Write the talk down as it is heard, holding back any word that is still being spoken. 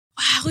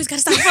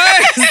always gotta start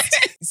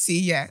first. See,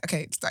 yeah,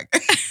 okay, it's like,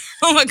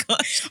 Oh my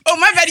gosh. oh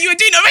my bad, you were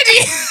doing it already.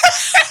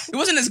 It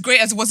wasn't as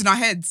great as it was in our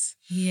heads.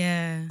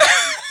 Yeah.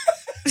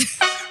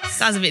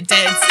 Sounds a bit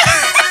dead.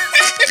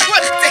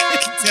 What day?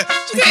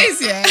 Today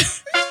is, yeah.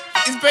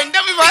 Is Brent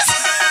done with us?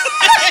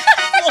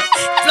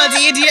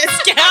 Bloody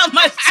idiots, get out of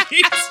my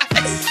street.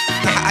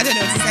 I don't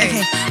know what to say.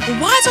 Okay,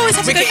 well, why do I always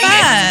have to go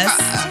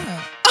first?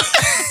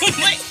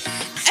 Wait,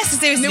 Esther,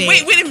 seriously. No,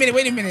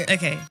 wait a minute.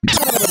 Okay.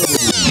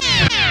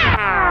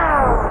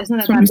 It's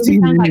not that bad. It sounds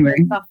like anyway.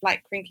 Stuff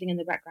like crinkling in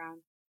the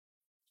background.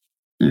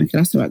 Okay,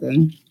 that's all right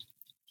then.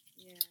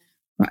 Yeah.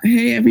 But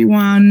hey,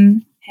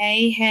 everyone.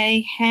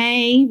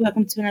 Hey.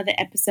 Welcome to another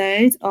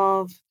episode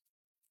of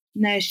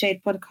No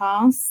Shade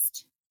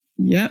Podcast.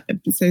 Yep,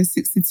 episode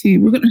 62.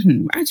 We're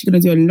actually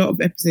going to do a lot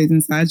of episodes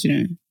inside, you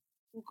know.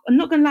 I'm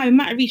not going to lie, we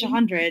might reach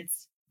 100.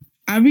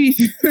 I really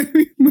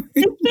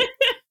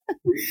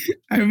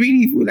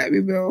feel like we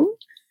will.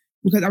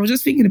 Because I was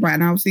just thinking about it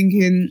and I was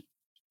thinking,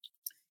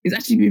 it's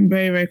actually been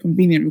very, very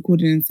convenient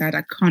recording inside.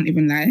 I can't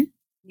even lie.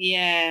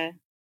 Yeah.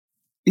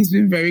 It's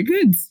been very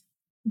good.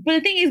 But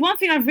the thing is, one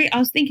thing I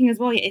was thinking as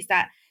well is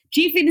that,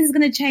 do you think this is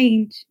going to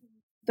change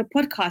the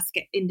podcast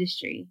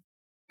industry?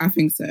 I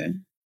think so.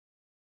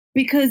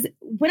 Because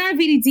when I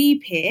really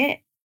deep it,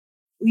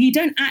 you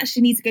don't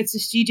actually need to go to the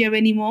studio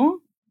anymore.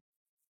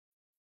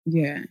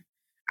 Yeah.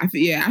 I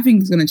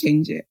think it's going to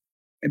change it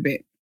a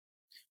bit.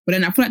 But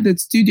then I feel like the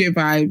studio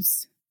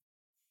vibes,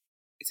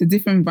 it's a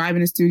different vibe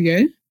in the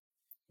studio.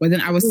 But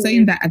then I was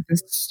saying that at the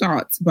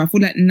start, but I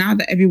feel like now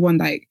that everyone,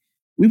 like,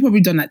 we've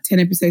probably done like 10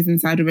 episodes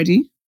inside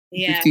already.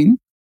 Yeah. 15.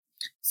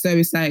 So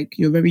it's like,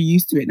 you're very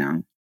used to it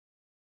now.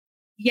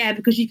 Yeah,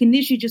 because you can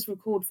literally just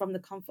record from the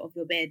comfort of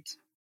your bed.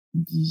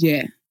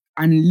 Yeah.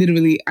 And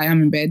literally, I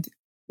am in bed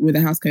with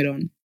a house coat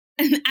on.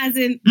 As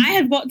in, I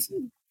have got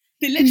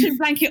the electric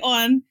blanket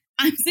on.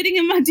 I'm sitting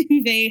in my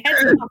duvet,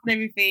 headset up and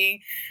everything.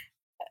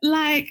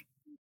 Like,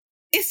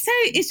 it's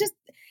just,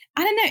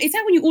 I don't know. It's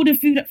like when you order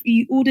food,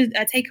 you order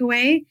a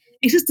takeaway.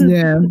 It's just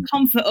the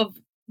comfort of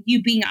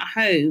you being at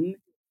home.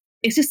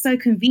 It's just so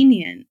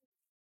convenient.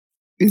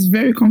 It's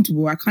very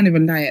comfortable. I can't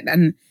even lie it.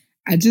 And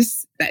I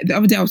just, like, the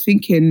other day I was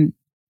thinking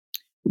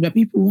that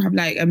people have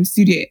like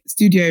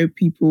studio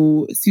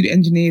people, studio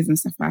engineers and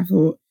stuff. I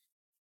thought,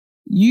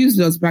 use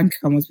those bank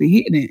accounts, be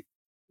hitting it.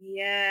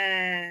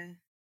 Yeah.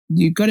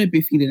 You gotta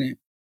be feeling it.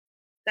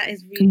 That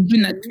is really It's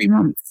been like 3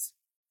 months.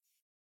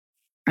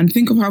 And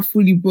think of how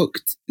fully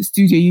booked the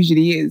studio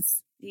usually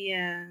is.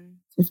 Yeah.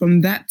 So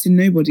from that to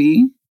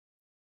nobody,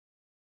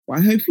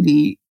 well,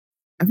 hopefully,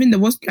 I think there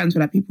was plans for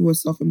like people who were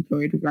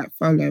self-employed with like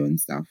furlough and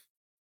stuff.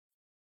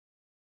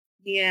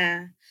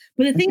 Yeah.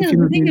 But the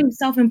thing of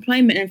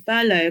self-employment and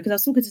furlough, because I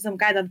was talking to some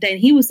guy the other day and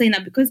he was saying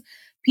that because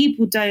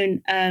people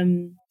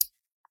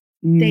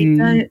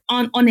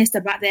aren't honest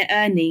about their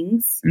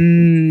earnings, so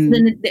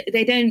then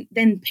they don't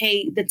then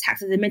pay the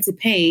taxes they're meant to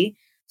pay.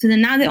 So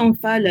then now they're on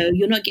furlough,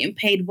 you're not getting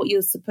paid what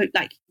you're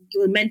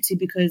meant to,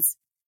 because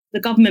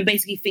the government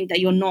basically think that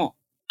you're not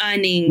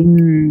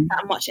earning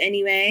that much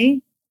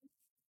anyway.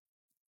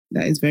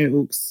 That is very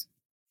ooks.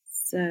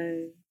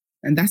 So,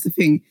 and that's the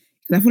thing.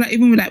 Because I feel like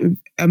even with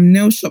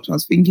nail shops, I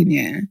was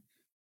thinking,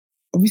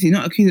 obviously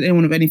not accusing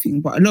anyone of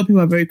anything, but a lot of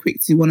people are very quick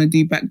to want to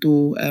do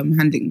backdoor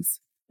handings.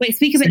 Wait,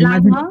 speak a bit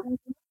louder.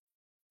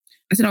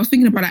 I said I was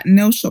thinking about like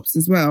nail shops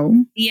as well.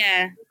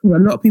 Yeah. A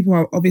lot of people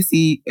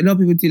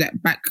do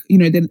like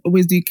they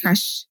always do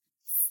cash,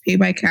 pay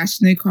by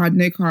cash, no card.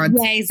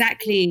 Yeah,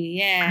 exactly.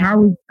 Yeah.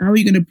 How are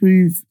you going to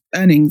prove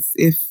earnings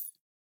if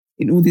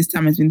in all this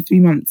time it's been 3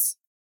 months?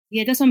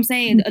 Yeah, that's what I'm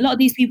saying. A lot of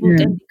these people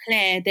don't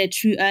declare their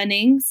true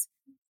earnings.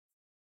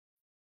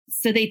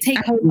 So they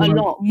take home a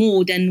lot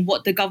more than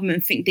what the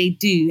government think they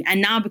do.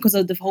 And now because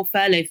of the whole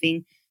furlough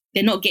thing,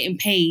 they're not getting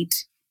paid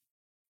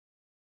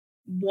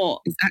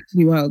what? It's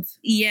actually wild.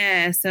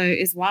 Yeah, so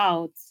it's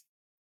wild.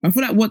 I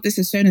feel like what this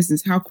has shown us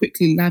is how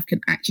quickly life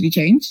can actually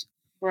change.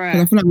 Right.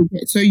 Because I feel like we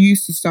get so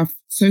used to stuff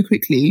so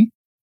quickly,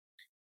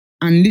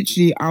 and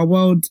literally our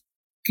world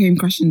came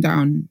crashing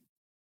down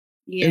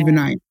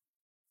overnight.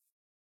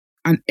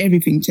 And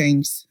everything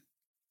changed.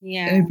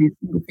 Yeah.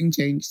 Everything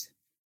changed.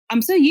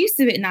 I'm so used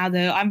to it now,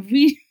 though. I'm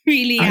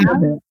really I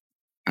love it.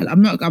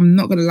 I'm not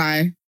gonna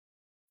lie.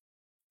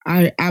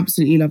 I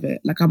absolutely love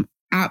it. Like, I'm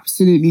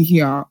absolutely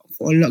here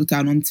for a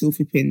lockdown until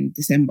flipping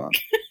December.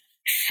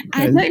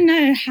 I don't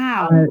know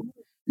how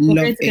we're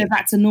going to go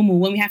back to normal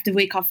when we have to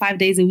wake up 5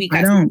 days a week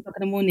at 7 o'clock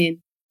in the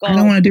morning. God. I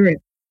don't want to do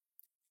it.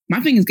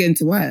 My thing is getting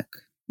to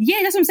work.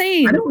 Yeah, that's what I'm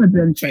saying. I don't want to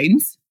be on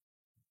trains.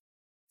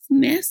 It's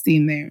nasty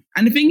in there.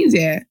 And the thing is,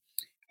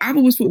 I've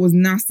always thought it was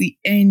nasty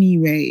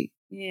anyway.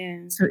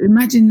 Yeah. So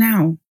imagine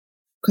now,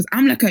 because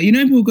I'm like,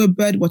 people go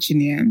bird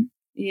watching,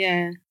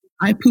 Yeah.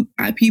 I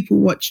people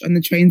watch on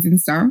the trains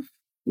and stuff.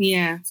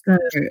 Yeah. So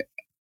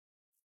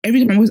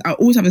every time I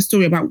always have a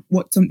story about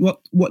what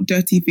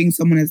dirty thing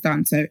someone has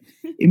done. So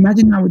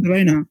imagine now with the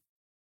Rona,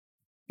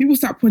 people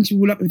start punching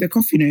all up with their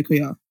coffee,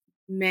 Koya.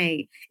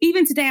 Mate,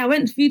 even today I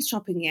went food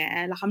shopping.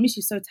 Like, I'm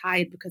literally so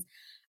tired because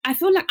I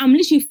feel like I'm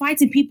literally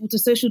fighting people to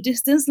social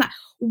distance. Like,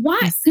 why?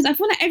 Because I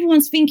feel like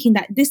everyone's thinking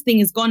that this thing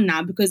is gone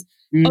now because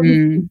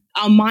obviously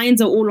our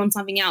minds are all on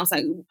something else.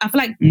 Like, I feel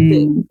like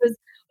because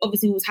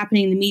obviously what's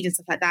happening in the media and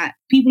stuff like that,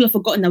 people have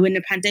forgotten that we're in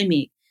a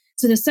pandemic.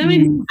 So there's so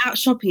many people out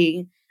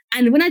shopping.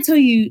 And when I tell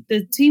you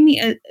the 2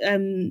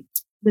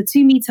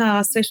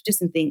 meter social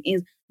distance thing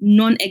is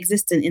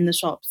non-existent in the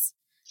shops.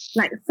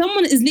 Like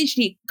someone is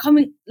literally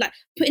coming, like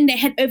putting their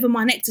head over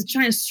my neck to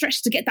try and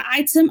stretch to get the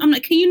item. I'm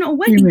like, can you not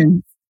wait?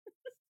 Screaming.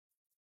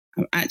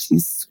 I'm actually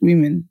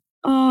screaming.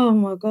 Oh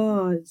my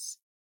God.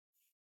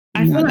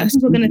 I feel like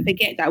people are going to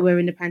forget that we're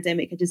in the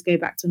pandemic and just go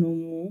back to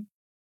normal.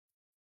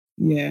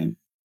 Yeah.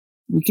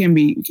 We can't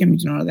be doing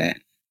all that.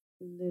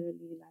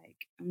 Literally,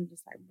 like, I'm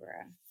just like,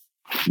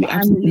 bruh.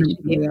 I'm literally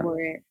here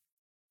for it.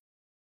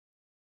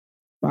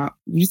 But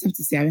we just have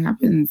to see how it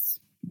happens.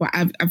 But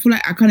I feel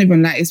like I can't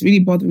even lie. It's really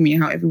bothering me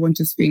how everyone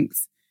just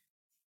thinks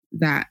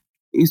that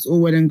it's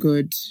all well and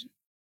good.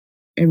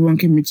 Everyone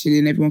can be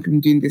chilling. Everyone can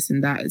be doing this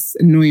and that. It's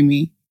annoying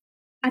me.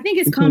 I think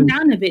it's calmed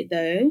down a bit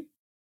though.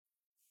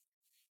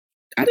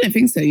 I don't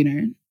think so, I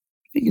think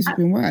it's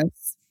been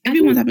worse.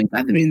 Everyone's having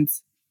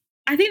gatherings.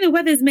 I think the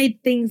weather's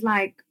made things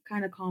like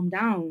kind of calm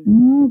down.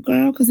 No,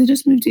 girl, because they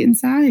just moved it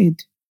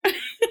inside.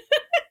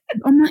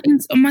 on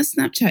my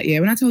Snapchat, yeah,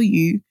 when I tell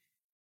you,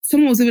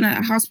 someone was living at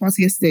a house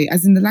party yesterday,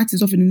 as in the light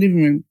is off in the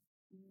living room.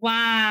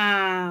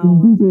 Wow.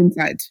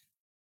 Inside.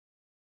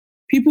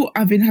 People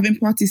have been having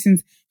parties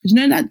since. Did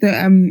you know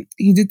that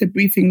he did the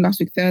briefing last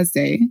week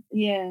Thursday?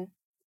 Yeah.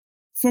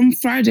 From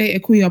Friday,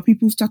 Akuya,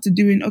 people started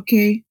doing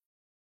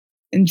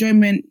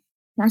enjoyment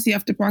party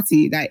after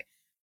party. Like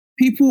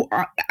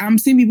I'm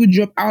seeing people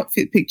drop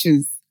outfit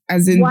pictures,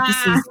 as in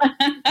this is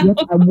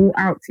what I wore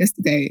out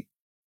yesterday,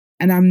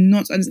 and I'm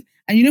not. And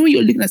when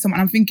you're looking at someone,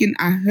 I'm thinking,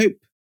 I hope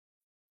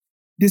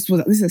this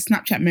is a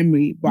Snapchat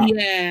memory, but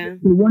the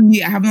 1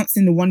 year I have not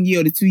seen the 1 year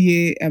or the 2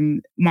 year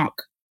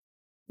mark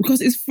because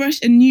it's fresh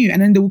and new,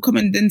 and then they will come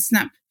and then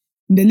snap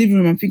in the living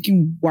room. I'm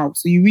thinking, wow,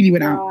 so you really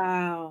went out.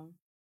 Wow.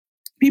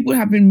 People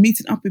have been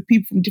meeting up with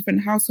people from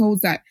different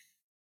households that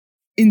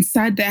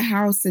inside their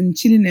house and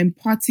chilling and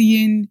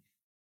partying,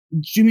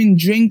 doing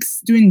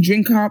drinks, doing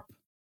drink up,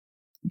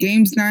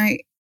 games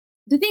night.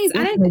 The thing is,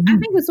 I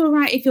think it's all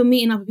right if you're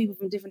meeting up with people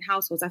from different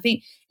households. I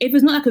think if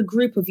it's not like a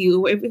group of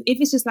you, or if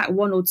it's just like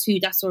one or two,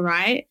 that's all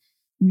right.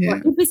 Yeah.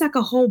 But if it's like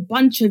a whole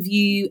bunch of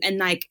you and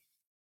like,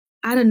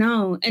 I don't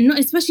know, and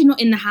especially not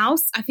in the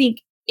house, I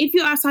think if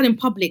you're outside in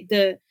public,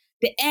 the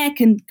air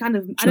can kind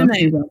of, I don't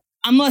know,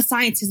 I'm not a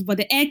scientist, but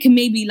the air can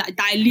maybe like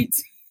dilute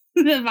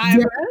the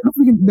virus.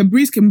 Yeah, the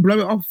breeze can blow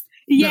it off.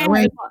 Yeah,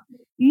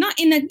 not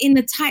in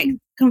a tight,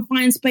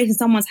 confined space in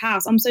someone's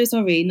house. I'm so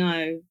sorry.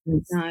 No.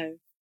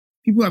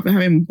 People have been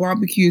having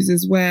barbecues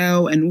as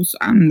well, and also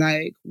I'm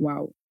like,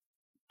 wow.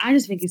 I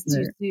just think it's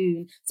too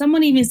soon.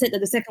 Someone even said that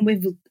the second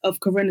wave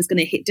of corona is going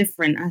to hit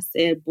different. I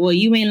said, boy,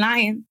 you ain't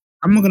lying.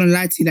 I'm not going to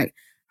lie to you. Like,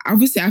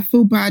 obviously, I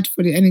feel bad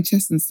for the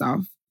NHS and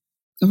stuff.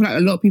 I feel like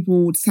a lot of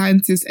people,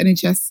 scientists,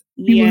 NHS,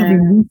 people have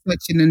been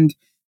researching and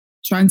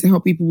trying to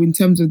help people in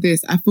terms of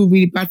this. I feel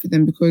really bad for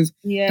them because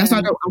that's why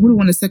I wouldn't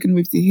want a second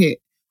wave to hit.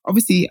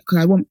 Obviously, because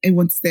I want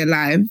everyone to stay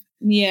alive.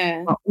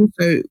 Yeah. But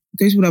also,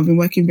 those people have been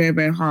working very,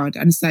 very hard.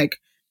 And it's like,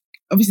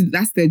 obviously,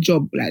 that's their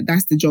job. Like,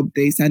 that's the job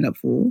they signed up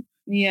for.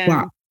 Yeah.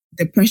 But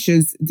the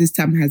pressures this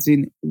time has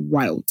been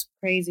wild.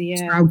 Crazy, yeah.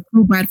 So I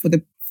feel bad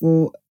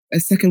for a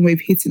second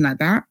wave hitting like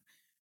that.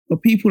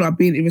 But people are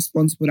being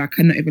irresponsible. I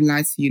cannot even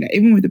lie to you. Like,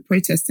 even with the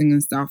protesting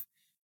and stuff,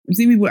 I'm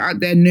seeing people out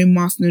there, no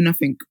mask, no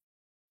nothing.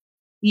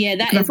 Yeah,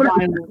 that is wild.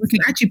 We can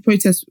actually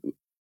protest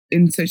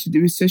with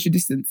social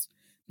distance.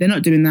 They're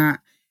not doing that.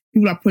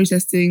 People are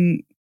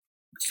protesting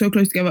so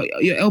close together.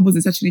 Your elbows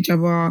are touching each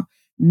other.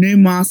 No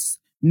masks,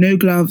 no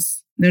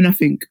gloves, no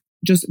nothing.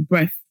 Just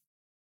breath.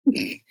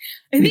 The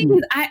thing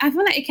is, I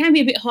feel like it can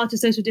be a bit hard to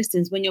social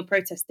distance when you're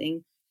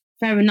protesting.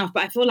 Fair enough.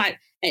 But I feel like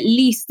at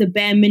least the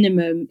bare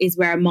minimum is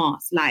wear a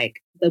mask.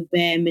 Like, the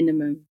bare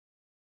minimum.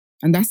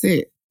 And that's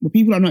it. But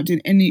people are not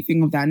doing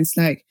anything of that. And it's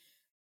like,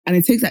 and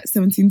it takes like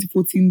 17 to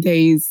 14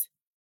 days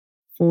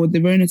for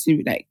the Rona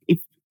to, like, if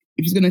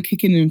it's going to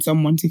kick in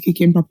someone to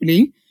kick in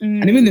properly.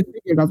 And even the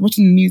figures, I was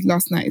watching the news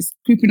last night, it's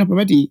creeping up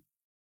already.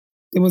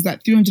 There was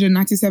like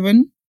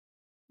 397.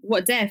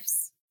 What,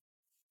 deaths?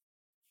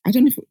 I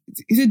don't know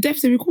is it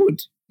deaths they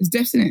record? It's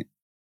deaths, isn't it?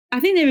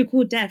 I think they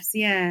record deaths,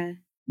 yeah.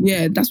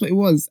 Yeah, that's what it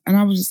was. And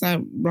I was just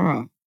like,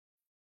 rah.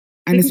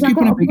 And it's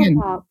creeping up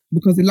again.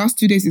 Because the last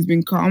 2 days it's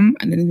been calm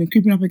and then it's been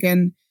creeping up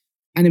again.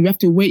 And then we have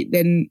to wait.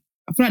 Then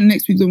I feel like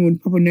next week then we'll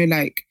probably know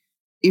like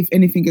if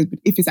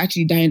it's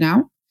actually dying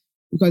out.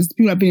 Because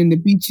people have been in the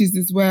beaches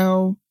as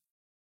well,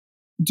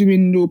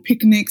 doing little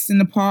picnics in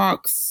the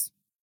parks.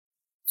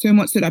 So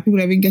much so that people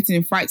have been getting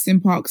in fights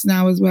in parks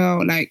now as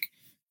well. Like,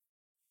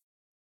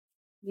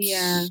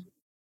 yeah,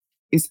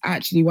 it's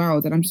actually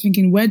wild. And I'm just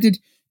thinking,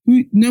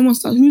 who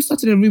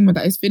started a rumor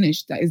that is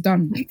finished, that is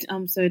done?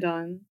 I'm so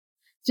done.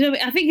 Do you know,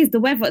 I think it's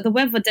the weather. The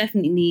weather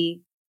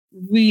definitely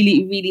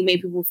really, really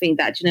made people think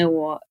that, do you know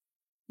what?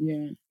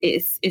 Yeah.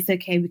 It's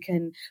okay. We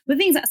can. But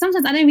things that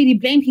sometimes I don't really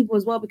blame people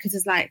as well, because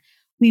it's like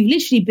we've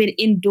literally been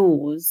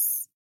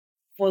indoors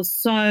for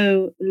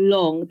so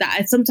long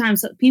that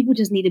sometimes people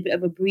just need a bit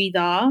of a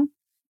breather.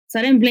 So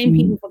I don't blame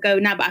people for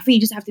going out, but I think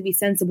you just have to be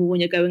sensible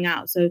when you're going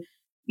out. So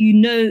you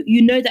know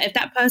that if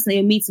that person that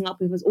you're meeting up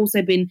with has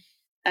also been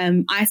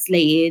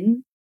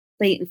isolating,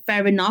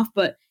 fair enough.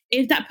 But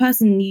if that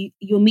person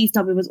you're meeting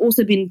up with has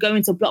also been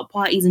going to block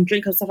parties and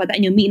drink and stuff like that,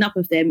 and you're meeting up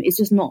with them, it's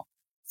just not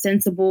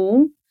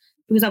sensible.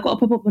 Because I got a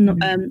pop up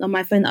on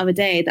my phone the other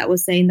day that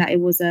was saying that it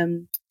was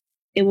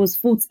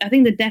 40. I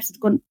think the deaths had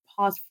gone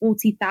past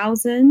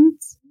 40,000, and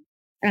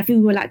I think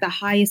we were like the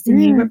highest in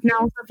Europe now,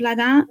 or something like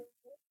that.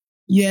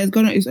 Yeah,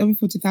 it's over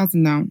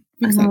 40,000 now.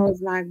 And I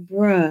was like,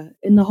 bruh,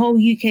 in the whole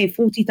UK,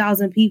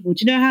 40,000 people.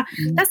 Do you know how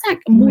that's like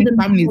more than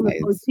families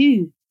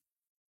O2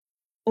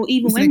 or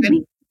even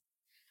Wembley?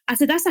 I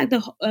said that's like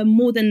the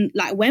more than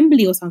like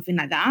Wembley or something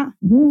like that.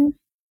 Yeah.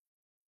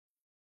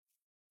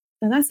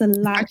 So that's a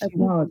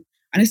lot.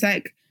 And it's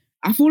like,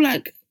 I feel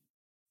like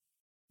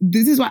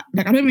this is what,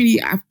 like, I don't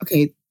really,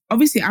 okay,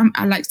 obviously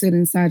I like staying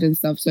inside and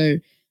stuff. So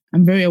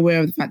I'm very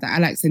aware of the fact that I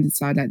like staying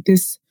inside. That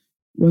this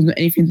was not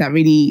anything that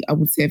really, I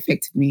would say,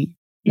 affected me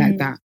like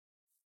that.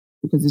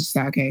 Because it's just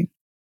like, okay,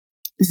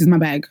 this is my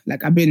bag.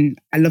 Like,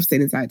 I love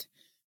staying inside.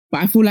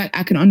 But I feel like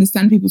I can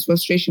understand people's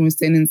frustration with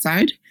staying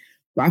inside.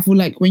 But I feel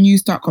like when you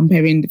start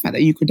comparing the fact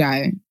that you could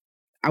die,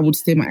 I would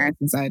stay my ass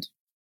inside.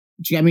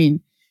 Do you get what I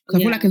mean?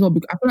 Because I feel like as well,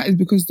 I feel like it's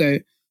because though,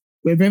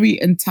 we're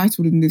very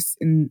entitled in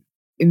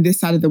this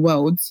side of the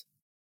world,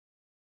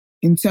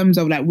 in terms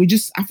of like,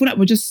 I feel like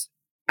we're just,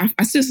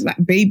 I see us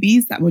like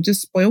babies that were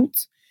just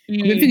spoilt.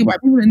 If you think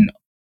about people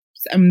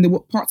in the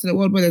parts of the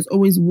world where there's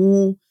always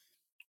war,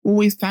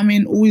 always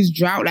famine, always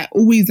drought, like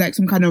always like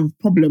some kind of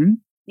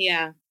problem.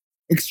 Yeah.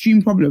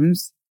 Extreme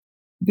problems.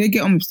 They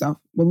get on with stuff.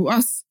 But with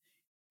us,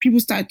 people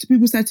start to be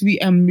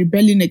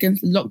rebelling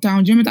against the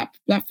lockdown. Do you remember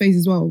that phase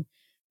as well?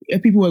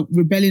 People were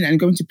rebelling and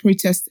going to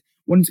protest,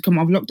 wanting to come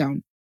out of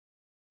lockdown.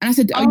 And I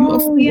said, are you a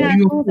fool? Yeah, are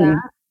you a fool?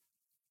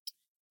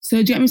 So do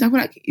you know what I mean? So I feel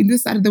like in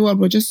this side of the world,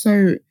 we're just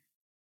so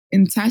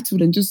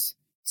entitled and just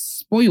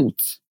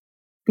spoilt.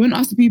 Go and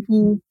ask the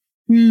people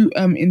who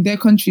in their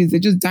countries, they're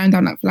just dying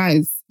down like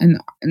flies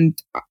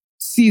and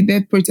see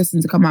their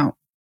protesting to come out.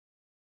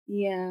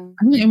 Yeah.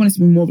 I think everyone has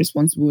to be more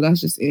responsible.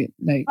 That's just it.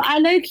 Like, but I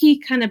low-key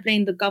kind of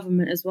blame the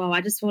government as well.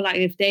 I just feel like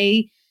if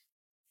they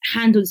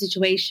handle the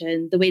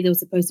situation the way they were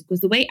supposed to,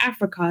 because the way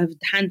Africa have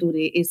handled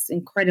it is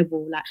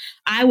incredible. Like,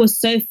 I was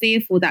so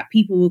fearful that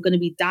people were going to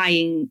be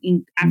dying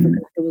in Africa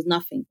if there was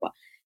nothing, but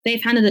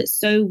they've handled it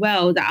so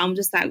well that I'm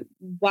just like,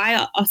 why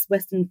are us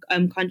Western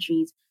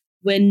countries,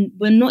 when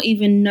we're not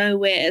even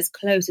nowhere as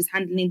close as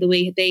handling the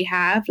way they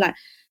have? Like,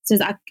 so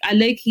I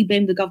low-key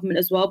blame the government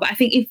as well. But I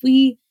think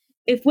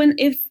if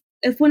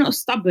we're not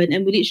stubborn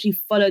and we literally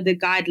follow the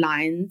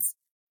guidelines,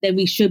 then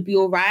we should be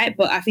all right.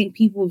 But I think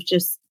people have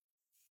just,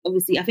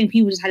 obviously, I think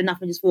people just had enough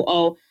and just thought,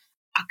 oh,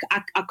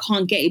 I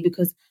can't get it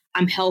because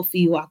I'm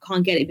healthy, or I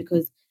can't get it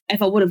because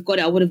if I would have got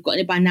it, I would have gotten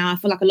it by now. I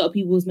feel like a lot of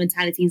people's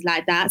mentality is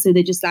like that. So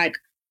they're just like,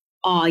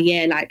 oh,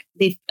 yeah, like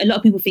a lot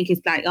of people think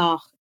it's like, oh,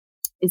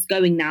 it's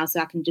going now, so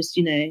I can just,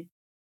 do you know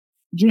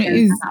what it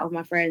is? Out with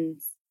my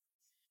friends.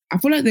 I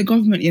feel like the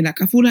government,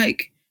 I feel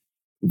like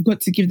we've got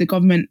to give the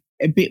government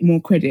a bit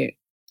more credit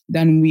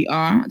than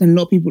a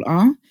lot of people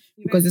are,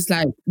 because it's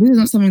like, this is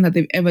not something that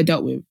they've ever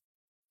dealt with.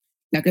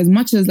 Like, as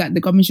much as like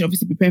the government should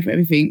obviously prepare for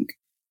everything,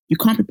 you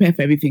can't prepare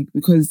for everything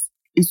because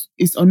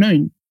it's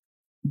unknown.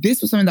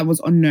 This was something that was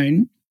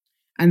unknown,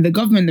 and the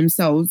government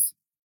themselves,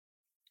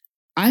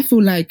 I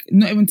feel like,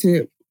 not even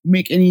to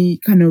make any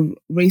kind of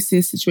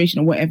racist situation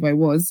or whatever it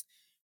was,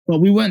 but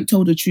we weren't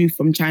told the truth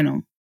from China.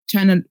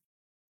 China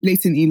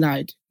blatantly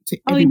lied to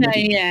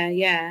everybody.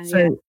 Yeah.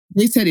 So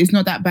they said it's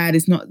not that bad,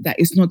 it's not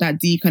that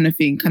deep kind of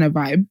thing, kind of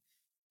vibe.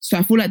 So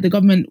I feel like the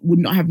government would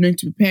not have known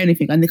to prepare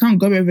anything, and they can't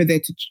go over there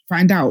to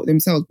find out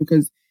themselves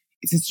because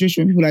it's a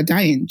situation where people are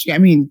dying. Do you get what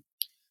I mean?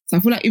 So I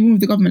feel like even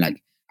with the government,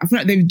 like, I feel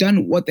like they've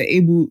done what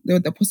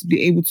they're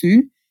possibly able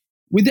to.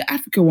 With the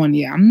Africa one,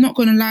 I'm not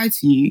gonna lie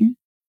to you.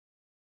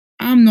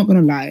 I'm not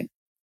gonna lie.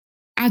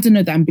 I don't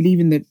know that I'm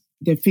believing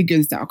the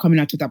figures that are coming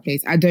out of that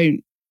place. I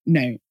don't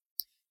know.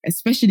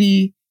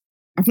 Especially,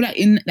 I feel like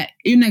in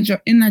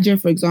Nigeria,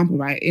 for example,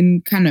 right,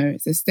 in Kano,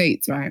 it's a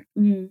state, right?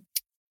 Mm-hmm.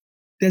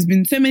 There's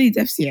been so many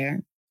deaths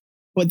here,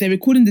 but they're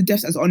recording the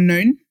deaths as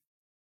unknown.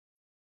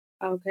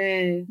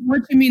 Okay.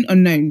 What do you mean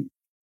unknown?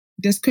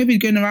 There's COVID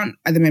going around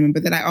at the moment,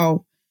 but they're like,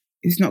 oh,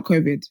 it's not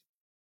COVID.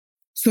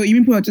 So you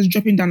mean people are just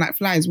dropping down like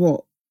flies?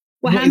 What?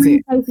 Well, how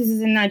many cases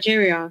is in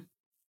Nigeria?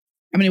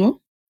 How many what?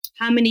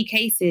 How many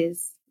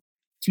cases?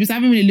 To be honest, I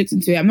haven't really looked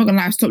into it. I'm not gonna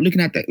lie, I've stopped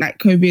looking at the like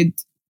COVID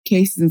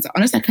cases and stuff.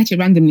 Unless I catch it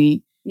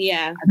randomly.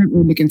 Yeah. I don't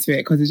really look into it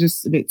because it's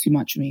just a bit too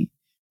much for me.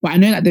 But I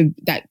know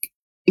that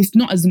it's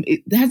not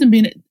there hasn't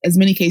been as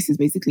many cases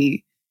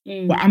basically.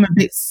 But I'm a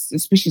bit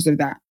suspicious of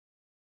that.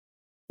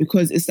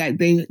 Because it's like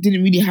they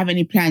didn't really have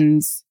any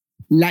plans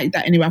like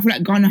that anyway. I feel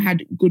like Ghana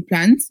had good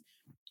plans,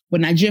 but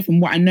Nigeria, from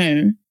what I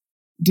know,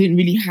 didn't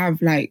really have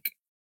like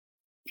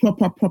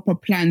proper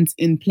plans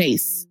in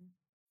place.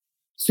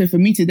 So for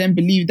me to then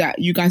believe that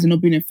you guys are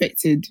not being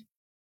affected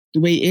the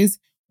way it is,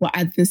 but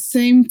at the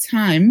same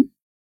time,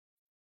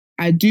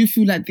 I do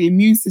feel like the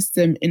immune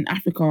system in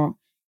Africa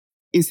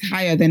is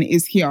higher than it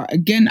is here.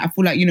 Again, I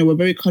feel like, we're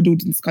very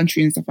cuddled in this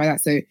country and stuff like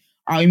that. So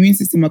our immune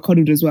system are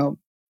cuddled as well.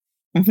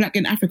 I feel like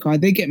in Africa,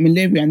 they get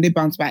malaria and they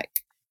bounce back.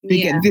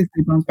 They get this,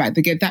 they bounce back.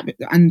 They get that.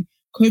 And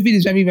COVID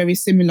is very, very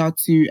similar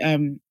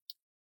to,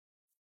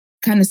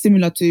 kind of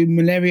similar to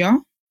malaria.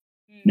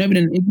 Not in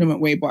an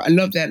ignorant way, but a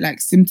lot of that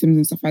like symptoms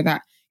and stuff like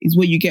that is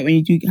what you get when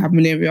you do have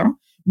malaria,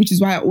 which is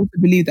why I also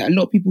believe that a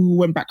lot of people who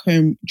went back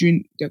home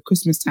during the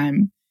Christmas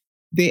time,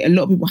 a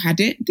lot of people had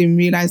it, didn't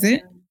realize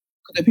it.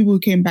 Because the people who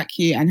came back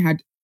here and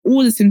had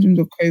all the symptoms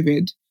of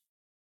COVID,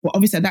 but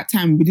obviously at that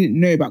time we didn't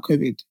know about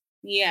COVID.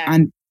 Yeah.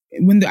 And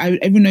when I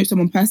even know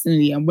someone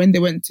personally, and when she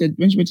went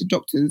to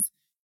doctors,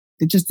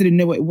 they just didn't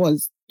know what it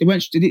was. They were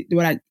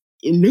like,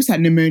 it looks like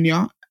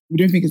pneumonia. We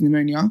don't think it's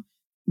pneumonia.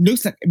 It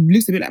looks a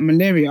bit like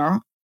malaria,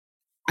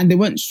 and they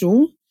weren't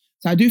sure.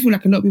 So I do feel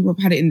like a lot of people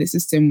have had it in the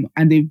system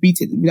and they've beat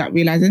it without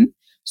realizing.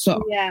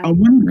 So I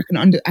wonder,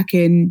 I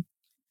can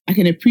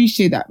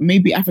appreciate that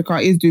maybe Africa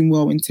is doing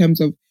well in terms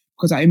of,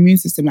 because our immune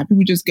system, like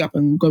people just get up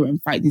and go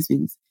and fight these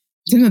things.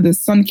 In terms of the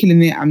sun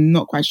killing it, I'm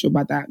not quite sure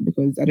about that,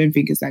 because I don't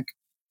think it's like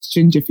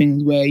Stranger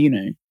Things where,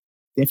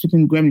 they're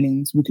flipping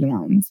gremlins walking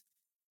around.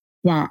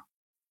 But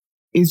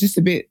it's just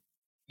a bit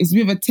of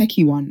a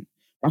techie one.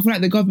 But I feel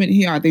like the government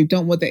here, they've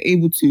done what they're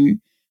able to,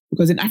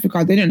 because in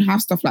Africa, they don't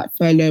have stuff like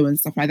furlough and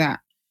stuff like that.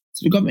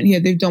 So the government here,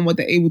 they've done what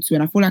they're able to.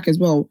 And I feel like as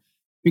well,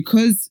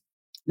 because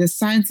the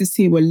scientists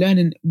here were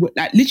learning,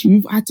 like literally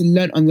we've had to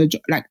learn on the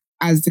job, like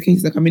as the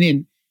cases are coming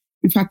in,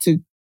 we've had to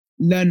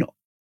learn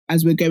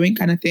as we're going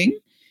kind of thing.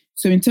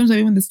 So in terms of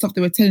even the stuff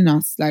they were telling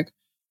us, like,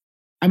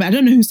 I mean, I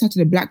don't know who started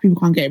the black people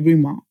can't get a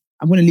rumor.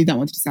 I'm going to leave that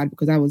one to the side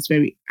because that was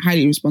very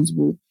highly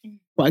irresponsible.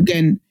 But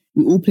again,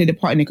 we all played a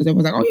part in it because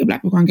everyone's like, oh yeah,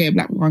 black people can't get it,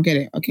 black people can't get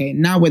it. Okay,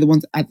 now we're the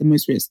ones at the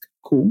most risk.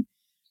 Cool.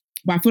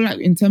 But I feel like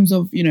in terms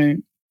of,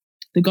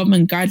 the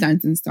government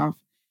guidelines and stuff,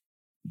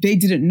 they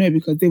didn't know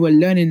because they were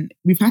learning.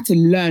 We've had to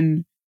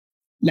learn,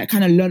 like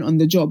kind of learn on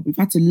the job. We've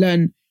had to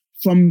learn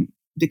from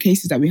the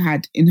cases that we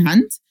had in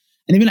hand.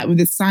 And even like with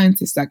the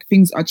scientists, like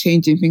things are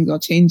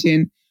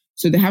changing.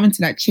 So they're having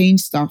to like change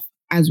stuff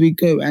as we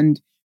go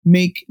and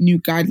make new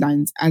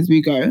guidelines as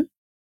we go. Do you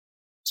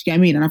get what I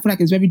mean? And I feel like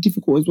it's very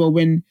difficult as well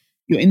when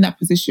you're in that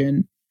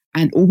position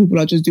and all people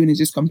are just doing is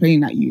just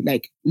complaining at you.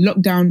 Like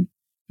lockdown,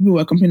 people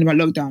were complaining about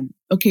lockdown.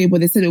 Okay,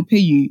 well they said it'll pay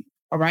you.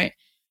 All right.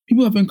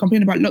 People have been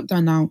complaining about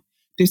lockdown now.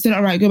 They said,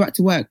 all right, go back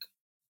to work.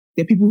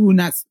 There are people who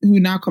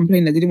now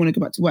complain that they didn't want to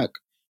go back to work.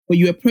 But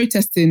you were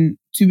protesting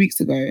 2 weeks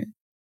ago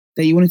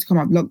that you wanted to come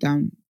out of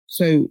lockdown.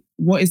 So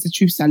what is the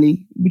truth,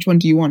 Sally? Which one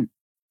do you want?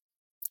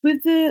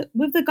 With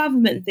the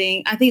government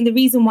thing, I think the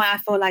reason why I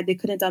feel like they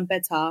could have done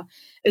better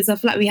is I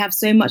feel like we have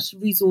so much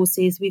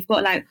resources. We've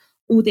got like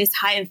all this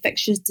high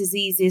infectious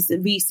diseases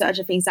and research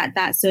and things like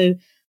that. So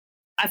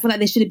I feel like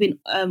they should have been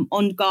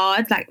on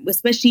guard, like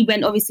especially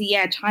when obviously,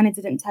 China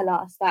didn't tell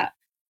us that.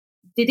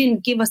 They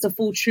didn't give us the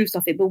full truth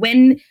of it. But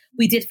when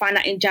we did find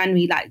out in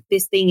January, like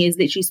this thing is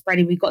literally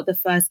spreading, we got the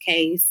first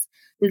case.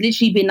 There's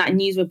literally been like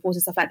news reports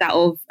and stuff like that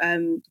of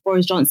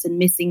Boris Johnson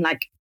missing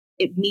like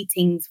 5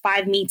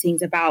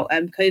 meetings about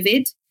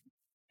COVID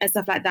and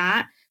stuff like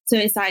that. So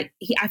it's like,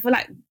 I feel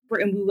like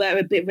Britain, we were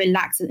a bit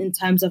relaxed in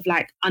terms of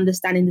like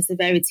understanding the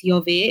severity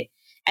of it.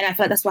 And I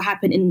feel like that's what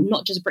happened in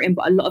not just Britain,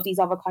 but a lot of these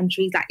other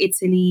countries like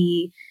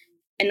Italy.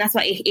 And that's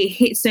why it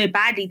hit so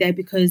badly there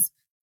because,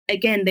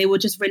 again, they were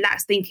just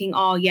relaxed thinking,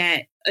 oh,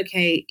 yeah,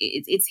 okay,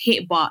 it's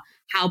hit, but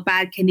how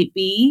bad can it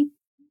be?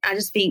 I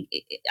just think,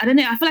 I don't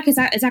know, I feel like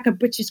it's like a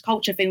British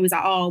culture thing. It was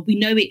like, oh, we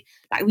know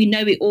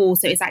it all.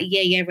 So it's like,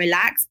 yeah,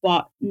 relax.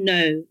 But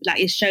no, like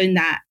it's shown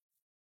that,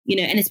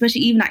 and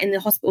especially even like in the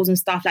hospitals and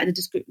stuff, like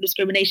the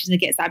discrimination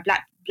against like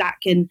black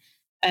and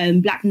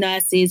black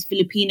nurses,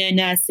 Filipino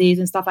nurses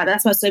and stuff like that.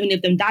 That's why so many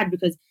of them died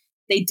because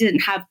they didn't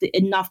have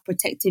enough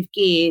protective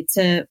gear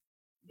to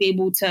be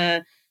able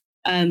to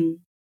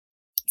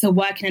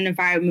work in an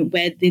environment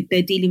where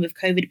they're dealing with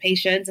COVID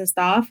patients and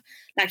stuff.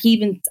 Like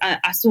even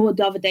I saw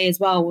the other day as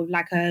well with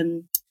like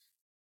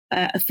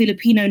a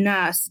Filipino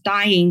nurse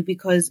dying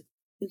because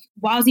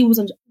whilst he was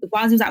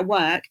at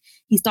work,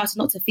 he started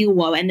not to feel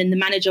well, and then the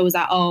manager was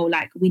like, "Oh,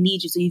 like we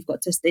need you, so you've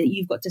got to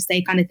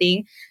stay," kind of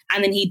thing.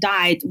 And then he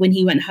died when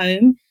he went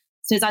home.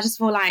 So I just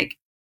feel like,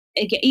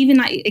 even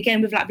like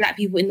again with like black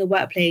people in the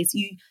workplace,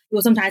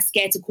 you're sometimes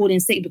scared to call in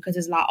sick because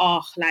it's like,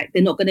 oh, like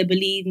they're not going to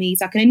believe me.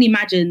 So I can only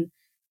imagine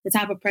the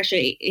type of pressure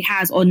it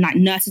has on like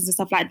nurses and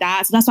stuff like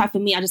that. So that's why for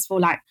me, I just feel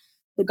like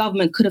the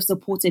government could have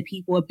supported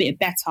people a bit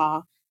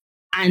better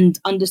and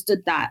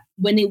understood that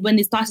when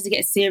it started to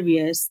get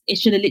serious, it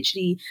should have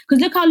literally,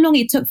 because look how long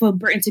it took for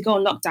Britain to go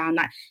on lockdown.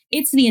 Like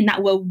Italy and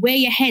that were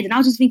way ahead. And I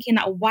was just thinking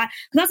like, why?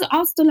 Because I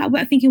was still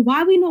like thinking,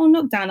 why are we not on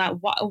lockdown? Like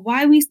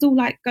why are we still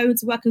like going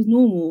to work as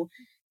normal?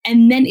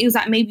 And then it was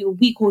like maybe a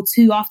week or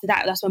two after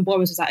that, that's when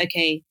Boris was like,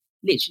 okay,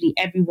 literally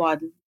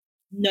everyone,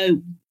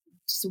 no,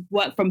 just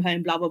work from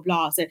home, blah, blah,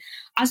 blah. So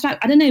I was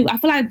like, I don't know. I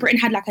feel like Britain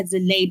had like a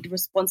delayed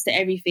response to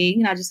everything.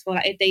 And I just feel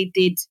like if they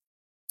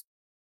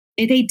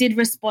did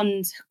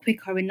respond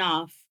quicker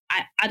enough,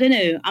 I don't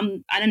know.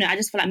 I don't know. I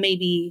just feel like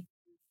maybe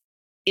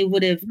it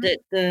would have,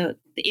 the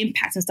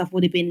impact and stuff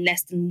would have been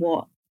less than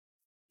what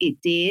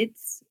it did.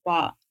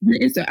 But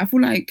it is. I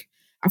feel like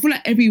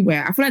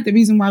everywhere. I feel like the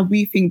reason why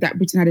we think that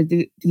Britain had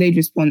a delayed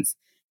response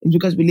is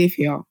because we live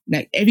here.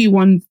 Like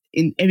everyone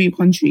in every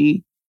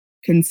country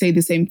can say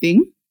the same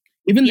thing.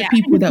 Even the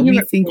people that we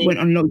think went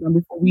on lockdown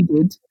before we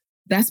did,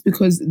 that's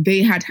because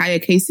they had higher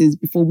cases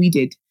before we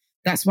did.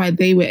 That's why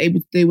they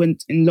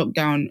went in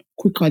lockdown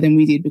quicker than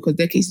we did, because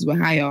their cases were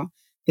higher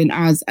than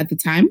ours at the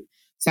time.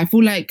 So I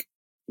feel like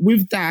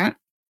with that,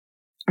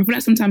 I feel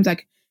like sometimes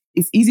like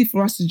it's easy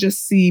for us to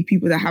just see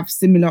people that have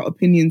similar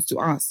opinions to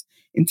us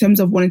in terms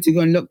of wanting to go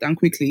on lockdown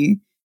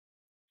quickly.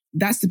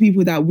 That's the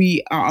people that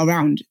we are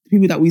around, the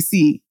people that we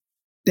see.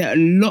 There are a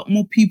lot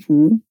more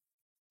people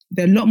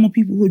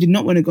who did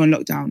not want to go on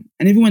lockdown.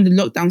 And even when the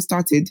lockdown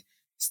started,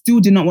 still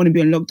did not want to be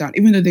on lockdown,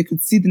 even though they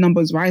could see the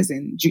numbers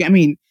rising. Do you get what I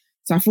mean?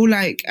 So I feel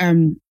like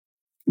in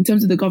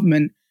terms of the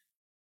government,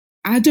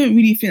 I don't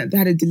really think that they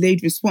had a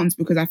delayed response,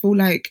 because I feel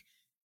like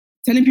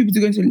telling people to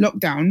go into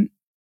lockdown,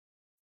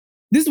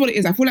 this is what it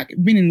is. I feel like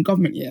being in the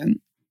government, yeah. And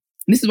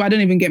this is why I don't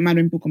even get mad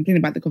when people complain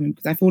about the government,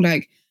 because I feel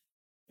like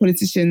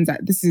politicians,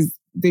 that this is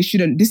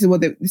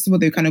what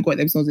they kind of got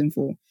themselves in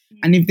for.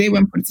 And if they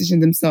weren't politicians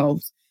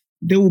themselves,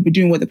 they will be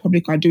doing what the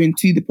public are doing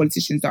to the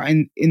politicians that are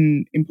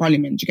in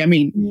parliament. Do you get what I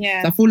mean?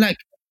 Yeah. So I feel like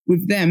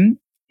with them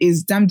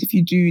is damned if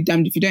you do,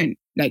 damned if you don't.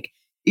 Like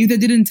if they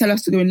didn't tell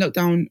us to go in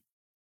lockdown,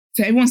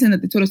 so everyone's saying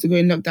that they told us to go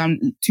in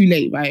lockdown too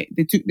late, right?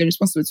 They took the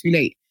responsibility too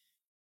late.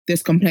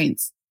 There's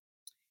complaints.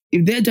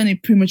 If they'd done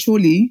it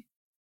prematurely,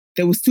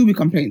 there will still be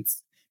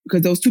complaints,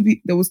 because there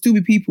will still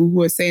be people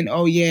who are saying,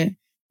 "Oh yeah,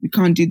 we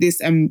can't do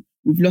this, and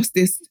we've lost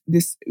this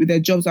with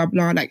their jobs, blah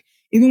blah." Like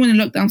even when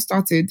the lockdown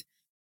started,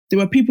 there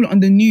were people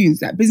on the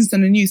news, like business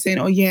on the news, saying,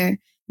 "Oh yeah,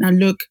 now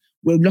look,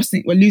 we're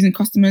losing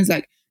customers."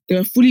 Like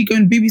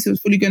BBC was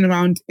fully going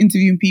around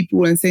interviewing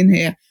people and saying,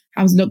 "Hey,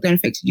 how's lockdown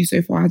affected you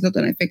so far? How's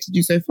lockdown affected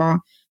you so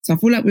far?" So I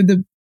feel like with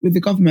the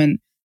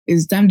government,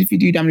 it's damned if you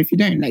do, damned if you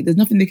don't. Like there's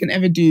nothing they can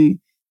ever do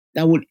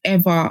that would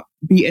ever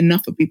be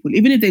enough for people.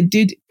 Even if they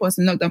did put us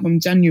in lockdown from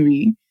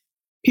January,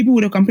 people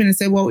would have complained and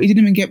said, well, it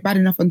didn't even get bad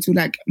enough until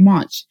like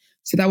March.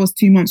 So that was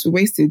 2 months we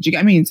wasted. Do you get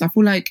what I mean? So I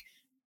feel like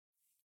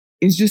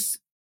it's just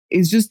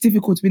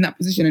difficult to be in that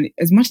position. And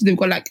as much as they've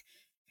got like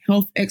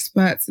health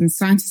experts and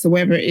scientists or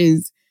whatever it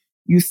is,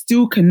 you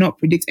still cannot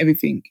predict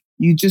everything.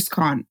 You just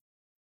can't.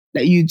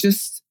 Like you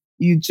just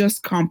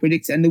can't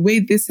predict it. And the way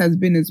this has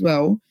been as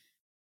well,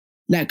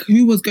 like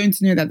who was going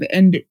to know that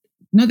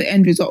not the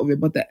end result of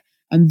it, but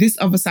on this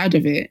other side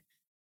of it,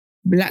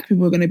 Black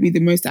people are going to be the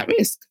most at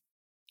risk.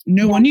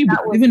 No one knew,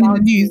 because even in the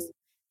news,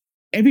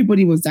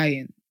 everybody was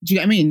dying. Do you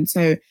get what I mean?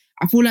 So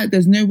I feel like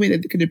there's no way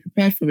that they could have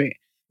prepared for it,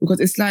 because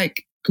it's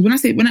like,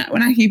 because when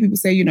I hear people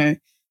say, you know,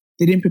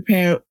 they didn't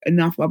prepare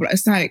enough, blah, blah,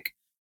 it's like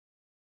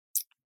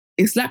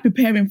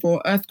preparing for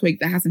an earthquake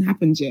that hasn't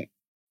happened yet.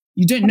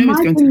 You don't know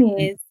it's going to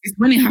happen. It's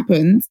when it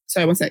happens.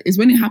 Sorry, one sec. It's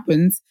when it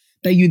happens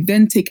that you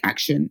then take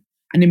action.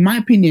 And in my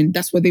opinion,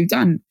 that's what they've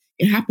done.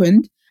 It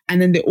happened,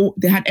 and then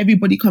they had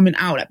everybody coming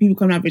out, like people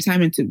coming out of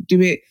retirement to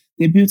do it.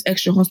 They built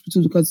extra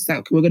hospitals because it's like,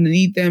 okay, we're going to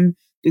need them.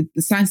 The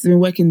scientists have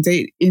been working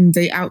day in,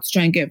 day out to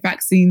try and get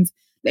vaccines.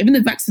 Like, even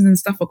the vaccines and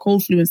stuff for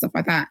cold flu and stuff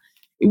like that,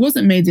 it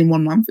wasn't made in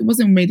 1 month. It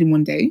wasn't made in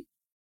 1 day.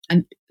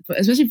 And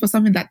especially for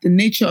something that the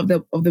nature of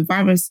the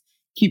virus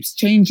keeps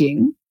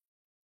changing,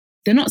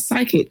 they're not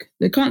psychic.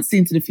 They can't see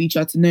into the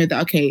future to know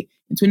that, okay,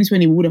 in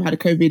 2020 we would have had a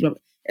COVID,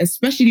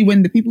 especially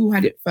when the people who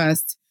had it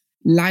first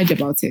lied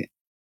about it.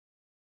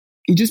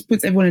 It just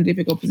puts everyone in a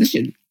difficult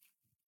position.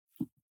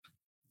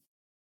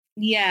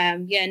 Yeah,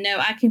 no,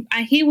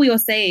 I hear what you're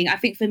saying. I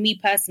think for me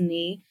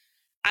personally,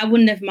 I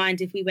wouldn't have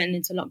minded if we went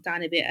into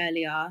lockdown a bit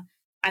earlier.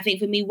 I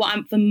think for me,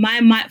 from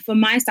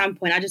my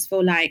standpoint, I just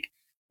feel like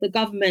the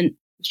government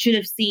should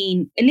have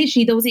seen, and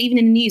literally there was even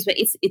in the news where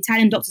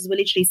Italian doctors were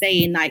literally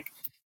saying like,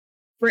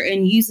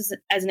 Britain, use this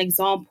as an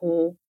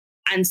example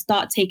and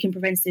start taking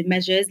preventative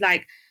measures.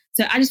 Like,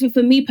 so I just think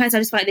for me personally,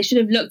 I just feel like they should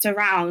have looked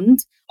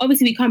around.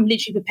 Obviously, we can't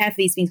literally prepare for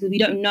these things because we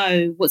don't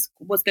know what's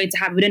going to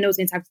happen. We don't know what's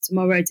going to happen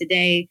tomorrow,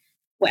 today,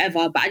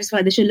 whatever. But I just feel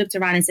like they should have looked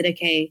around and said,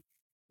 okay,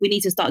 we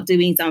need to start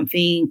doing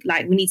something.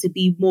 Like, we need to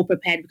be more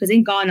prepared, because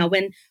in Ghana,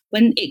 when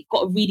it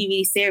got really,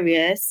 really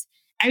serious,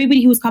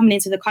 everybody who was coming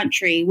into the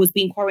country was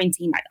being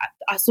quarantined. Like,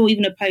 I saw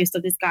even a post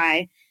of this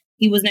guy.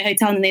 He was in a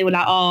hotel and they were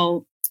like,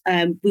 oh,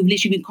 we've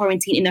literally been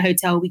quarantined in a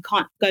hotel. We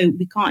can't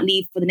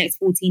leave for the next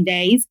 14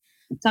 days.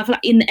 So I feel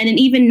like, and then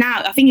even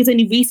now, I think it's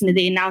only recently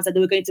they announced that they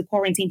were going to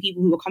quarantine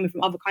people who were coming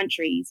from other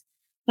countries.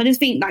 So I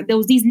just think like there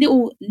was these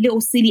little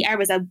silly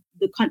errors that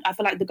I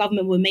feel like the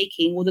government were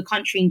making, or the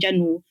country in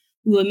general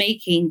we were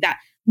making, that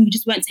we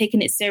just weren't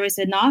taking it serious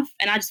enough.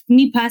 And for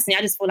me personally,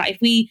 I just feel like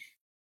if we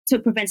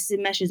took preventative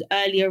measures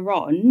earlier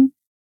on,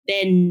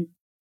 then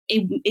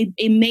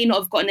it may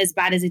not have gotten as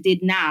bad as it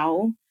did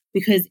now.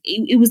 because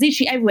it was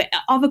literally everywhere.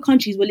 Other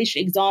countries were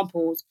literally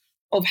examples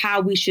of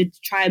how we should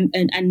try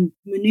and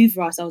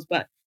maneuver ourselves,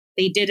 but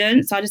they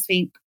didn't. So I just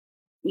think,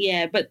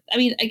 yeah. But I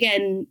mean,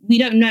 again, we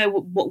don't know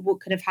what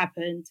could have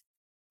happened.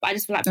 But I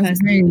just feel like That's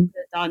personally, the we thing.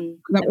 could have done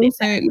Because a bit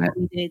better than like,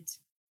 we did.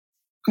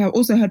 I've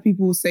also heard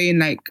people saying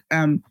like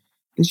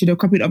they should have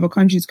copied other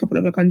countries,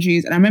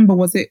 and I remember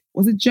was it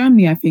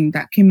Germany, I think,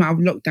 that came out of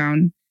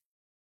lockdown,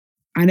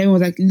 and everyone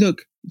was like,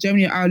 look,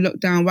 Germany are out of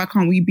lockdown, why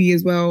can't we be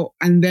as well?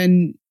 And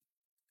then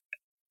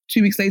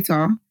 2 weeks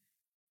later,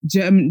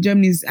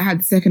 Germany's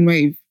had the second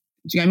wave.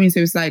 Do you get what I mean?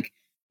 So it's like,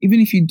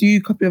 even if you do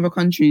copy other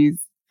countries,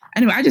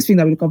 anyway, I just think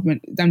that with the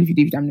government, damn if you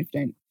do, damn if you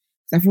don't.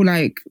 So I feel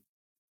like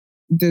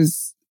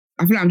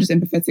I'm just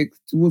empathetic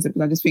towards it,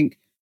 because I just think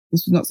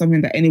this was not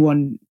something that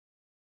anyone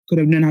could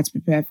have known how to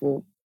prepare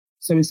for.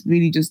 So it's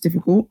really just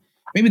difficult.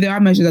 Maybe there are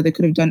measures that they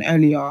could have done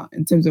earlier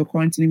in terms of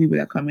quarantining people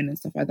that come in and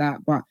stuff like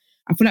that. But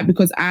I feel like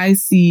because I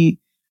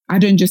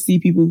don't just see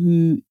people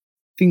who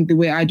think the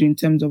way I do in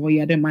terms of, oh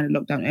yeah, I don't mind a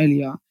lockdown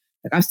earlier.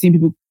 Like I've seen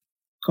people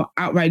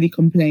outrightly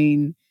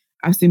complain.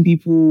 I've seen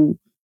people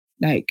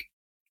like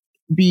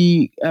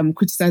be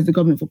criticize the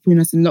government for putting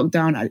us in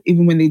lockdown,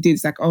 even when they did.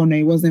 It's like, oh no,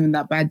 it wasn't even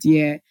that bad,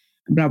 yeah,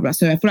 and blah blah.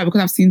 So I feel like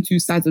because I've seen two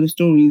sides of the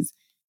stories,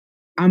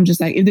 I'm just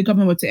like, if the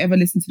government were to ever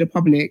listen to the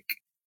public,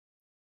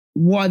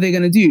 what are they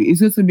going to do? It's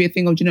just going to be a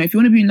thing of, you know, if you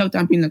want to be in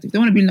lockdown, be in lockdown. If you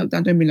don't want to be in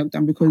lockdown, don't be in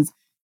lockdown, because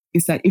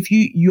it's like, if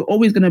you're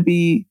always going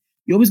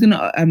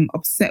to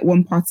upset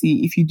one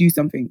party if you do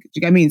something. Do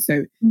you get what I mean?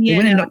 So they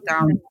went in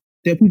lockdown.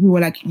 There are people who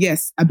are like,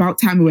 yes, about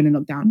time we went in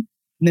lockdown. And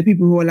there are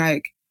people who are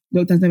like,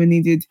 lockdown's never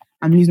needed.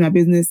 I'm losing my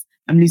business.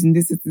 I'm losing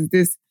this.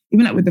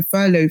 Even like with the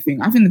furlough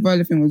thing, I think the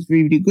furlough thing was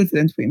really, really good for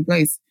them to put in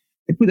place.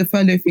 They put the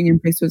furlough thing in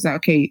place, so it's like,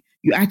 okay,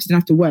 you actually don't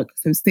have to work,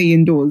 so stay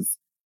indoors.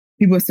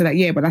 People are still like,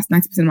 yeah, but that's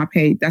 90% of my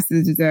pay. That's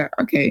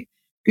okay.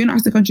 Go and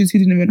ask the countries who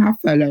didn't even have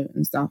furlough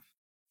and stuff.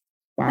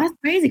 But that's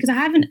crazy, because I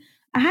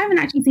haven't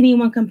actually seen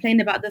anyone complain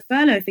about the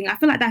furlough thing. I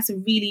feel like that's a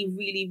really,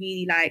 really,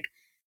 really like,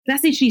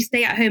 that's literally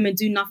stay at home and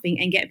do nothing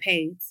and get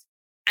paid.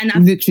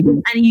 And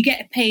literally, and you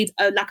get paid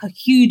like a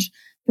huge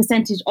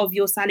percentage of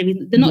your salary.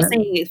 They're not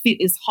saying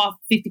it's half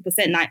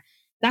 50%. Like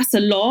that's a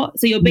lot.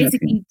 So you're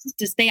basically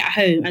to stay at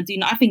home and do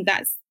not. I think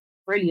that's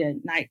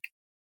brilliant. Like,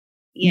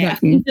 yeah,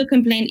 if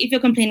you're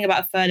complaining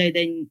about a furlough,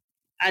 then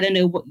I don't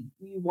know what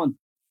you want.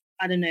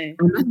 I don't know.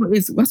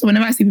 And that's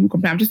whenever I see people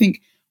complain, I'm just think,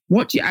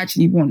 what do you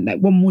actually want? Like,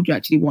 what more do you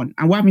actually want?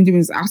 And what I've been doing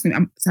is asking.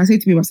 So I say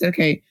to people, I said,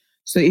 okay,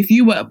 so if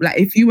you were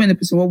in the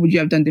position, what would you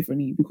have done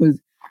differently? Because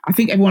I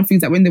think everyone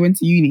thinks that when they went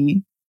to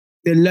uni,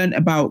 they learned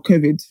about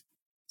COVID.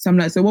 So I'm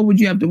like, so what would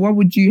you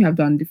have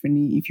done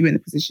differently if you were in the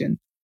position?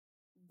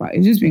 But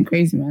it's just been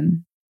crazy,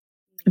 man.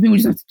 I think we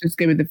just have to just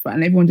go with the flow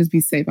and everyone just be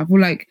safe. I feel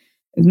like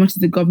as much as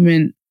the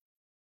government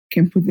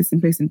can put this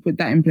in place and put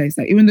that in place,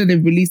 like even though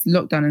they've released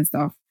lockdown and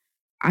stuff,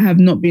 I have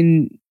not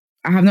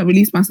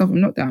released myself from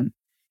lockdown.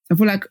 So I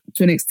feel like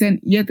to an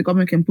extent, yeah, the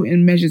government can put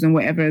in measures and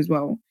whatever as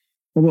well,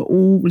 but we're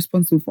all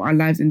responsible for our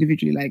lives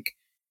individually. Like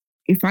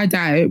if I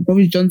die,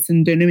 Boris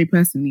Johnson don't know me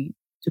personally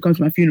to come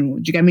to my funeral.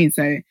 Do you get what I mean?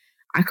 So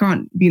I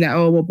can't be like,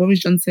 oh, well, Boris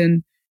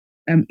Johnson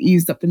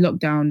eased up the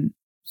lockdown,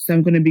 so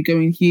I'm going to be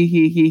going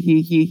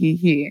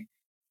here.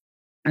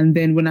 And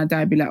then when I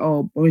die, I'd be like,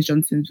 oh, Boris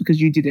Johnson,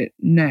 because you did it.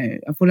 No,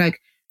 I feel like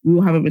we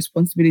all have a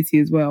responsibility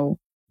as well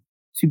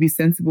to be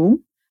sensible.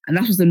 And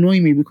that's what's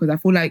annoying me, because I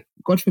feel like,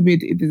 God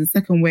forbid, if there's a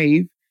second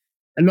wave,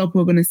 a lot of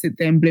people are going to sit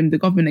there and blame the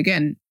government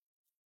again.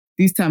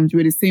 These times,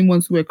 we're the same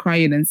ones who are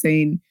crying and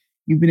saying,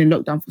 you've been in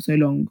lockdown for so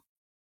long.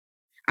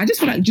 I just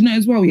feel like, do you know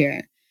as well,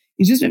 yeah,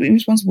 it's just very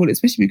irresponsible,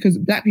 especially because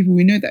Black people,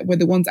 we know that we're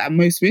the ones at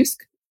most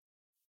risk.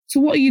 So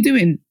what are you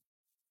doing?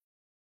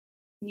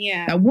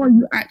 Yeah. Like, what are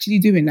you actually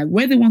doing? Like,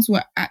 we're the ones who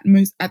are at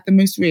the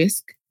most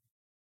risk,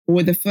 or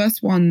we're the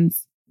first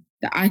ones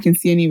that I can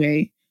see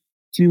anyway,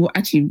 to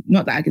actually,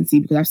 not that I can see,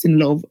 because I've seen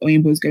a lot of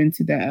Oyimbos going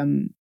to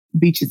the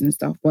beaches and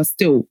stuff, but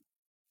still,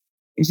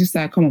 it's just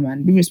like, come on,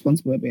 man, be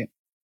responsible a bit.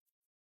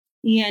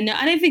 Yeah, no,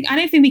 I don't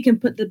think we can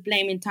put the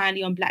blame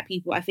entirely on Black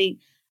people. I think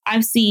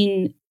I've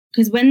seen,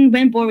 because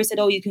when Boris said,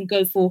 oh, you can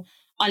go for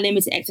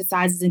unlimited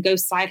exercises and go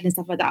cycling and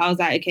stuff like that, I was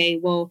like, okay,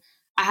 well,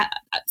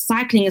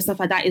 cycling and stuff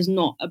like that is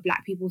not a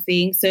Black people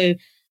thing. So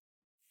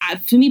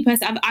for me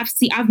personally,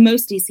 I've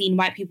mostly seen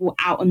white people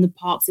out on the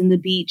parks and the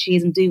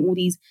beaches and doing all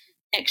these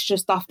extra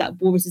stuff that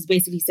Boris has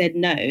basically said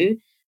no.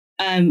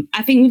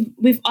 I think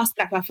with us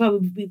Black people, I feel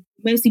like we've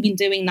mostly been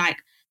doing like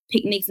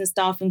picnics and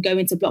stuff and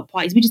going to block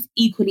parties, which is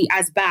equally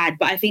as bad.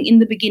 But I think in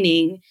the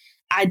beginning,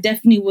 I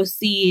definitely was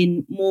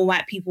seeing more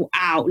white people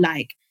out,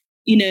 like,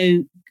 you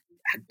know,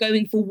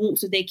 going for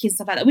walks with their kids,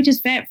 stuff like that, which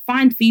is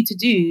fine for you to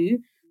do.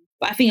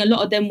 But I think a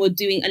lot of them were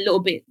doing a little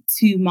bit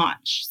too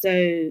much.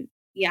 So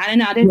yeah, I don't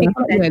know. I don't think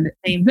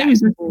the blame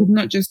is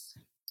not just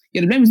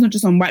the blame is not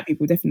just on white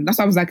people. Definitely, that's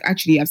why I was like,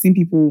 actually, I've seen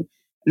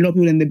a lot of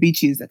people in the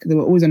beaches, because they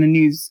were always on the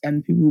news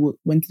and people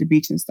went to the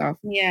beach and stuff.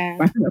 Yeah,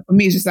 but I think for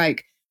me, it's just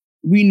like,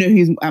 we know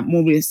who's at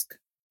more risk.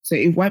 So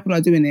if white people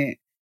are doing it,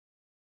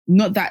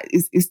 not that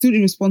it's still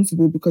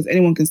irresponsible, because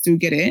anyone can still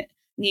get it.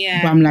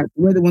 Yeah, but I'm like,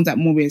 we're the ones at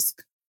more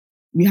risk.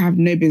 we have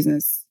no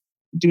business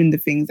doing the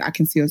things I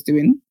can see us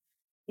doing.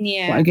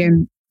 Yeah. But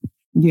again,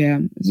 yeah,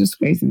 it's just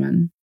crazy,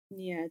 man.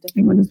 Yeah,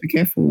 definitely. Everyone just be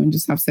careful and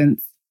just have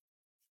sense.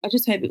 I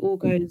just hope it all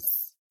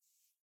goes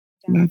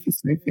down. Life is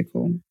so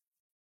fickle.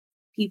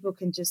 People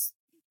can just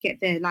get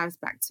their lives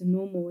back to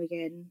normal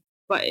again.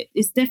 But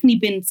it's definitely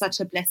been such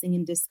a blessing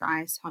in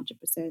disguise, 100%.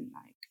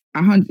 Like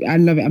I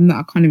love it.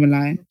 I can't even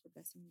lie.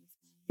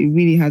 It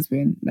really has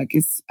been. Like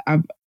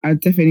I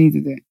definitely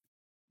needed it.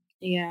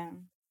 Yeah.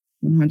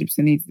 100%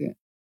 needed it.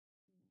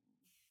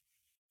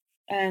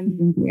 What else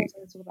am I going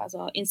to talk about as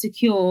well?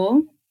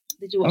 Insecure.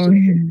 Did you watch it?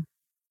 Yeah.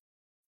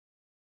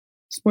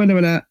 Spoiler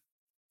alert.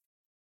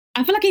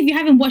 I feel like if you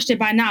haven't watched it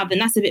by now, then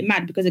that's a bit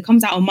mad because it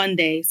comes out on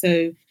Monday.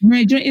 So no,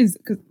 you know it is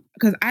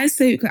because I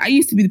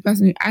used to be the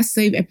person who I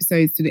save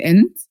episodes to the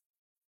end,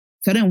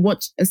 so I don't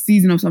watch a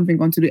season of something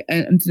until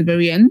the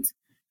very end.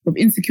 With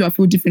Insecure, I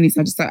feel differently,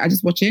 so I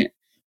just watch it.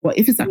 But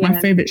if it's like my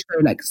favorite show,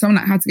 like something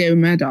like How to Get Away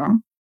with Murder,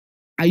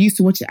 I used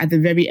to watch it at the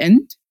very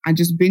end and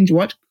just binge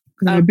watch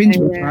because I'm a binge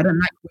watcher. I don't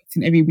like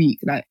waiting every week.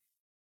 Like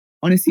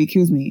honestly, it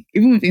kills me.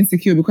 Even with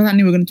Insecure, because I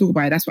knew we were going to talk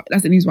about it.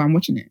 That's the reason why I'm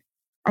watching it.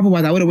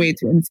 Otherwise, I would have waited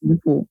till season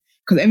 4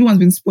 because everyone's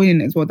been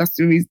spoiling it as well. That's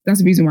the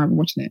reason why I've been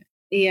watching it.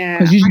 Yeah,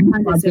 because usually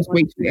I just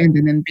wait to the end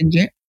and then binge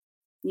it.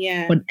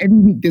 Yeah, but every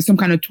week there's some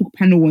kind of talk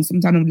panel and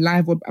some kind of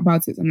live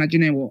about it. So I'm like, you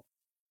know what?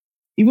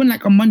 Even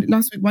like on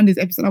Monday's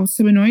episode, I was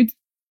so annoyed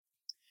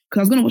because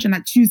I was gonna watch on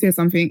like Tuesday or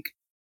something.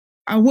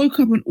 I woke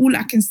up and all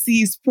I can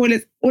see is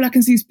spoilers. All I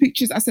can see is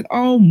pictures. I said,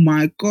 "Oh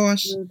my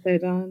gosh, so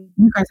done.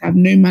 You guys have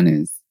no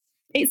manners."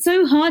 It's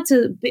so hard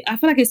to. I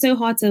feel like it's so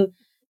hard to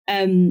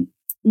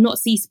not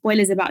see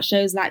spoilers about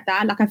shows like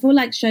that. Like I feel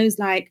like shows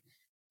like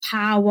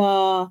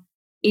Power,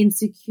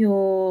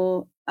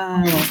 Insecure,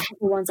 How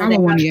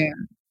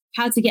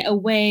to Get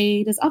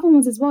Away. There's other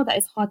ones as well that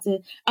is hard to.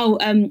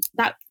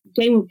 That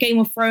Game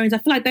of Thrones. I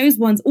feel like those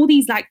ones, all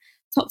these like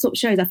top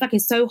shows. I feel like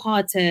it's so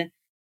hard to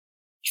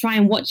try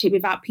and watch it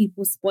without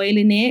people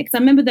spoiling it. Because I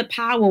remember the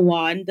Power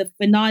one, the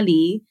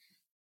finale.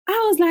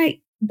 I was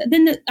like,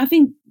 I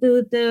think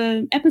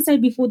the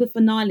episode before the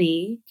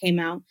finale came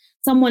out,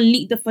 someone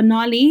leaked the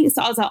finale.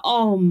 So I was like,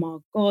 oh my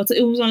God. So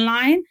it was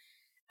online.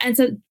 And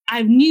so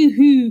I knew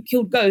who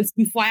killed Ghost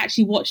before I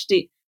actually watched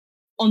it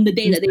on the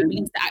day that they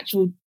released the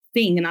actual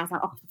thing. And I was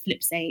like, oh, for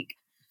flip's sake.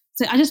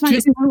 So I just find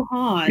it so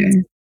hard.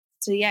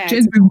 So yeah. I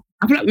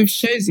feel like with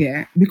shows,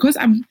 because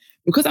I'm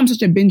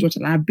such a binge watcher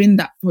and I've been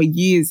that for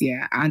years,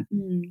 and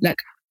like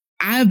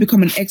I have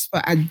become an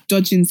expert at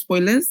dodging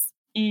spoilers.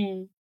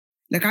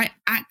 Like I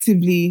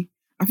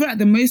feel like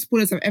the most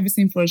spoilers I've ever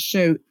seen for a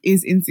show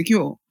is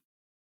Insecure.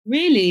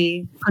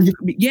 Really?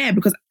 Yeah,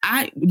 because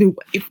when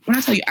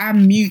I tell you, I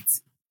mute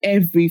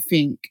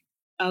everything.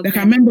 Okay. Like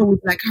I remember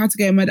with like How to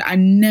Get a Murder, I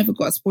never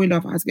got a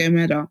spoiler for How to Get a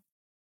Murder.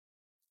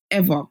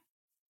 Ever.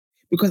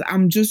 Because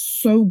I'm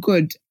just so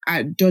good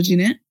at dodging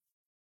it.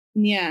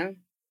 Yeah.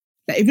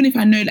 Like even if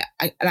I know that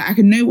I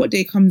can know what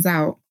day it comes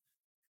out.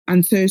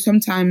 And so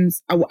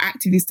sometimes I will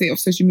actively stay off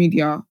social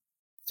media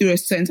through a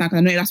certain time because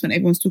I know that's when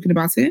everyone's talking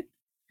about it.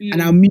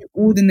 And I'll mute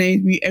all the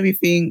names, mute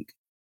everything.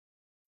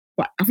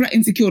 But I feel like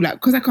Insecure, like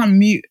because I can't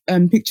mute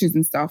pictures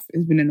and stuff,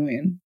 it's been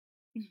annoying.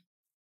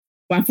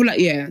 But I feel like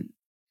I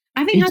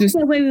think How to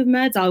Get Away with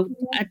Murder,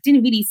 I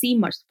didn't really see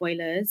much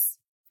spoilers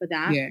for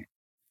that. Yeah.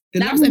 The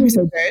last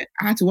episode though,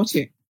 I had to watch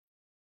it.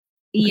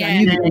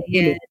 Yeah.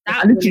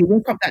 I literally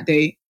woke up that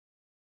day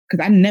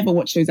because I never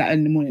watch shows that early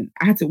in the morning.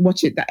 I had to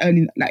watch it that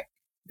early, like I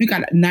think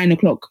at 9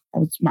 o'clock. I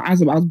was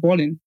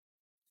bawling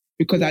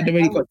because I'd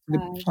already got to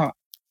the part.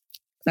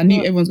 I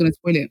knew everyone's gonna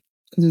spoil it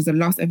because it was the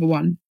last ever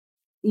one.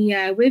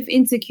 Yeah, with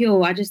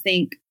Insecure, I just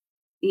think,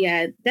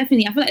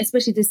 definitely. I feel like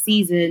especially this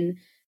season,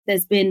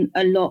 there's been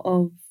a lot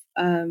of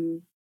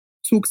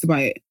talks about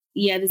it.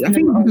 Yeah, there's I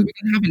think because we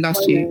didn't have it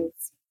last year.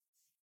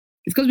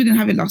 It's because we didn't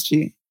have it last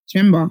year. Do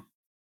you remember?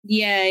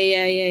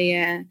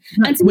 Yeah.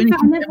 Like, and to be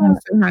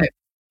fair,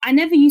 I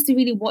never used to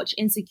really watch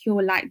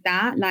Insecure like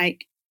that.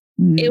 Like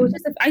it was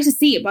just I used to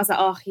see it, but I was like,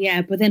 oh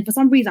yeah. But then for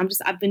some reason,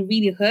 I've been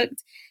really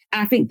hooked.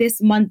 And I think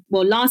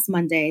last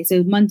Monday.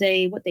 So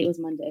Monday, what date was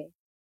Monday?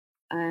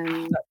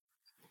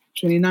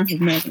 29th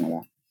of May, something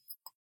like that.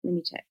 Let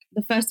me check.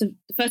 The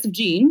 1st of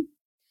June.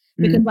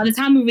 Because by the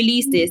time we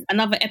released this,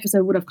 another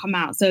episode would have come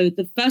out. So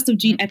the 1st of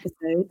June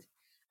episode,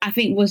 I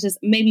think was just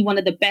maybe one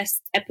of the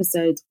best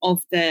episodes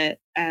of the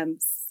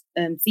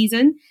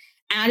season.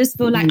 And I just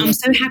feel like I'm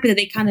so happy that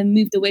they kind of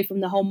moved away from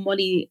the whole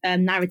Molly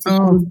narrative. It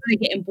was really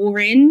getting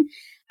boring.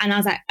 And I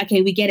was like,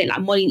 okay, we get it. Like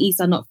Molly and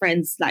Issa are not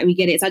friends. Like we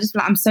get it. So I just feel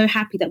like I'm so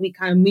happy that we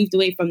kind of moved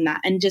away from that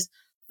and just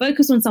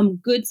focus on some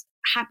good,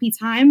 happy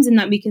times. And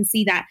that we can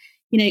see that,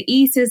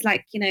 Issa's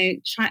like, I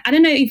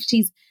don't know if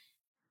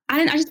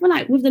I just feel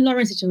like with the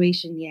Lauren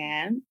situation,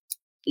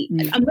 I'm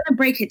going to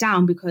break it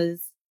down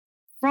because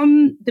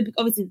from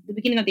obviously the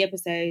beginning of the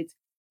episode,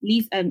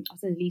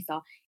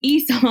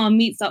 Issa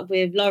meets up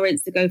with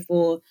Lawrence to go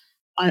for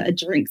a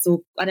drinks or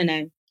I don't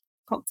know,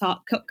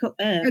 cocktail,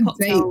 a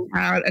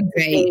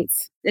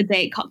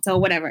date,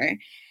 cocktail, whatever.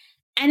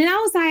 And then I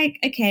was like,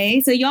 okay,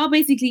 so y'all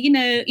basically,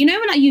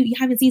 when like you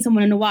haven't seen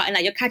someone in a while and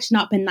like you're catching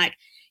up and like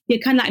you're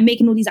kind of like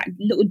making all these like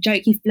little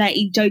jokey,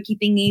 flirty, jokey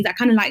thingies that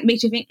kind of like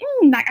makes you think,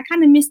 like I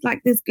kind of missed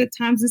like this good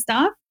times and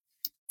stuff.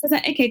 So it's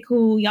like, okay,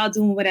 cool, y'all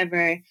doing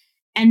whatever.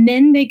 And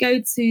then they go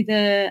to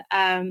the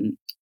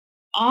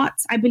art,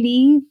 I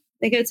believe.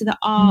 They go to the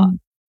art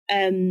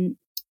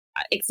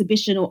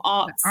exhibition or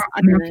arts. Art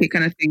market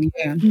kind of thing,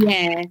 yeah.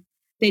 Yeah.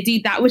 They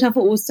did that, which I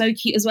thought was so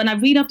cute as well. And I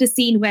read off the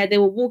scene where they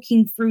were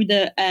walking through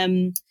the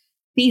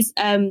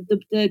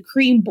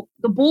cream,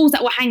 the balls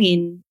that were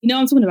hanging. You know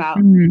what I'm talking about?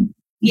 Mm-hmm.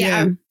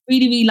 Yeah. I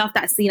really, really loved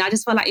that scene. I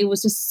just felt like it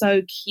was just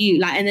so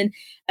cute. Like, and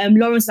then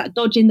Lawrence like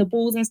dodging the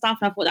balls and stuff.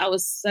 And I thought that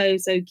was so,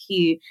 so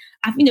cute.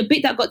 I think the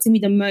bit that got to me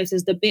the most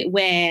is the bit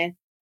where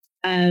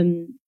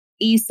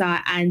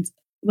Issa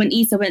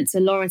went to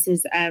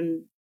Lawrence's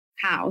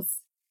house.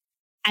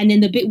 And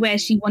then the bit where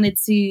she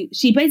asked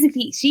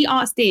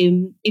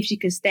him if she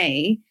could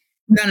stay.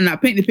 No.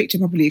 Paint the picture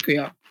properly,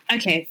 Kuya.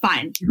 Okay,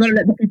 fine. You gotta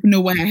let the people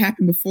know what had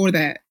happened before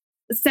that.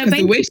 So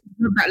the way she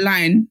wrote that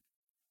line,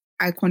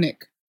 iconic.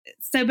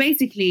 So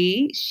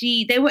basically,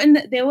 they were in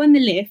the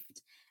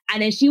lift,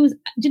 and then she was.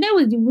 Do you know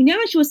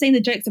when she was saying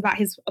the jokes about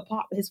his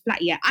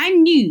flat? Yeah, I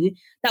knew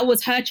that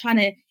was her trying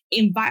to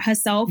invite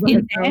herself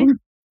in there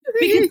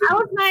because I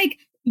was like.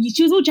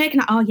 She was all joking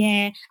like, oh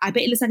yeah, I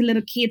bet it looks like a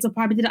little kid. So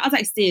probably did it. I was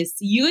like, sis,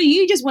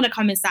 you just want to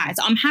come inside.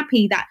 So I'm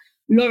happy that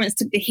Lawrence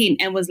took the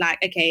hint and was like,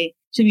 okay,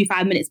 should be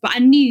 5 minutes. But I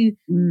knew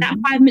that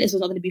 5 minutes was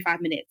not going to be 5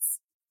 minutes.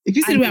 If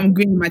you see the way I'm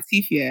gritting my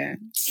teeth, yeah,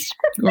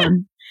 go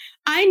on.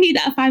 I knew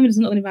that 5 minutes was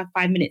not going to be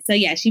 5 minutes. So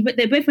yeah,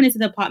 they both went into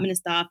the apartment and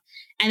stuff.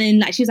 And then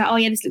like she was like, oh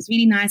yeah, this looks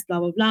really nice, blah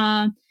blah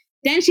blah.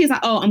 Then she was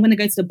like, oh, I'm going to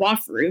go to the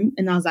bathroom,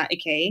 and I was like,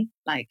 okay,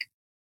 like,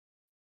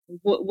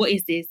 what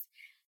is this?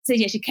 So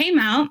yeah, she came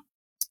out.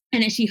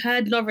 And then she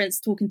heard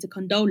Lawrence talking to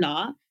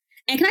Condola.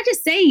 And can I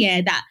just say,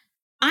 yeah, that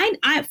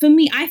for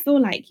me, I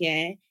feel like,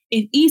 yeah,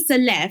 if Issa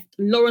left,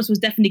 Lawrence was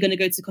definitely going to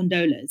go to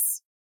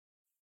Condola's.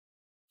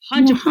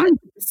 100%.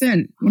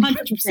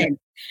 100%.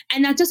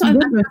 And I just, I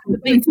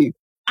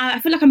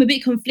feel like I'm a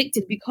bit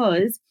conflicted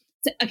because,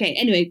 okay,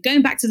 anyway,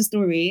 going back to the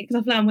story,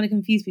 because I feel like I'm going to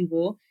confuse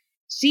people.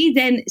 She's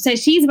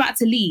about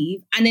to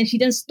leave. And then she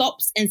then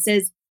stops and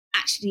says,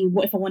 actually,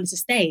 what if I wanted to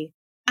stay?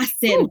 I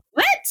said,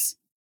 what?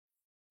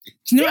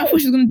 Do you know what I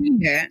thought she was going to do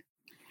here?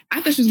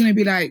 I thought she was going to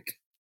be like,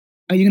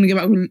 are you going to give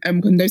up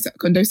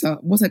Condosa?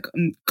 What's her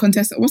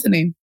Contessa? What's her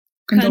name?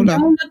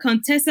 Condola,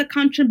 Contessa,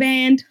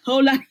 Contraband,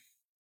 whole lot.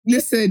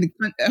 Listen,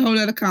 a whole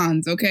lot of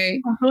cons,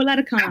 okay? A whole lot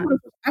of cons.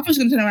 I thought she was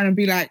going to turn around and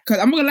be like,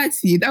 because I'm not going to lie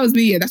to you, that was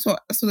me, yeah. That's what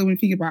I was going to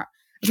think about.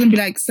 I was going to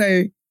be like,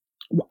 so,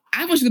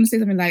 I thought she was going to say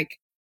something like,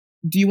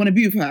 do you want to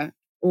be with her?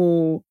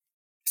 Or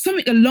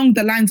something along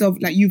the lines of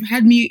like,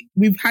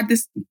 we've had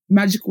this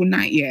magical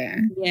night, yeah.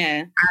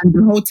 Yeah. And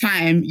the whole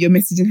time you're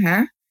messaging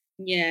her.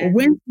 Yeah. But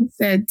when she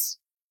said,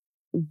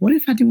 what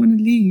if I didn't want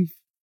to leave?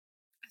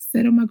 I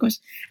said, oh my gosh.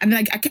 And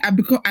then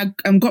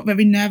I got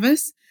very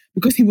nervous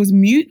because he was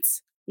mute.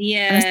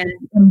 Yeah. And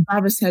I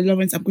embarrassed her,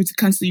 Lawrence, I'm going to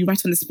cancel you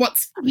right on the spot.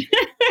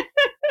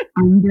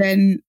 And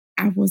then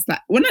I was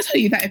like, when I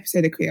tell you that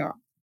episode of Queer,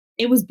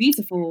 it was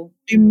beautiful.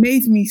 It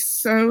made me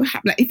so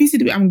happy. Like, if you see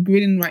the way I'm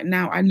grinning right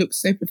now, I look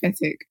so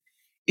pathetic.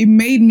 It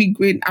made me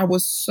grin. I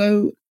was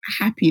so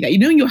happy. Like,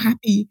 you're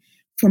happy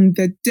from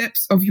the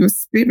depths of your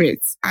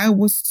spirits. I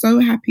was so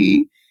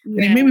happy.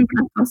 Yeah. And it made me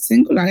realize how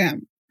single I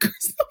am.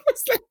 Because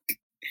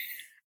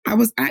I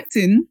was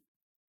acting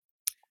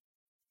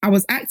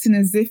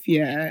as if,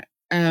 yeah,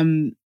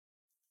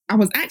 I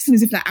was acting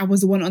as if like I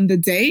was the one on the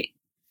date.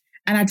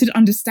 And I didn't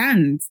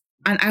understand.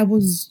 And I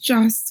was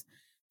just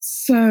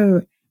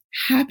so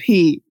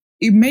happy.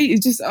 And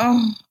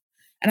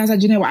I was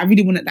like, you know what? I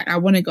really want to, I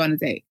want to go on a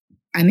date.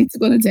 I need to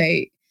go on a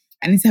date.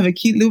 I need to have a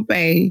cute little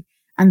bae.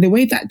 And the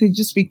way that they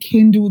just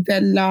rekindled their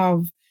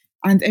love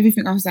and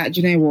everything, I was like,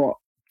 you know what?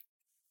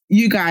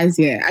 You guys,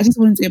 yeah, I just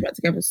wanted to get back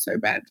together so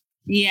bad.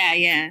 Yeah,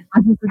 yeah.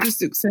 I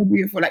just look so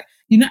beautiful. Like,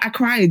 I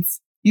cried.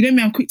 You know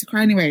me, I'm quick to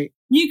cry anyway.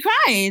 You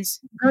cried?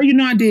 Oh,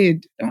 I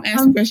did. Don't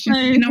ask questions.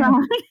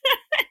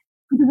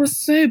 It was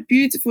so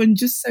beautiful and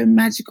just so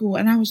magical.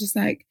 And I was just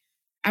like,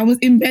 I was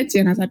in bed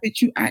and I was like,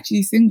 bitch, you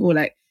actually single.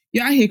 Like,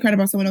 you're out here crying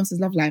about someone else's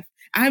love life.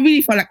 I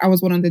really felt like I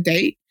was one on the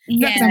date.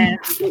 Yeah.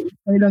 So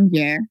long,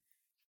 yeah.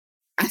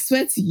 I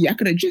swear to you, I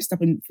could have dressed up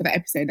for that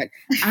episode. Like,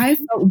 I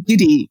felt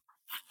giddy.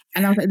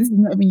 And I was like, this is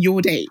not even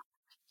your date.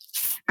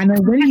 And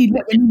then when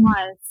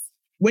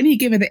he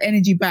gave her the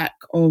energy back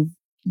of,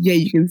 yeah,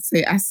 you can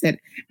say, I said,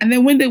 and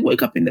then when they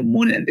woke up in the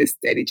morning and they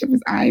stared each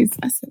other's eyes,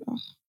 I said, oh.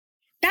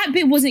 That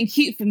bit wasn't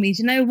cute for me.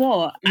 Do you know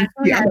what? I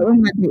don't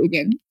want to date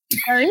again.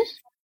 Sorry?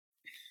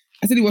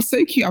 I said it was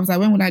so cute. I was like,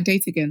 when will I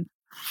date again?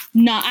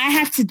 No, I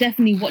had to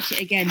definitely watch it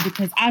again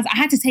because I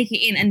had to take it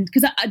in. And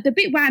because the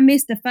bit where I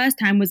missed the first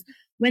time was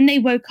when they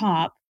woke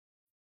up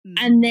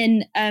and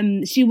then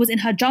she was in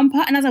her jumper.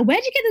 And I was like,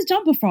 where'd you get this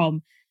jumper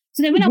from?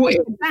 So then when I watched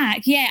it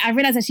back, yeah, I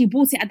realized that she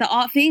bought it at the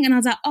art thing. And I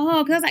was like,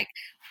 oh, because I was like,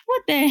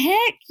 what the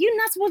heck? You're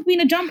not supposed to be in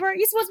a jumper.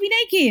 You're supposed to be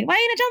naked. Why are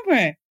you in a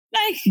jumper?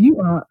 Like, you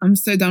are. I'm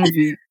so done with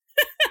you.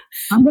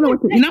 I'm gonna watch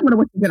it. You're not gonna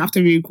watch it again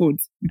after we record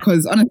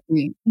because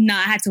honestly, No,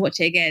 I had to watch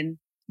it again.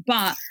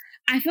 But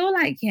I feel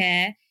like,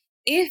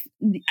 if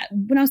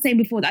when I was saying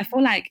before that I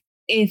feel like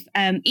if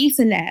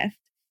Issa left,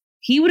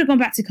 he would have gone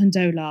back to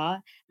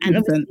Condola, and 100%.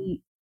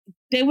 obviously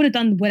they would have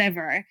done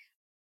whatever.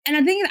 And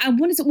I think I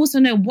wanted to also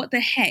know what the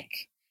heck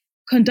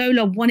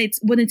Condola wanted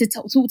to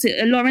talk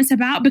to Lawrence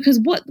about, because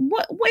what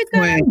is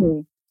going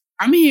on?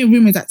 I'm hearing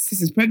rumors that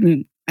sis is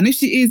pregnant, and if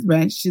she is,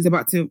 man, she's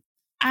about to.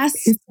 I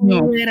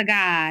swear to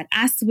God,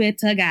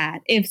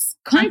 if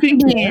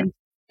Condola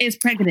is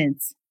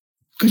pregnant.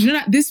 Because you know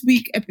that this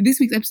week's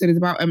episode is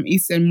about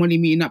Issa and Molly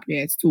meeting up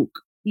here to talk.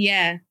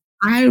 Yeah.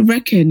 I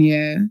reckon,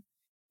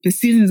 the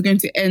season is going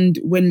to end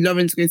when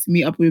Lawrence goes to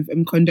meet up with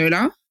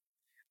Condola,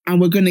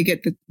 and we're gonna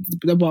get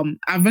the bomb.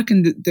 I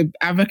reckon the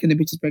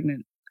bitch is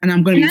pregnant, and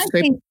I'm gonna be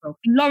straight.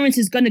 Lawrence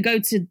is gonna go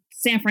to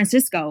San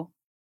Francisco.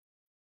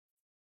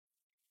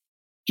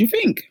 Do you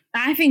think?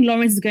 I think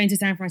Lawrence is going to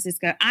San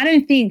Francisco. I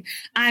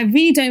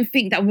really don't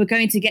think that we're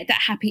going to get that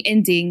happy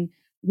ending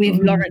with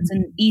Lawrence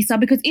and Issa,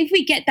 because if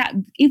we get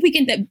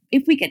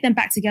them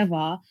back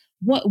together,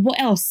 what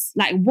else?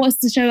 Like, what's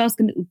the show else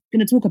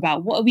gonna talk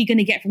about? What are we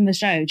gonna get from the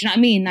show? Do you know what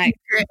I mean? Like,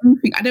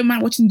 I don't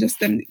mind watching just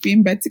them be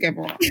in bed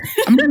together.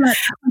 I'm gonna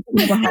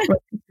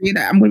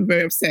I'm gonna be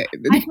very upset.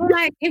 I feel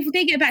like if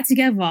they get back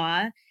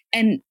together,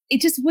 and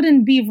it just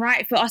wouldn't be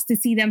right for us to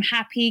see them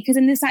happy, because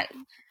in this, like,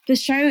 the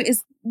show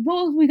is,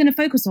 what are we gonna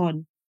focus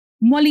on?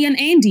 Molly and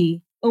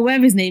Andy, or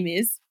whatever his name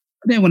is.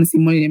 I don't want to see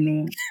Molly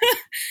anymore.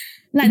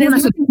 Like, when I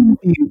saw the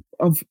interview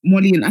of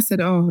Molly, and I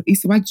said, "Oh,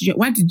 Issa, why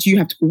did you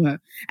have to call her?"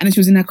 And then she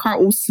was in her car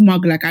all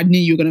smug, like I knew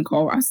you were gonna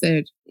call. I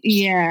said,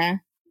 "Yeah,"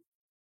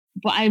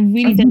 but I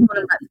really don't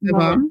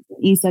want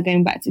Issa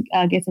getting back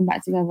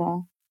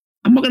together.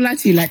 I'm not gonna lie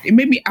to you. Like, it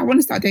made me. I want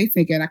to start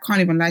dating again. I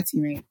can't even lie to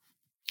you, mate.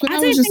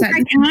 I don't think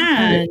I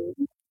can.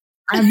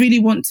 I really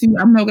want to.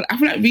 I'm not gonna. I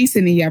feel like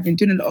recently I've been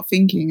doing a lot of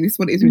thinking. This is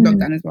what it is with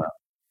lockdown as well.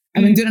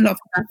 I've been doing a lot of.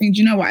 I think.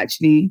 Do you know what?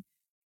 Actually,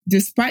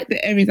 despite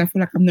the areas I feel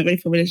like I'm not ready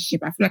for a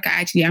relationship, I feel like I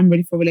actually am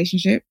ready for a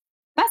relationship.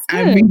 That's good.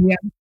 I really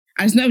am.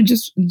 And it's not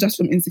just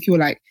from insecure.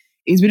 Like,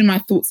 it's been in my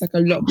thoughts like a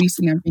lot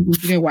recently. I'm thinking,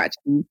 you know what?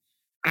 Actually,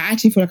 I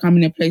actually feel like I'm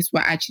in a place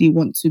where I actually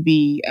want to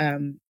be.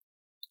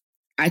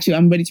 Actually,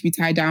 I'm ready to be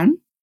tied down.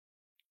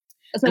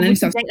 So would you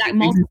date like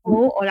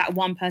multiple or like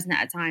one person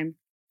at a time?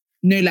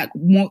 No, like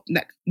more,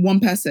 like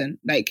one person.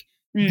 Like,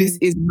 this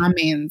is my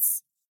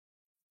man's.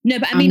 No,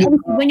 but I mean,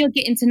 obviously, when you're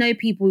getting to know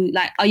people,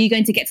 like, are you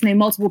going to get to know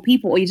multiple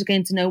people, or are you just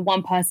going to know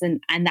one person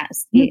and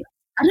that's it?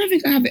 I don't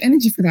think I have the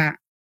energy for that.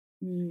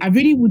 I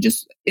really would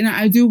just, in an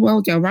ideal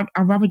world, I'd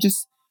rather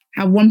just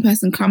have one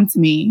person come to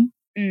me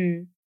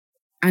and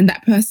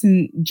that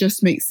person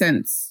just makes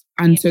sense.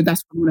 And so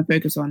that's what I'm going to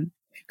focus on.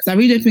 Because I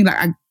really don't think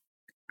like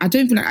I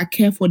don't feel like I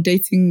care for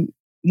dating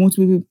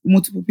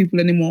multiple people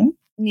anymore.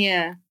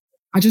 Yeah.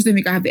 I just don't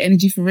think I have the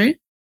energy for it.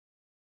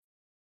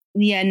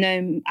 Yeah,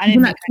 no, I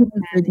don't like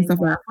talking stage and stuff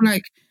like that. I feel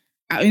like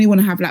I only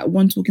want to have like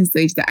one talking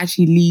stage that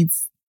actually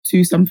leads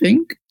to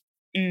something.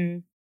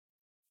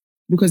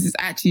 Because it's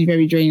actually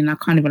very draining. I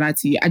can't even lie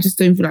to you. I just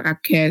don't feel like I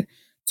care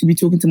to be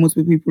talking to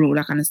multiple people or all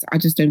that kind of stuff. I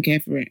just don't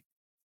care for it.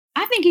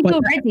 I think if you're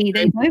ready,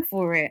 then go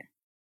for it.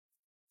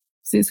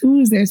 Sis, who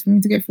is there for me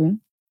to get for?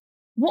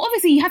 Well,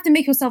 obviously, you have to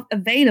make yourself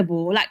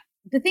available. Like,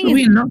 the thing is,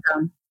 we're in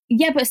lockdown.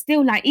 Yeah, but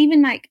still, like,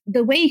 even like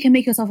the way you can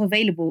make yourself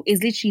available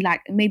is literally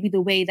like maybe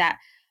the way that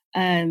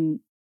I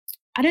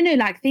don't know,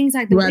 like things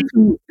like the way,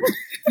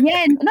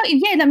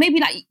 like maybe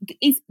like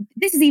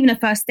this is even a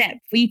first step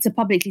for you to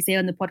publicly say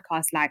on the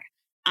podcast, like,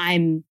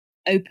 I'm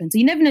open. So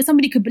you never know,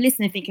 somebody could be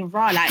listening thinking,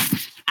 raw, like,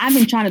 I've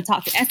been trying to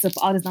talk to Esther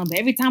for all this time, but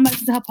every time I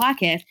listen to her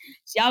podcast,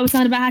 she always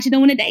talking about how she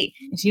don't want to date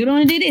and she don't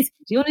want to do this,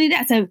 she don't want to do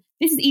that. So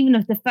this is even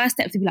the first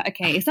step to be like,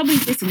 okay, if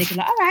somebody's listening, they can be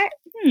like, all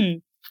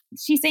right,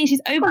 she's saying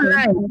she's open.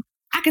 Right.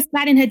 I can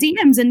slide in her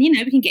DMs and, you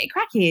know, we can get it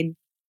cracking.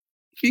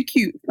 She's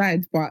cute,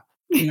 slide, but,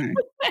 you know,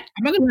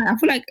 I'm not gonna lie, I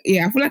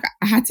feel like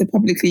I had to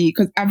publicly,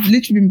 because I've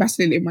literally been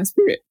battling it in my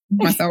spirit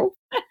myself.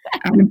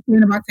 I've been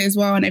feeling about it as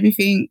well and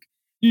everything.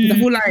 Because I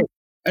feel like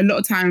a lot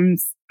of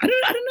times, I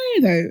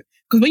don't know though.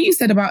 Because when you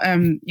said about,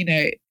 you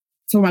know,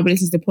 talking about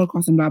listening to the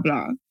podcast and blah,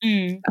 blah,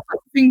 I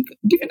think,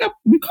 giving up,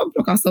 we can't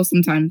block ourselves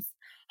sometimes.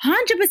 100%.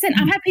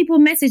 I've had people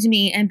message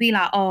me and be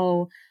like,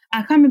 oh, I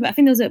can't remember, I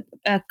think there was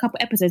a couple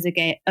episodes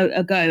ago,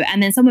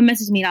 and then someone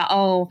messaged me like,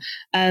 oh,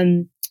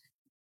 like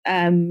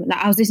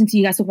I was listening to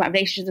you guys talk about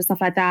relationships and stuff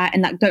like that,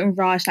 and like, don't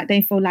rush, like,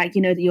 don't feel like,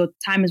 you know, that your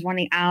time is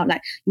running out,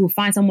 like, you will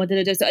find someone,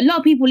 so a lot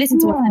of people listen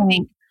to us and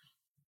think,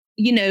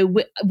 you know,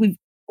 with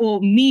or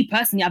me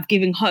personally, I've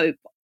given hope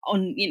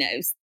on, you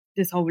know,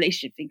 this whole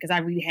relationship thing, because I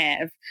really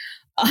have.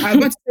 I was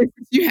about to say,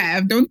 you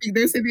have, don't say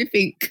they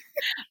think.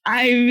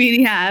 I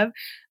really have.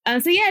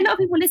 So yeah, a lot of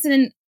people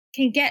listening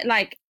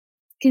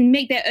can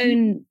make their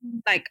own,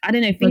 like, I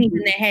don't know, things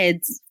in their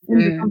heads,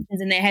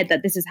 assumptions in their head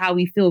that this is how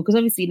we feel. Because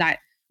obviously, like,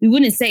 we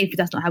wouldn't say if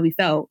that's not how we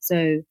felt.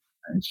 So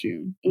that's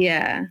true.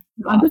 Yeah.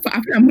 I feel like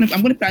I'm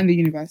gonna plan the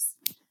universe.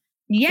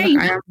 Yeah, you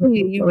have to.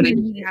 You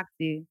really have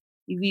to.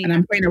 And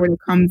I'm praying that when it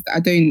comes, I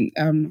don't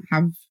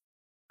have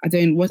I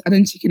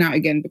don't chicken out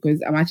again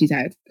because I'm actually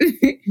tired.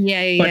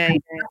 Yeah. That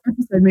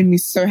episode made me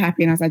so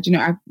happy, and I was like,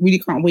 I really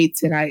can't wait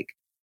to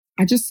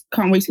I just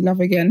can't wait to love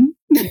again.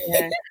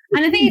 Yeah.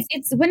 And I think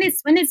it's when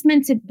it's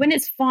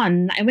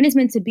fun and when it's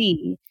meant to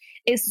be,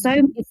 it's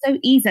so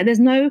easy. There's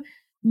no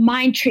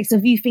mind tricks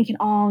of you thinking,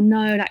 oh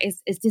no, like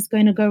is this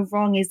going to go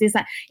wrong? Is this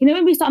like,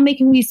 when we start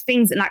making these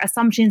things and like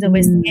assumptions and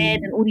we're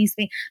scared and all these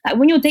things, like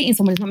when you're dating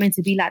someone, it's not meant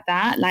to be like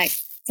that. Like,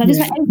 so just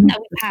like everything that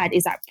we've had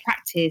is like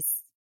practice.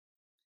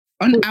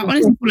 I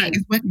honestly feel like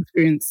it's work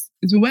experience.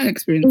 It's been work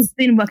experience. It's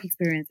been work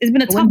experience. It's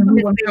been a tough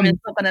work experience,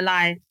 not gonna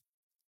lie.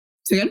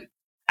 Say again?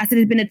 I said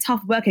it's been a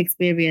tough work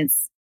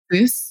experience.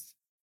 Sis.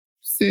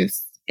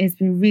 It's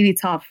been really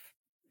tough.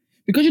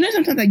 Because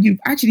sometimes that you've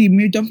actually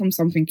moved on from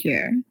something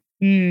here.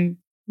 You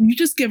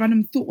just get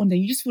random thought one day.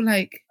 You just feel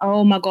like,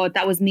 oh my God,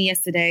 that was me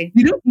yesterday.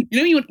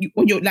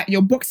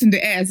 You're boxing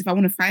the air as if I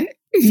want to fight.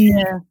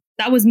 Yeah,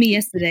 that was me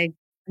yesterday.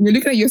 And you're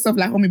looking at yourself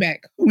like, hold me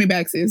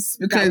back, sis.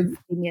 Because that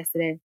was me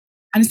yesterday.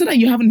 And it's not that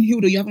you haven't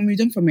healed or you haven't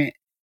moved on from it,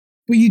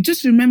 but you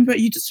just remember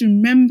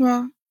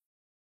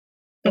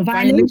the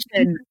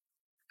violation.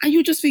 And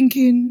you're just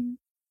thinking,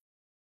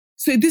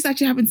 so this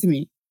actually happened to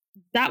me.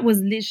 That was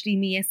literally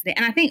me yesterday.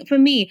 And I think for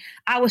me,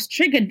 I was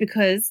triggered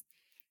because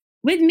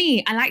with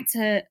me, I like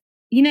to,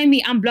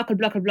 me, I'm blocker,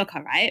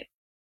 right?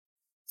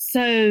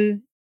 So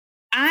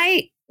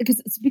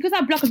because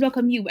I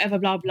blocker mute, whatever,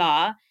 blah,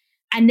 blah.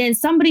 And then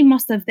somebody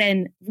must have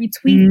then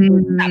retweeted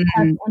that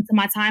person onto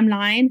my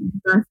timeline.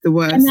 That's the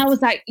worst. And I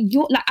was like,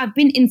 I've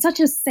been in such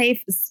a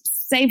safe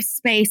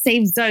space,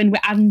 safe zone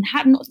where I've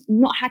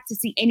not had to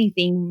see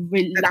anything.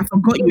 Really, I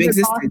forgot you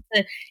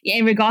existed.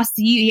 In regards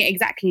to you, yeah,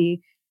 exactly.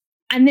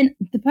 And then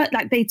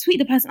they tweet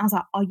the person. I was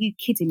like, are you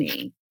kidding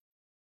me?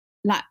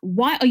 Like,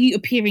 why are you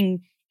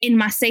appearing in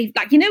my safe?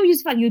 Like, you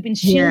just feel like you've been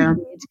shielded.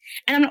 Yeah.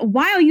 And I'm like,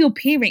 why are you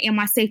appearing in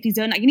my safety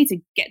zone? Like, you need to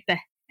get the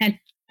hell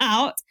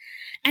out.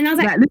 And I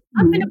was like,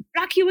 I'm going to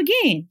block you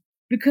again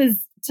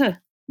because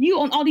you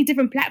on all these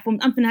different platforms,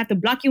 I'm going to have to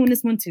block you on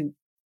this one too.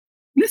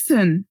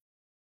 Listen,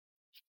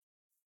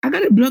 I got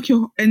to block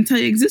your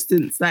entire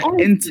existence,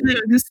 entire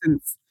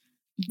existence.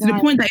 To the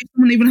point that if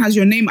someone even has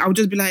your name, I would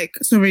just be like,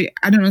 sorry,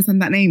 I don't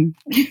understand that name.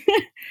 I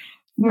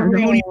don't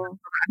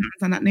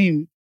understand that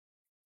name.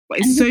 But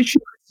it's so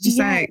true. It's just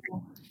like,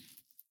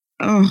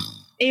 oh.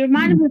 It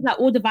reminded me of like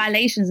all the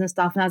violations and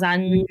stuff. And I was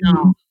like,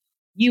 no.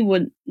 You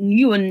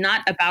were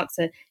not about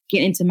to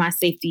get into my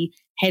safety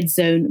head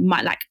zone. Do you know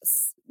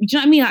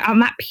what I mean? Like,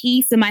 I'm at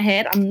peace in my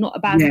head. I'm not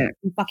about to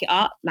fuck it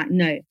up. Like,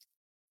 no.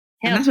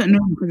 And that's not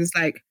normal because it's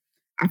like,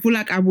 I feel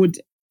like I would,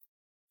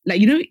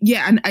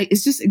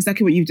 it's just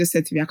exactly what you've just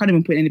said to me. I can't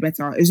even put it any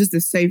better. It's just the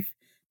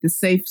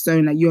safe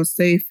zone. Like, you're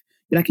safe.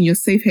 You're like in your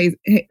safe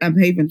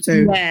haven.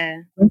 So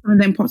when some of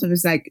them pops up,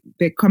 it's like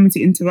they're coming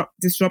to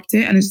disrupt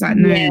it. And it's just like,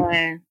 no.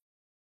 Yeah.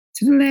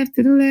 To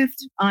the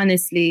left.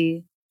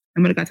 Honestly.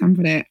 I'm gonna got time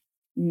for that.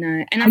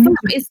 No, and I feel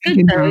like it's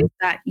good though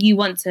that you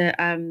want to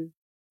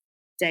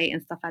date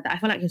and stuff like that. I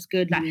feel like it's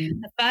good. Like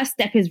the first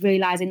step is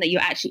realizing that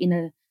you're actually in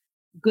a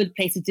good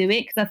place to do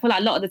it. Because I feel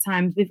like a lot of the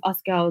times with us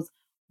girls,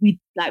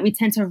 we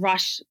tend to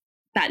rush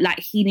that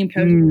like healing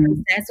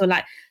process or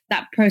like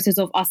that process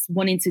of us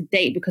wanting to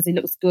date because it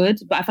looks good.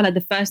 But I feel like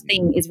the first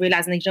thing is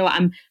realizing that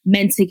I'm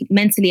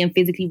mentally and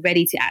physically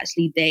ready to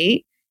actually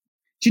date.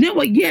 Do you know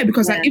what? Yeah,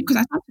 because I started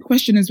the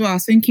question as well. I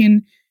was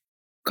thinking.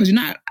 Because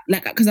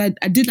because I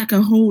did like a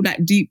whole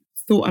like deep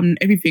thought on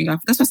everything.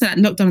 That's why I said that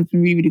lockdown has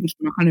been really, really good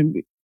for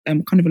me.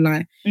 Kind of a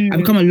lie. I've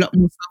become a lot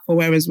more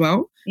self-aware as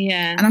well.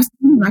 Yeah. And I was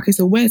thinking like, okay,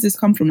 so where does this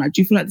come from? Like,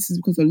 do you feel like this is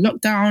because of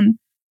lockdown?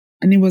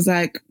 And it was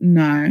like,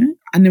 no.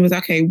 And it was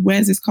like, okay,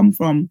 where's this come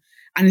from?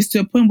 And it's to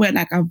a point where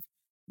like I've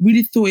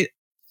really thought it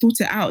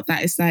out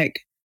that it's like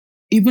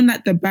even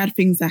like the bad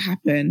things that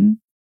happen,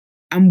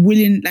 I'm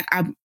willing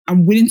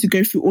to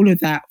go through all of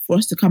that for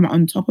us to come out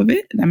on top of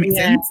it. Does that make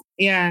sense?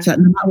 Yeah. So like,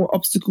 no matter what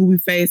obstacle we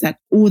face, like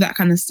all that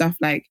kind of stuff,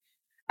 like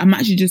I'm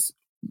actually just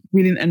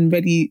willing and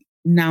ready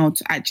now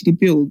to actually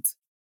build.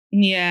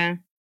 Yeah.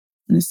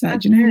 And it's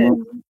like, do you know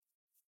what?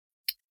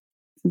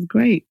 This is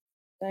great.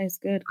 That is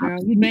good,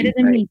 girl. You're better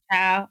than me,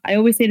 child. I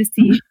always say this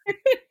to you.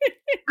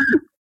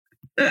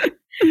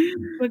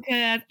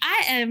 Because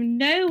I am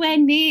nowhere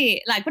near,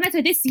 like when I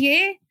say this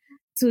year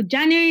to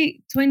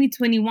January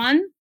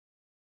 2021,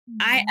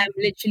 I am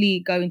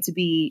literally going to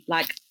be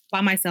like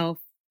by myself,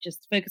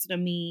 just focusing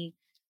on me.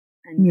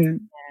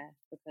 And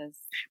because.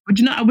 But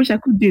you know, I wish I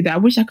could do that. I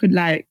wish I could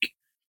like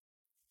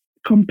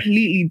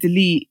completely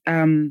delete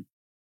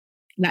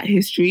like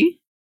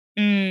history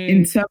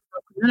in terms of,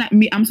 like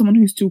me. I'm someone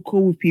who's still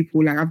cool with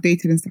people. Like I've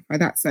dated and stuff like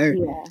that. So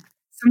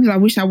sometimes I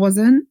wish I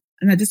wasn't,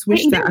 and I just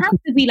wish that I could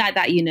to be like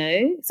that.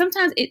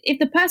 Sometimes if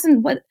the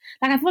person,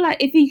 I feel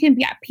like if you can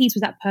be at peace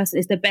with that person,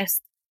 it's the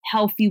best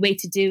healthy way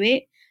to do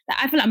it. Like,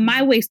 I feel like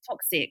my way is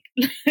toxic.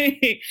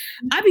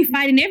 I be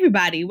fighting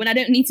everybody when I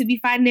don't need to be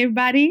fighting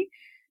everybody.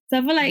 So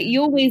I feel like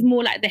your way is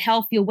more like the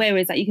healthier way,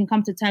 is that you can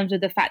come to terms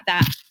with the fact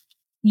that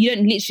you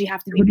don't literally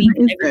have to be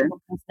beating every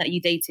person that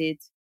you dated.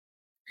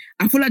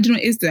 I feel like, do you know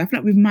what it is though? I feel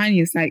like with mine,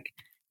 it's like,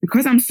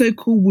 because I'm so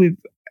cool with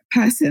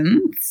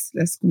persons,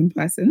 let's call them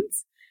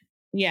persons,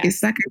 Yeah.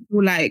 it's like I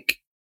feel like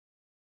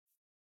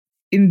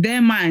in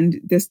their mind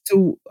there's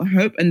still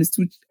hope and there's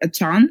still a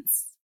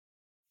chance.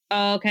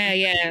 Okay,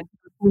 yeah.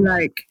 I feel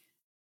like,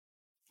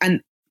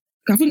 and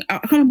I think I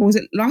can't remember, was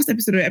it last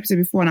episode or episode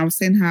before, and I was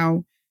saying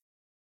how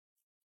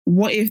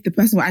what if the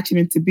person we're actually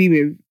meant to be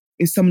with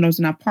is someone else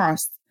in our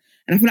past?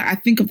 And I feel like I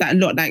think of that a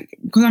lot, like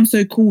because I'm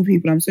so cool with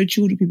people, I'm so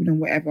chilled with people and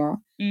whatever.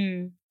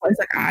 But it's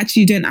like I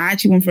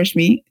actually want fresh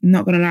meat.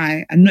 Not gonna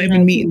lie, and not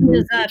even meat. We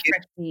deserve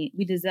fresh meat.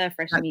 We deserve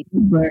fresh meat.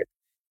 But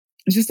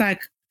it's just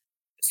like,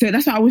 so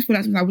that's why I always feel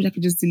like sometimes I wish I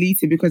could just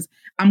delete it, because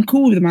I'm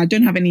cool with them. I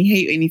don't have any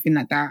hate or anything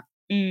like that,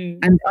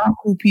 and they are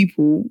cool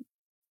people.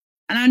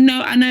 And I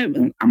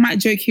know, I might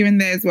joke here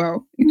and there as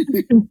well. I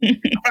feel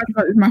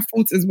like it's my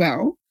fault as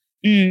well.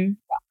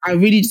 I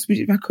really just wish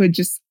if I could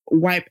just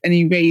wipe and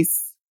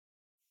erase,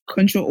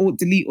 Control Alt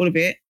delete all of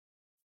it.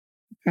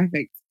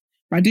 Perfect.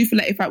 But I do feel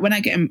like when I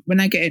get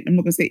it, I'm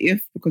not gonna say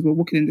if, because we're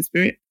walking in the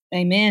spirit.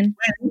 Amen.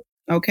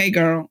 Okay,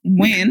 girl.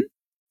 When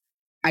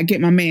I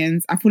get my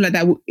mans, I feel like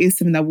is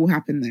something that will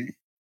happen there.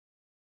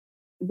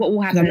 What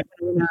will happen?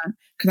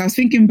 Because I was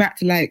thinking back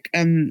to like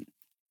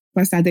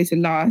person I dated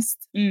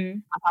last.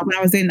 When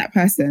I was dating that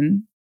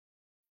person,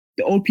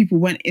 the old people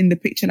weren't in the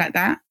picture like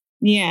that.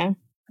 Yeah.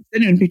 I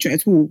didn't even picture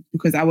it at all,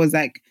 because I was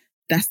like,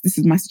 this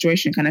is my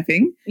situation kind of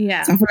thing.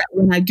 Yeah. So I feel like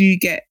when I do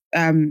get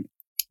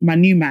my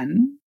new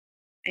man,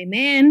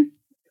 amen,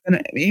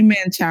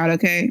 child,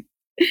 okay,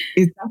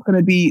 it's not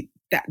gonna be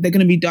that they're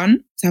gonna be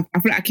done. So I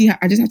feel like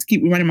I just have to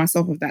keep reminding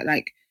myself of that.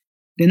 Like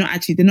they're not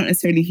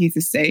necessarily here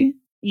to stay.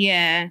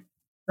 Yeah.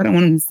 I don't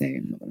want them to stay.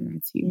 I'm not gonna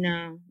lie to you.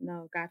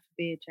 No, God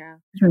forbid,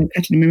 child. I'm trying to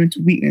catch the moment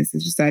of weakness.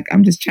 It's just like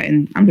I'm just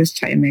chatting,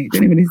 mate.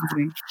 Don't even listen to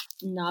me.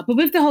 No, but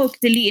with the whole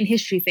deleting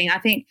history thing, I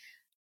think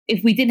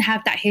if we didn't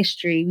have that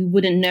history, we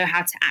wouldn't know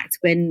how to act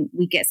when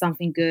we get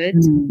something good.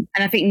 And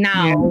I think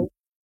now,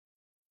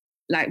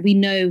 like, we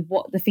know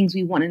what the things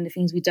we want and the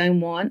things we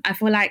don't want. I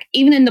feel like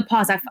even in the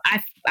past,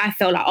 I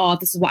felt like, oh,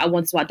 this is what I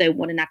want, this is what I don't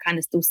want. And I kind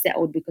of still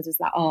settled because it's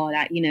like, oh,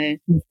 like, you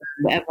know,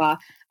 whatever.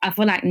 I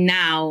feel like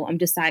now I'm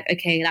just like,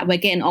 okay, like we're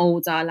getting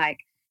older. Like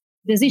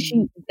there's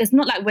issue. It's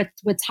not like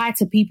we're tied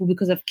to people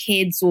because of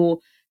kids or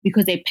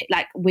because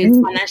we're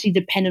financially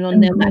dependent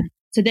on them. Like,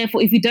 so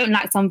therefore, if you don't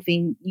like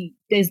something,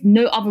 there's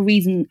no other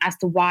reason as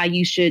to why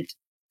you should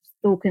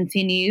still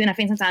continue. And I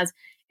think sometimes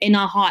in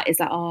our heart, it's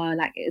like, oh,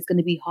 like it's going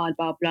to be hard,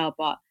 blah, blah.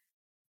 But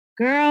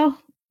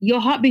girl, your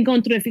heart been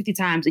going through it 50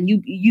 times and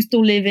you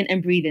still living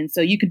and breathing.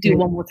 So you could do it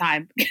one more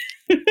time.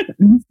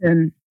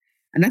 Listen,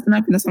 and that's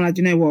another thing. That's like,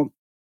 you know what?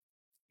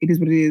 It is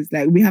what it is.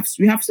 Like we have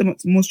so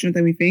much more strength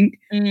than we think.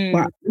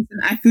 But listen,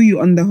 I feel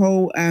you on the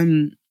whole,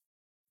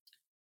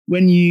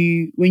 when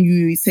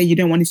you say you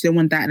don't want this, you don't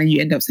want that, and then you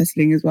end up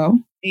settling as well.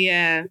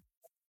 Yeah.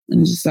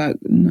 And it's just like,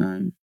 no,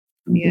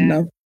 I'm in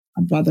love.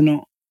 I'd rather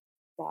not.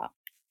 But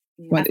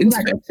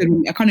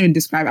I can't even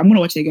describe it. I'm gonna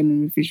watch it again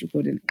when we finish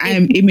recording.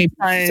 It made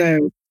me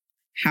so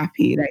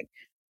happy, like,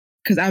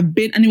 because I've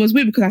been, and it was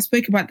weird because I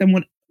spoke about them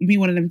me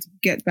wanting them to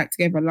get back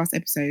together last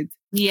episode.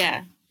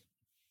 Yeah.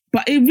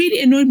 But it really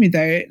annoyed me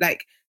though,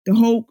 like the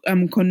whole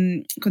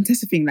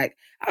contested thing. Like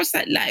I was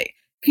like,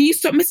 can you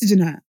stop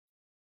messaging her?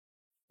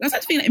 That's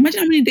the thing. Like,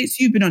 imagine how many dates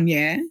you've been on,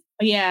 yeah?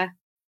 Yeah.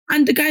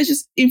 And the guy's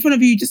just in front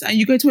of you, and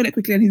you go to the toilet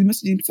quickly and he's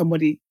messaging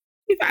somebody.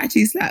 You've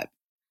actually slept.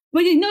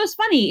 But you know what's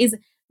funny is,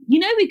 you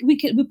know,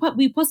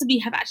 we possibly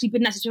have actually been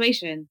in that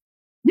situation.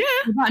 Yeah.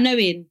 Without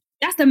knowing.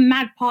 That's the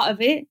mad part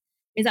of it.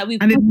 Is that we've...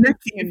 And it's left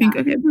you think,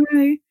 okay,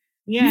 bye.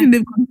 Yeah. You think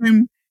they've gone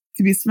home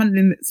to be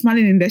smiling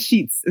in their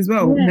sheets as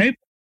well. Yeah. Nope.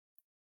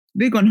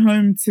 They've gone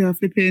home to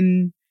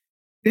flipping...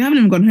 They haven't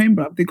even gone home,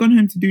 bruv. They've gone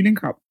home to do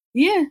link up.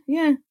 Yeah,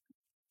 yeah.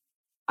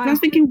 I was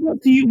thinking,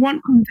 what do you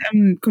want,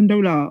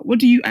 Condola? What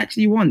do you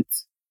actually want?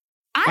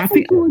 I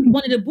think you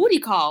wanted a booty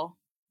call.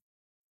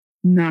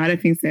 No, I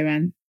don't think so,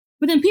 man.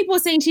 But then people are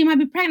saying she might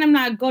be pregnant. I'm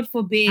like, God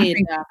forbid.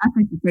 I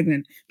think she's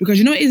pregnant. Because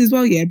you know what it is as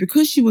well, yeah?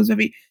 Because she was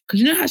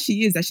because you know how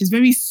she is, that she's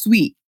very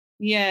sweet.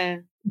 Yeah.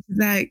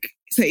 Like,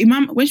 so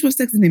Imam, when she was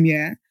texting him,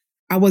 yeah,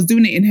 I was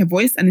doing it in her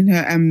voice and in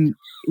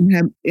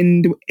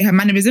her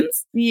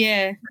mannerisms.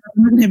 Yeah. I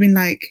imagine her being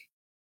like,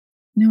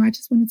 no, I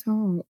just want to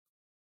talk.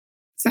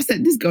 So I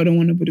said, this girl don't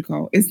want a booty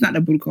call. It's not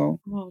a booty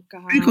call. Oh,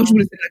 God. Booty call, she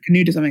would have said like a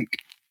nude or something.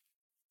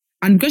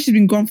 And because she's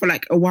been gone for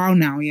like a while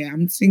now, yeah,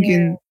 I'm just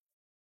thinking,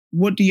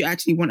 what do you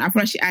actually want? I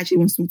feel like she actually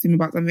wants to talk to him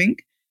about something,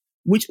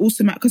 which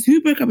also matters. Because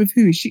who broke up with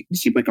who? Did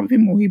she break up with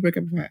him or he broke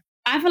up with her?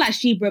 I feel like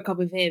she broke up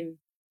with him.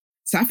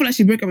 So I feel like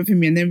she broke up with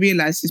him and then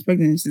realized she's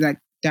pregnant and she's like,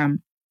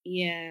 damn.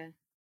 Yeah.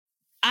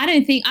 I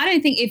don't think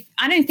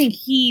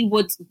he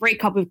would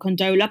break up with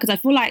Condola, because I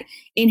feel like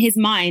in his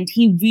mind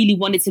he really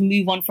wanted to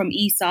move on from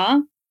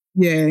Issa.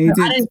 Yeah, he did.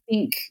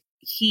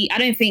 I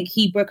don't think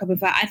he broke up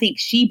with her. I think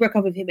she broke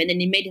up with him and then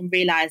it made him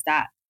realize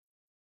that,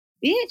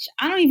 bitch,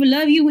 I don't even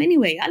love you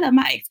anyway. I love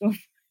my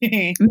ex-girlfriend.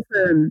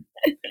 Listen,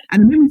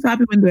 and it made me so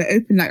happy when they were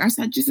open. Like I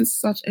said, this is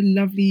such a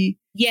lovely.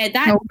 Yeah,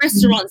 that healthy-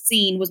 restaurant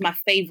scene was my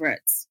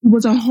favorite. It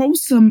was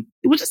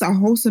just a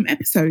wholesome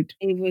episode.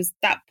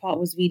 That part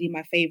was really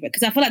my favorite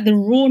because I feel like the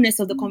rawness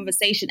of the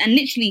conversation, and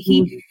literally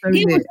he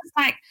was just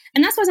like,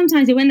 and that's why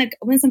sometimes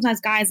when sometimes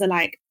guys are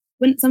like,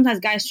 when sometimes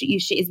guys treat you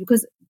shit is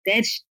because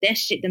they're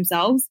shit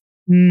themselves.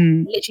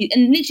 Literally,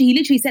 he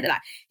literally said it,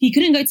 like he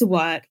couldn't go to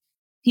work.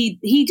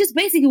 He just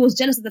basically was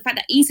jealous of the fact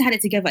that Issa had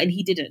it together and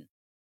he didn't,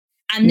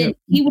 and then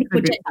he would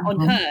project that on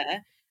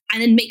her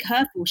and then make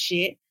her feel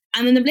shit.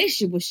 And then the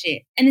relationship was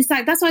shit. And it's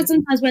like, that's why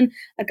sometimes when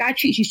a guy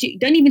treats you shit,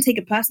 don't even take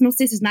it personal,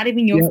 sis. It's not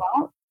even your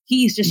fault.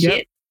 He's just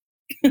shit.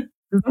 That's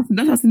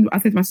what I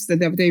said to my sister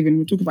the other day when we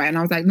were talking about it. And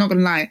I was like, not going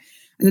to lie.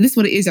 I said, this is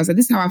what it is. I said,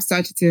 this is how I've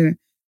started to,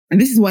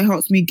 and this is what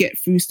helps me get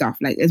through stuff.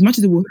 Like, as much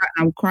as it will hurt,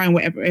 I will cry and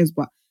whatever it is,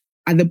 but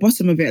at the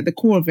bottom of it, at the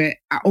core of it,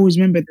 I always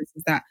remember this,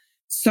 is that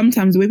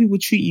sometimes the way people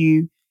treat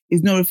you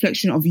is no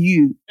reflection of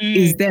you.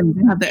 Is them.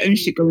 They have their own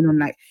shit going on.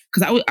 Like,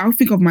 because I'll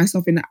think of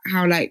myself in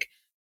how, like,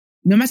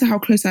 no matter how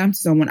close I am to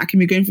someone, I can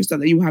be going through stuff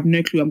that you will have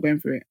no clue I'm going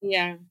through it.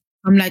 Yeah.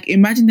 I'm like,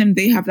 imagine them,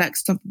 they have like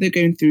stuff that they're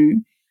going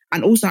through.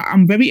 And also,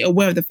 I'm very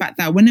aware of the fact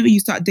that whenever you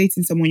start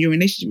dating someone, you're in a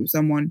relationship with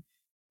someone,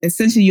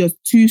 essentially you're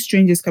two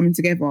strangers coming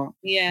together.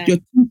 Yeah. You're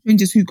two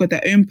strangers who've got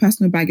their own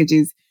personal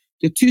baggages.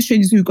 You're two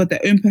strangers who've got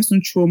their own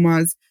personal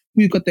traumas,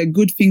 who've got their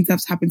good things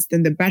that's happened to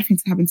them, the bad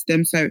things that happen to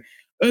them. So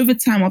over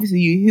time,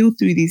 obviously, you heal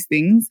through these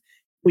things,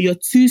 but you're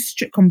two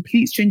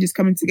complete strangers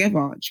coming together. Do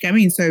you get what I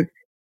mean? So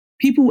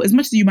people, as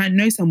much as you might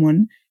know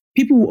someone,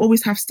 people will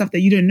always have stuff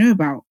that you don't know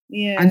about.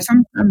 Yeah. And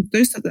sometimes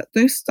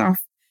those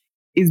stuff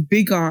is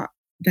bigger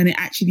than it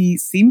actually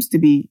seems to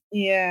be.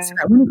 Yeah. So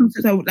when it comes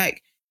to,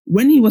 like,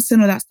 when he was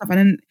saying all that stuff, and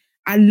then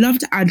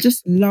I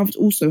just loved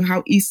also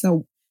how Issa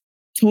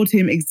told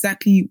him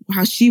exactly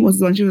how she was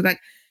the one. She was like,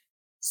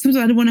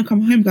 sometimes I don't want to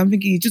come home because I'm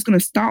thinking he's just going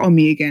to start on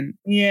me again.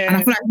 Yeah. And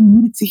I feel like we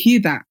needed to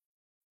hear that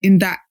in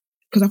that,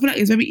 because I feel like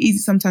it's very easy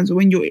sometimes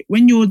when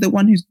you're the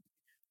one who's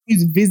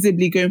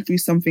visibly going through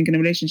something in a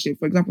relationship.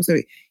 For example, so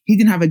he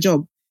didn't have a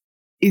job.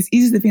 It's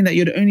easy to think that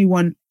you're the only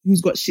one who's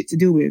got shit to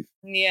deal with.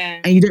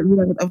 Yeah. And you don't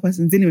realize what the other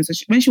person's dealing with. So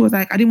when she was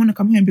like, I didn't want to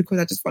come home because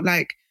I just felt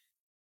like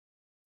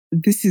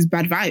this is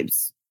bad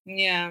vibes.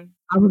 Yeah.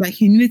 I was like,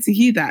 he needed to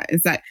hear that.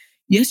 It's like,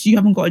 yes, you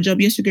haven't got a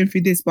job. Yes, you're going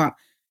through this, but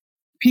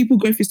people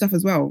go through stuff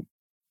as well.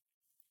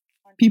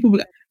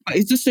 But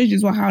it's just shows you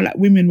as well how, like,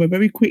 women were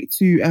very quick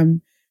to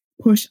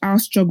push our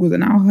struggles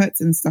and our hurts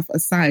and stuff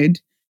aside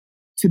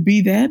to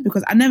be there,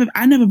 because I never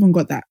even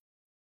got that.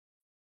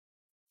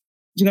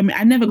 Do you know what I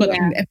mean? I never got that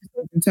in the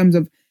episode in terms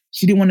of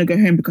she didn't want to go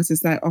home because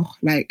it's like, oh,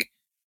 like,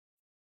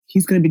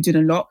 he's going to be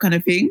doing a lot kind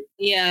of thing.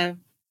 Yeah.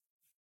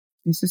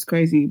 It's just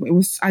crazy. But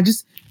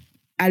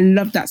I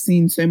love that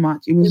scene so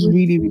much. It was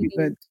really, really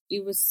good.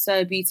 It was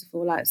so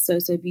beautiful, like so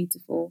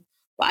beautiful.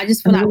 But I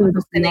just feel like we're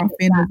just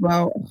laughing as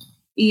well.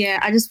 Yeah,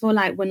 I just feel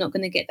like we're not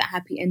going to get that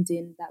happy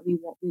ending that we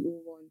all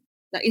want.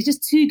 Like, it's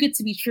just too good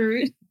to be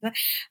true.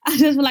 I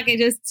just feel like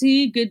it's just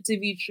too good to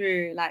be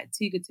true. Like,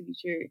 too good to be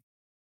true.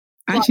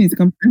 I actually need to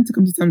come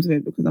to terms with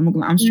it because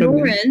I'm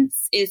struggling.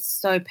 Lawrence is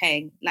so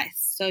paying, like,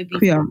 so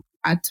beautiful. Yeah,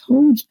 I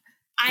told you.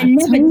 I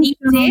never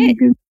deeped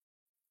it.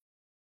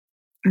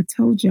 I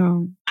told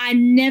y'all. I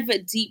never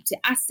deeped it.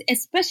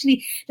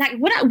 Especially like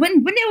when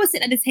they were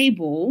sitting at the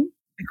table.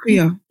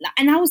 Yeah.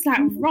 And I was like,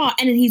 raw.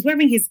 And then he's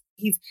wearing his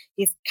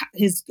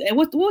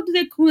what do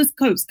they call his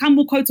coats?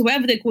 Campbell coats or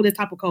whatever they call this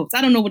type of coats. I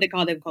don't know what they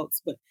call them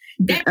coats, but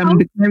the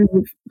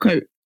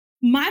coat.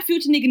 My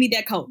future nigga need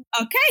that coat,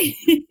 okay?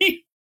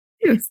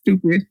 You're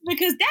stupid.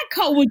 Because that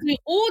coat would do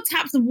all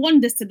types of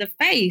wonders to the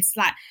face.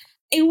 Like,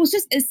 it was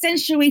just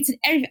accentuated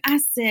every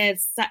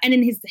aspect. And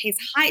then his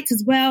height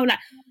as well. Like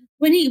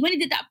when he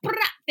did that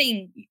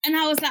thing, and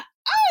I was like,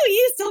 oh,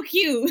 you're so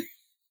cute.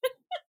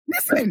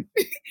 Listen,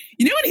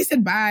 you know when he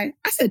said bye,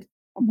 I said,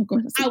 oh my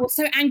God. I was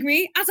so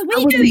angry. I said, what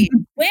are you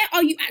doing? Where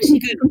are you actually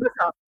going?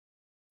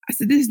 I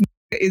said, this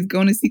is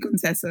going to see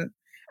Contessa.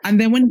 And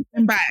then when he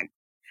came back,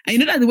 and you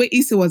know, like the way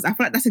Issa was, I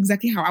feel like that's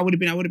exactly how I would have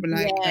been. I would have been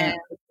like,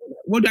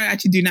 what do I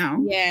actually do now?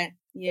 Yeah.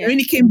 When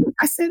he came back,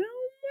 I said, oh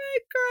my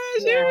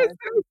gosh, it was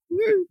so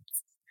cute.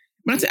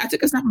 But I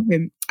took a snap of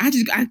him.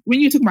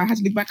 When you were talking about, I had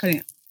to look back on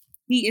it.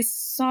 He is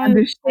so and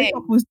the shape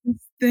was just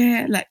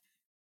there. Like,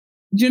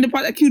 do you know the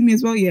part that killed me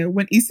as well? Yeah,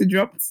 when Issa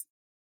dropped.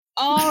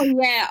 Oh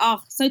yeah,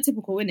 so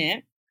typical, isn't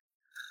it?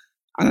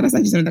 I know that's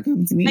actually something that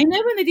happened to me. I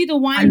know when they do the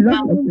wind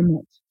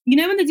down. You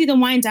know when they do the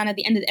wind down at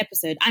the end of the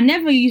episode. I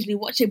never usually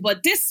watch it,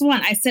 but this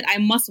one I said I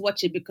must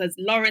watch it because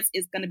Lawrence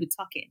is gonna be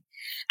talking,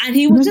 and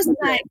he was just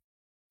like,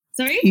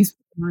 "Sorry." He's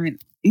fine.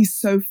 He's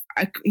so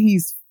fine.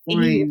 He's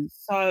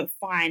so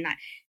fine. Like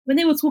when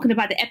they were talking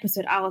about the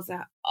episode, I was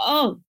like,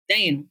 "Oh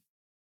damn,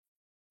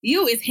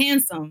 you is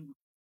handsome."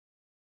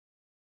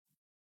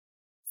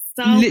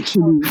 So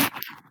literally,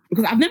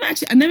 because I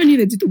never knew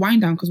they did the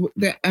wind down because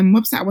the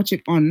website I watch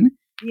it on.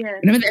 Yeah.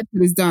 Whenever the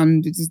episode is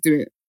done, they just do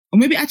it. Or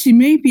maybe I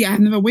have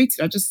never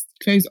waited. I just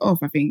closed it off,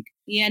 I think.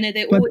 Yeah, no,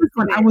 they but always.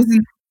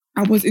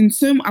 I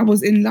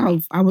was in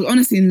love. I was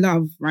honestly in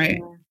love, right?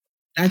 Yeah.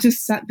 I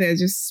just sat there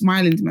just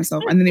smiling to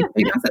myself. And then they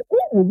played, I was like,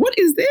 oh, what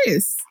is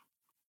this?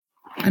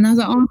 And I was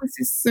like, oh, this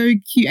is so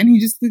cute. And he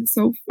just looked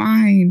so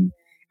fine.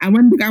 And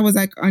when the guy was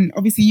like,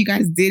 obviously you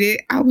guys did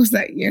it, I was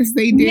like, yes,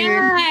 they did.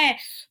 Yeah.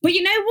 But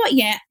you know what?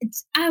 Yeah.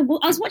 I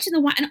was watching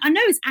the one, and I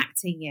know it's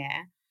acting,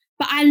 yeah.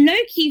 But I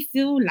low-key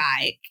feel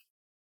like,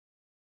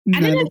 I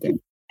don't know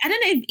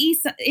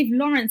if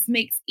Lawrence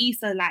makes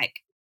Issa like,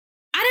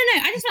 I don't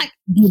know. I just like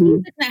he's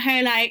looking at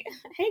her like,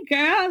 hey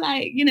girl,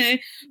 like, you know.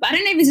 But I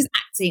don't know if it's just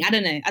acting. I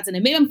don't know.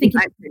 Maybe I'm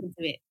thinking into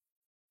it.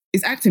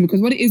 It's acting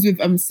because what it is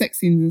with sex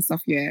scenes and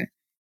stuff, yeah,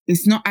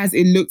 it's not as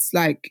it looks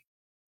like.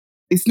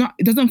 It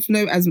doesn't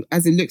flow as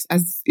it looks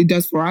as it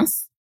does for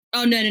us.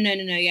 Oh no,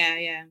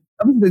 yeah.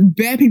 There's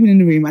bare people in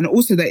the room, and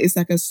also that it's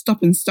like a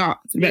stop and start.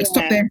 So they're like,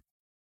 stop there.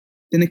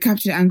 Then they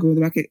capture the angle.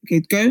 They're like,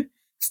 okay, go,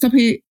 stop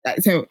here.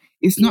 So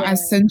it's not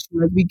as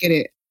sensual as we get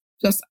it.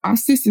 Plus, our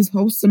sis is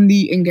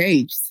wholesomely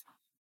engaged.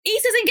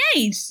 Issa's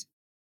engaged?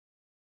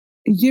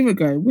 A year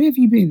ago. Where have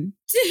you been?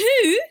 To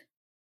who?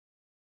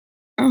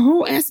 A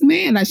whole ass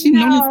man. Like she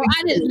I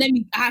didn't. Let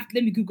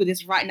me Google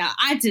this right now.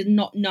 I did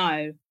not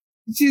know.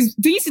 Do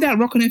you see that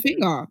rock on her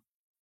finger?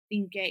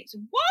 Engaged.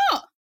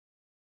 What?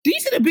 Do you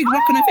see the big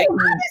rock on her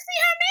finger? I didn't see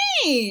her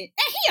man.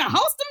 And he a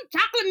wholesome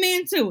chocolate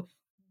man too.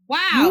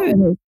 Wow.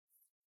 Yeah.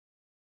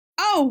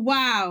 Oh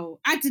wow.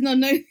 I did not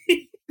know.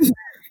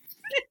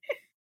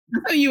 I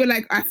thought you were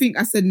like, I think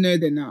I said no,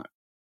 they're not.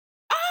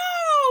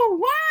 Oh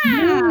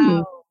wow.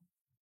 No.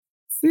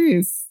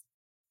 Sis.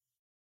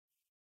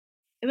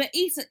 But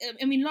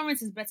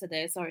Lawrence is better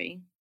there,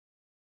 sorry.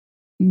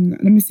 No,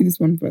 let me see this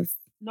one first.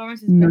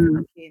 Lawrence is better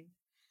looking.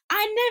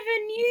 I never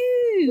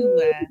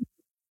knew.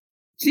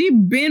 She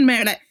been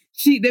married. Like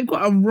they've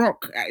got a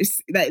rock.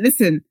 Like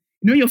listen,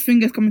 you know your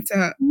fingers coming to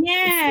her.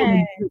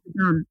 Yeah.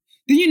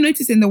 Did you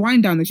notice in the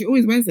wind down that she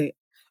always wears it?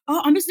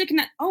 Oh, I'm just looking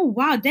at. Oh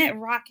wow, that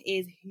rock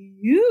is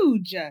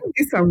huge.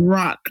 It's a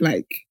rock,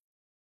 like.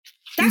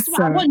 That's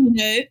what I want. You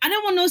know, I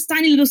don't want no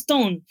tiny little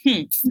stone.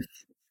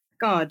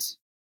 God,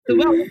 the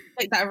world will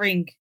take that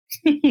ring.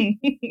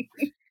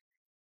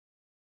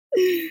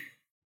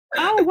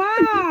 Oh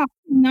wow!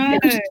 No,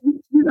 she's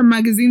a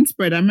magazine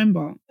spread. I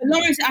remember.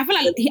 Lawrence, I feel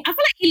like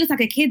he looks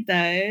like a kid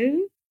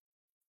though.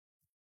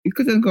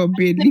 Because he hasn't got a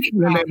beard. Leave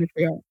him alone if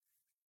they are.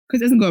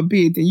 Because he hasn't got a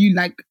beard, and you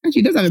like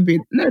actually he does have a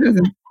beard. No, it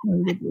doesn't.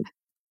 No,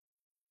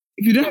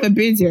 if you don't have a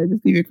beard here,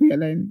 just leave it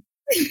alone.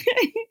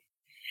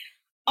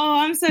 Oh,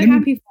 I'm so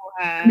happy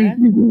for her. A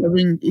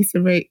ring. It's a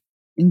great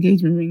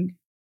engagement ring.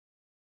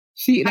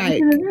 She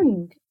like.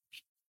 Ring?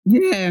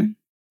 Yeah,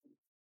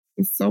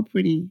 it's so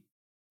pretty.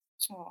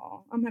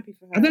 Oh, I'm happy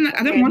for her. I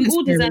don't want to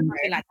all deserve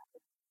something like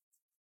that.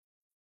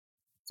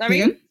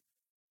 Sorry? Again?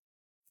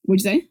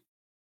 What'd you say?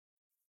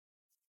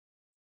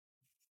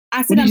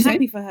 I said I'm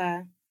happy for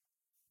her.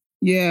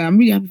 Yeah, I'm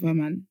really happy for her,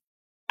 man.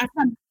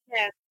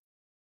 Yeah.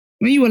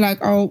 When you were like,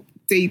 oh,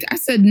 date, I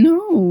said,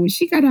 no,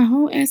 she got a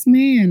whole ass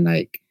man.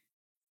 Like,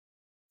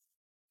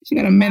 she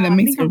got a man that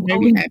makes her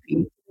very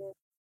happy.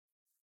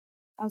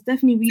 I was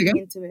definitely reading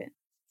into it.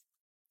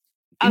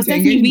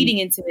 Reading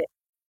into it.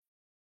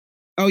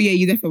 Oh yeah,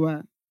 you definitely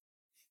were.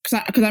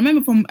 Because I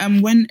remember from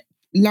when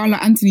Lala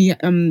Anthony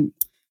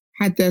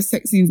had the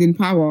sex scenes in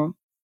Power,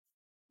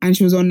 and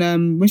she was on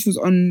when she was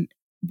on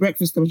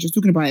Breakfast Club, she was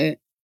talking about it,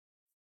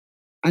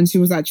 and she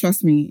was like,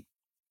 "Trust me,"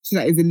 she's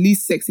like, "It's the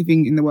least sexy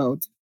thing in the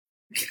world."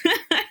 she's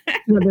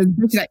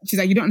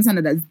like, "You don't understand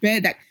that that's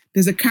bare. That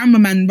there's a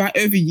cameraman right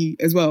over you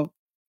as well."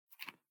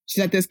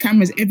 She's like, "There's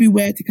cameras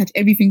everywhere to catch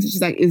everything." So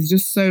she's like, "It's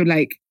just so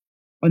like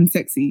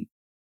unsexy."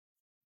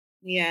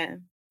 Yeah.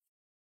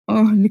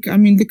 Oh, look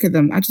at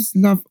them. I just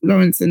love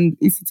Lawrence and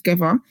Issa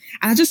together. And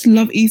I just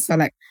love Issa.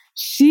 Like,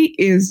 she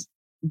is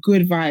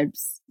good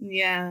vibes.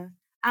 Yeah.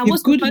 I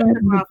watched the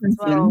photograph as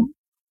well.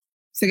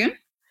 Say again?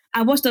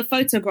 I watched the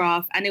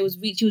photograph and she was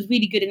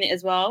really good in it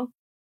as well.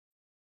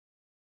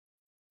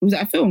 Was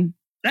that a film?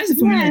 That's a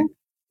film.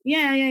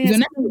 Yeah. Is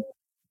it on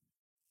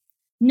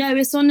no,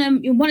 it's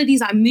on one of these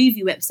like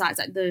movie websites,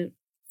 like the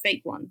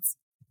fake ones.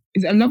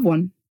 Is it a love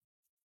one?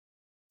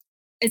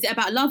 Is it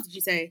about love, did you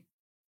say?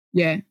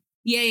 Yeah.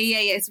 Yeah.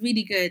 It's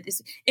really good.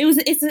 It's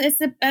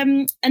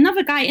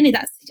another guy in it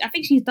that I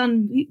think she's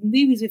done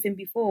movies with him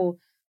before.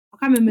 I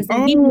can't remember his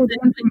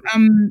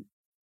name.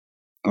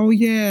 Oh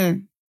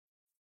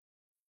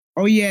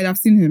yeah, I've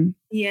seen him.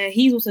 Yeah,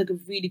 he's also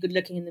really good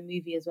looking in the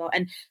movie as well,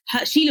 and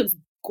she looks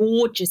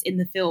gorgeous in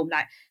the film.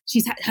 Like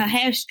she's had her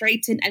hair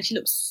straightened, and she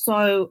looks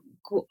so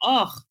good.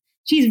 Oh,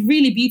 she's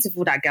really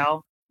beautiful, that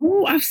girl.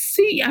 Oh, I've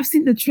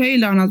seen the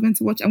trailer, and I was meant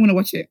to watch. I want to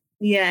watch it.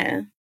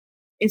 Yeah.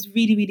 It's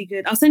really, really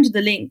good. I'll send you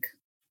the link.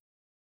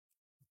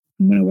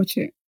 I'm gonna watch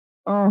it.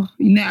 Oh,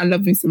 you know, I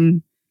love me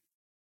some.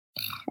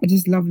 I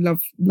just love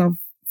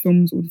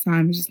films all the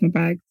time. It's just my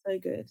bag. So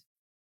good.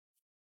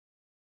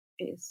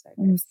 It is so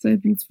good. Oh, it's so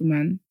beautiful,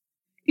 man.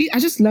 I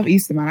just love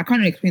Issa, man. I can't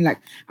really explain.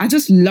 Like, I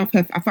just love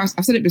her. I've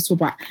said it before,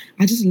 but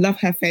I just love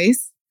her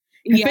face.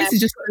 Her face is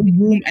just so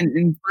warm and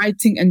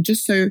inviting, and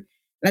just so.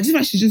 I just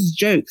like she just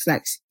jokes.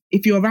 Like,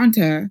 if you're around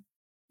her,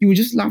 you would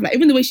just laugh. Like,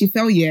 even the way she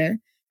fell, yeah.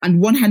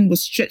 and one hand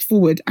was stretched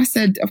forward, I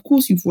said, of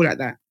course you fall like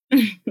that.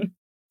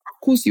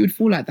 Of course you would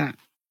fall like that.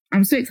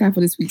 I'm so excited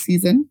for this week's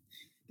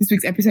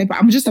episode, but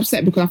I'm just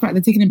upset because I feel like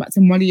they're taking it back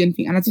to Molly and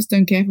I just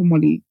don't care for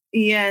Molly.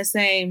 Yeah,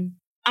 same.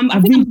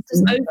 I think I'm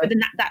just over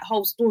that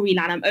whole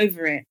storyline. I'm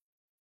over it.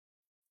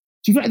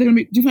 Do you feel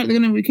like they're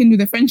gonna rekindle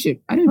their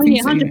friendship? I don't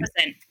think so. 100%.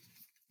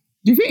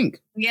 Do you think?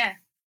 Yeah.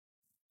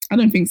 I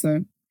don't think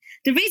so.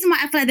 The reason why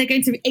I feel like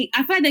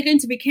they're going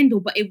to rekindle,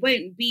 but it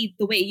won't be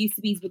the way it used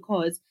to be, is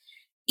because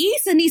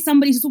Issa needs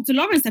somebody to talk to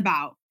Lawrence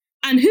about,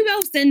 and who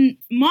else than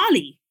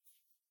Marley?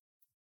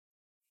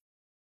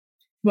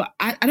 But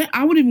I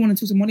wouldn't even want to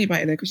talk to Molly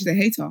about it though, because she's a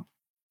hater.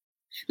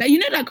 Like, you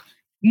know, like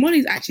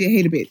Molly's actually a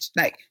hater bitch.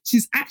 Like,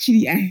 she's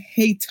actually a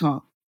hater.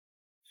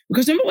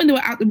 Because remember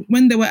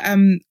when they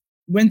were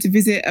went to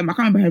visit I can't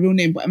remember her real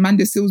name, but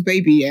Amanda Seale's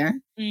baby, yeah?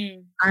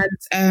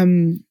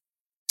 And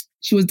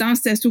she was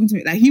downstairs talking to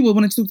me, like he would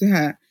want to talk to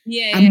her.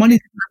 Yeah. And Molly's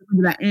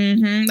like,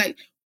 like,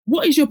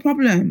 what is your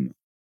problem?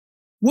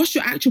 What's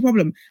your actual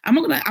problem? I'm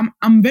not gonna lie,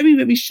 I'm very,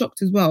 very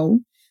shocked as well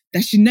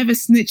that she never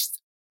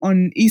snitched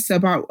on Issa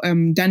about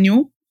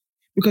Daniel.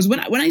 Because when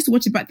I used to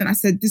watch it back then, I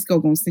said, this girl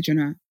gonna snitch on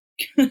her.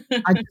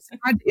 I just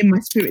had in my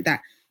spirit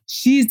that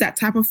she's that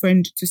type of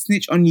friend to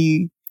snitch on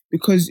you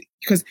because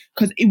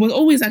it was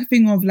always a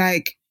thing of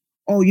like,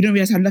 oh, you don't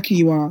realize how lucky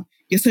you are.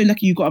 You're so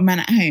lucky you got a man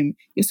at home.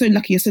 You're so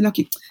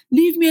lucky.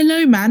 Leave me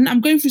alone, man.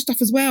 I'm going through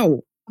stuff as well.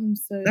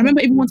 I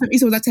remember even one time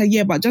Issa was like,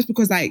 yeah, but just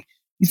because like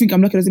you think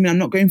I'm lucky doesn't mean I'm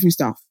not going through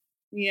stuff.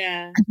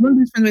 Yeah. And one of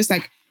these friends where it's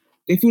like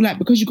they feel like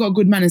because you got a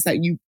good man, it's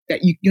like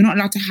you're not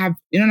allowed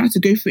to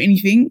go through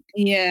anything.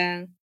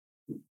 Yeah.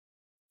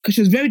 Because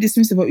she was very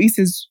dismissive of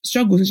Issa's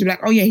struggles. So she'd be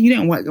like, oh yeah, he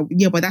don't work.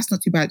 Yeah, but that's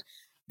not too bad.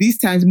 These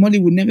times Molly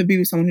would never be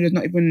with someone who does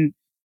not even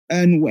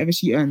earn whatever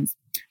she earns.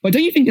 But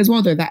don't you think as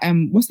well though that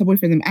what's her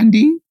boyfriend's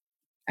name?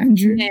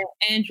 Andrew? Yeah,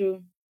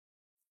 Andrew.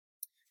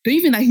 Don't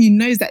you think that he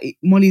knows that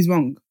Molly's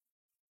wrong?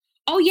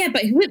 Oh yeah,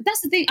 but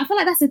that's the thing. I feel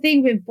like that's the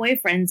thing with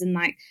boyfriends and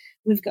like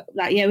with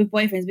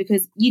boyfriends,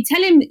 because you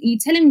tell him,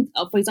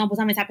 for example,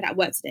 something's happened at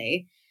work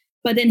today,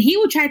 but then he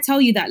will try to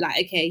tell you that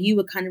like, okay, you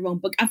were kind of wrong.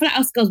 But I feel like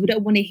us girls, we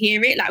don't want to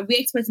hear it. Like we're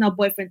expecting our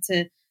boyfriend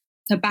to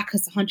back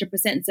us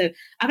 100%. So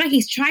I feel like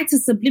he's tried to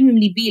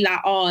subliminally be like,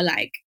 oh,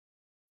 like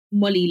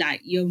Molly,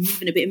 like you're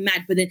moving a bit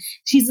mad, but then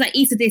she's like,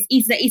 Issa this,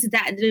 Issa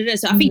that.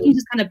 So I think he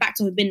just kind of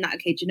backed off and been like,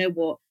 okay, do you know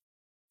what?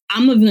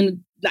 I'm not even gonna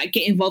like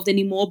get involved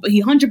anymore. But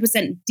he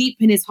 100% deep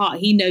in his heart,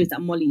 he knows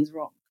that Molly is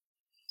wrong.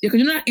 Yeah,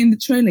 because you know, in the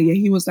trailer, yeah,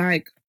 he was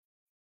like,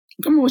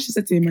 I can't remember what she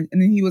said to him, and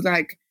then he was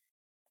like,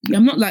 yeah,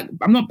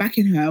 I'm not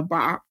backing her,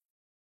 but,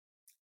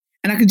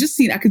 and I could just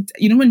see it.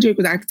 You know, when Jake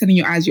was like, I could tell in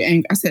your eyes you're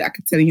angry. I said, I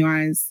could tell in your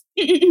eyes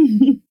that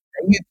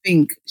you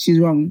think she's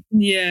wrong.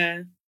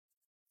 Yeah.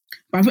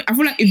 But I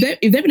feel like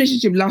if their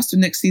relationship lasts to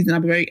next season,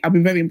 I'll be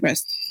very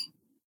impressed.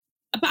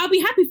 But I'll be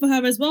happy for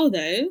her as well,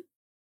 though.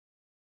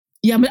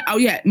 Yeah, but I'll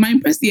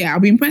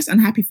be impressed and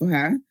happy for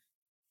her.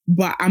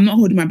 But I'm not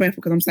holding my breath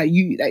because I'm just like,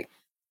 you like,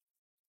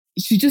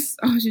 she's just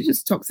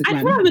toxic. I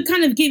feel like we're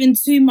kind of giving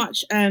too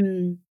much.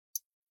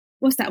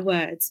 What's that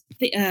word?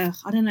 I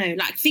don't know,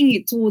 like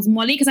thingy towards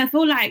Molly, because I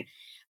feel like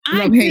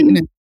I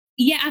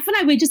feel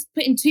like we're just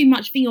putting too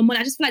much thing on Molly.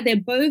 I just feel like they're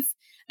both,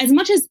 as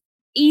much as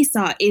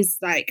Issa is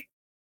like,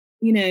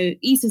 you know,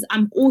 Issa's,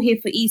 I'm all here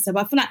for Issa,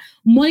 but I feel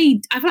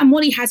like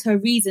Molly has her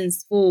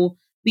reasons for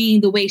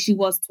being the way she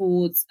was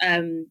towards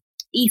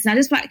Issa. I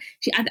just feel like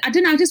I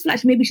don't know, I just feel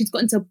like maybe she's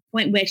gotten to a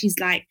point where she's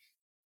like,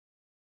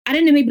 I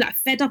don't know, maybe like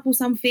fed up or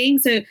something.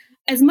 So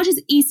as much as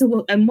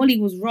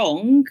Molly was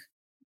wrong,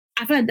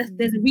 I feel like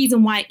there's a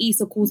reason why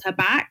Issa calls her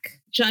back.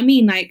 Do you know what I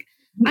mean? Like,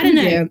 I don't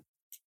know. Yeah.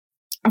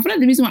 I feel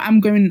like the reason why I'm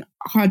going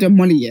hard on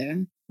Molly,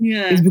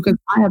 is because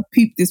I have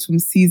peeped this from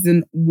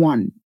season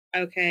 1.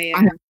 Okay. Yeah.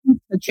 I have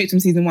peeped the traits from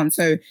season 1.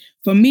 So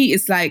for me,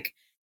 it's like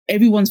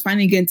everyone's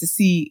finally getting to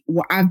see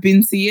what I've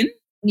been seeing.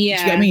 Yeah.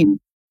 Do you get what I mean?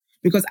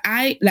 Because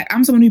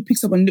I'm someone who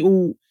picks up on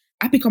little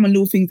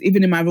things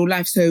even in my real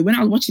life. So when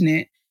I was watching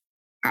it,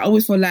 I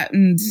always felt like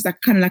this is like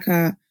kind of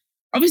like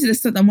obviously the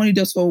stuff that Molly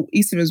does for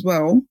Issa as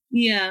well.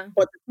 Yeah.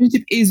 But the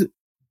friendship is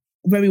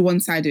very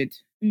one-sided.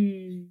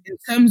 In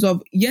terms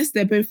of,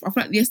 they're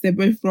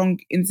both wrong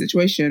in the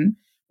situation.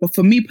 But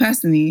for me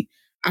personally,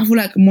 I feel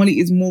like Molly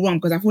is more wrong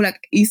because I feel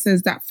like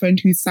Issa's that friend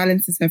who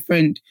silences her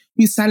friend,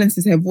 who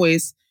silences her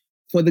voice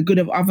for the good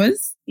of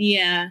others.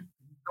 Yeah.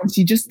 And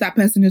she just that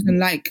person who she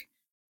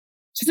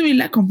doesn't really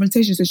like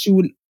confrontation. So she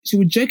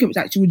would joke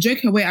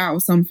her way out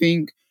of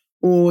something,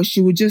 or she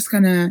would just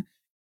kind of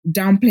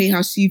downplay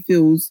how she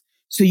feels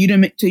so you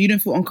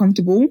don't feel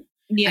uncomfortable.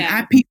 Yeah. And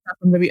I picked that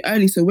from very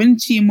early. So when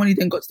she and Molly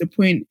then got to the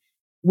point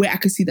where I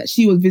could see that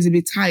she was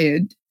visibly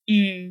tired,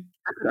 I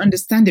could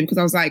understand it because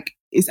I was like,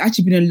 it's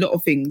actually been a lot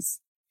of things.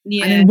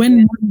 Yeah. And then when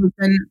Molly was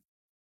then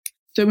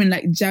throwing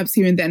like jabs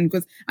here and then,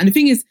 and the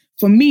thing is,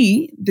 for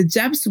me, the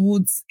jabs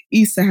towards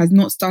Issa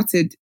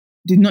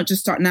did not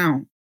just start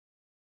now.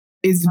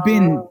 It's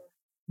been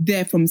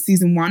there from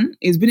season 1.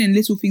 It's been in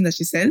little things that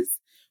she says.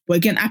 But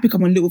again, I pick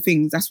up on little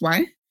things. That's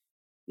why.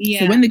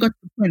 Yeah. So when they got to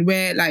the point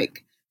where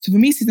like So for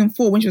me, season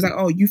 4, when she was like,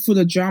 "Oh, you full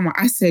of drama,"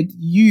 I said,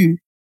 "You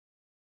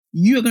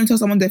are going to tell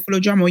someone they're full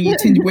of drama when you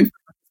change your boyfriend,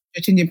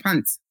 you're changing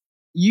pants.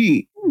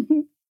 You."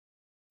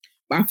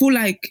 But I feel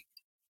like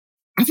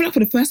for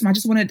the first time, I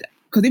just wanted,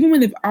 because even when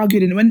they've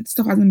argued and when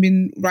stuff hasn't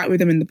been right with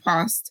them in the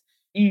past,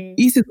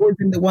 Issa's always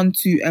been the one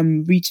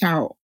to reach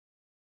out.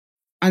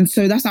 And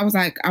so that's why I was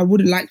like, I would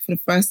have liked for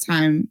the first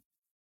time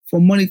for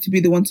Molly to be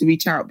the one to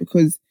reach out,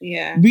 because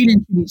really,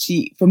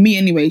 for me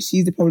anyway,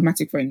 she's the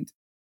problematic friend.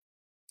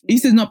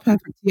 Issa's not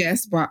perfect,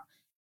 yes, but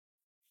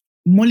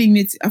I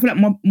feel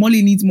like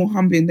Molly needs more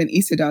humbling than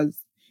Issa does.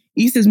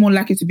 Issa's more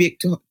likely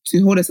to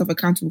hold herself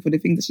accountable for the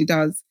things that she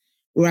does,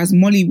 whereas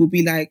Molly will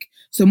be like,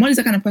 so Molly's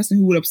the kind of person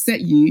who will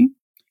upset you.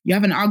 You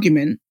have an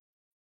argument,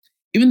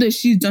 even though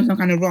she's done some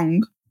kind of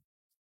wrong.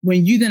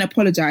 When you then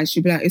apologize,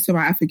 she'll be like, "It's all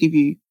right, I forgive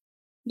you."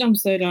 I'm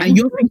so done. And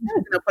you're thinking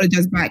she's going to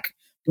apologize back,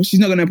 but she's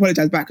not going to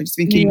apologize back. I'm just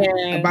thinking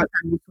about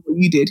what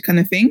you did, kind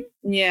of thing.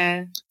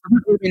 Yeah. I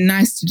think it would be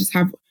nice to just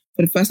have,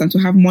 for the first time, to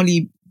have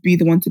Molly be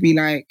the one to be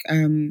like,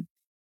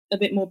 a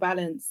bit more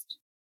balanced.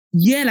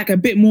 Yeah, like a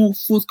bit more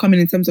forthcoming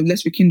in terms of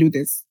let's rekindle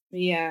this.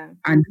 Yeah.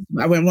 And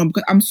I went wrong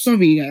because I'm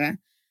sorry,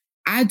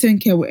 I don't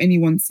care what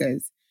anyone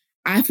says.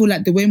 I feel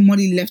like the way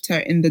Molly left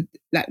her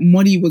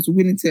Molly was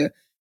willing to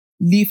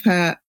leave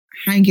her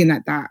hanging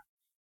like that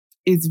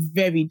is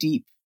very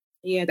deep.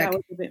 Yeah, that like,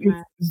 was a bit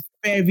mad.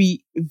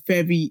 Very,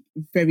 very,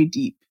 very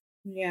deep.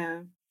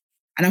 Yeah.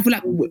 And I feel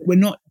like we're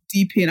not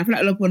deep in. I feel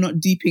like a lot of people are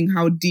not deep in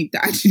how deep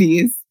that actually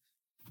is.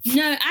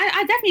 No,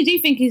 I definitely do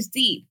think it's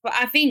deep, but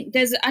I think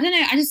I don't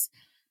know,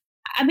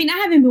 I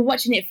haven't been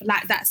watching it for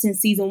like that since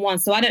season 1,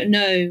 so I don't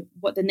know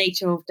what the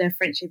nature of their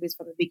friendship is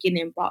from the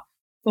beginning, but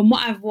from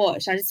what I've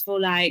watched, I just feel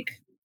like,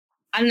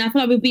 I feel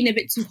like we've been a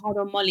bit too hard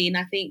on Molly, and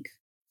I think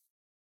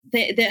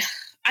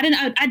I don't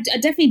know, I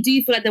definitely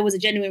do feel like there was a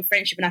genuine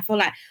friendship, and I feel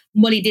like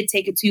Molly did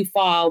take it too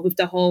far with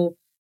the whole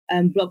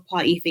blog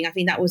party thing. I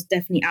think that was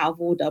definitely out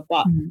of order,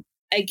 but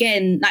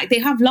again, like, they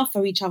have love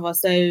for each other,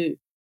 so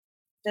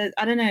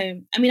I don't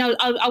know. I mean,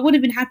 I would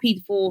have been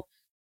happy for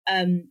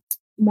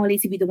Molly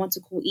to be the one to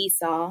call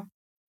Issa,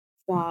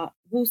 but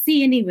we'll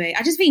see anyway.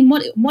 I just think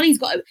Molly's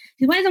got,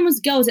 she's one of those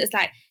girls that's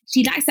like,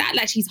 she likes to act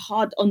like she's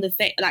hard on the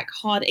face, like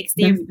hard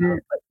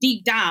exterior, but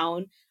deep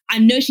down, I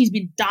know she's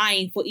been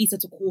dying for Issa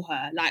to call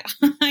her. Like,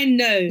 I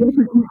know.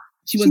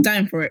 She was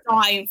dying for it.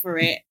 Dying for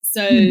it.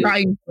 So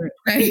dying for it.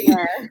 Right?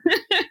 Yeah.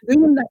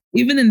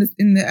 even in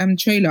the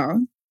trailer,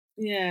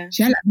 yeah,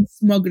 she had like a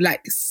smug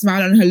like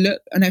smile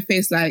on her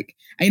face, like,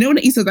 and you know when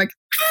Issa was like,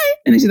 "Hi,"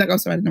 and then she's like, "Oh,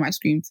 sorry, I don't know why I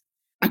screamed."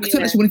 I could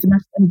tell that she wanted to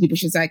match the energy, but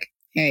she's like,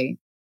 "Hey,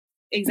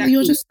 exactly,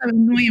 you're just so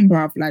annoying,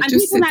 bruv." Like, and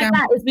just people sit like down.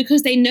 that is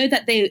because they know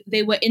that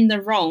they were in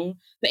the wrong,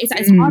 but it's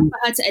hard for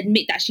her to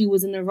admit that she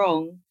was in the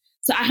wrong.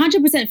 So I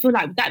 100% feel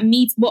like that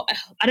meets. Well,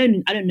 I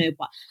don't know,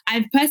 but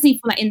I personally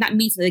feel like in that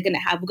meeting we're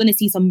gonna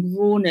see some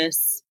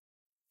rawness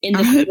in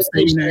the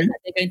conversation that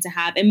they're going to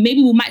have, and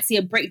maybe we might see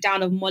a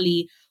breakdown of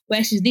Molly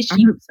where she's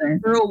literally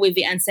real with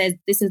it and says,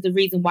 "This is the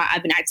reason why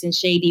I've been acting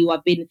shady,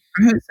 or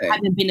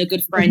haven't been a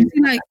good friend."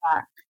 Like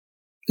that.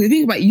 Because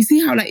think about it, you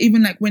see how like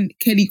even like when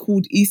Kelly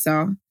called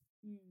Issa,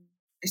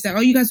 it's like, "Oh,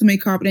 you guys will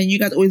make up," and then you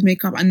guys always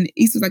make up, and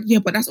Issa's like, "Yeah,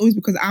 but that's always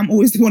because I'm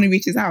always the one who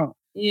reaches out."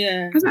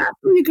 Yeah, I was like,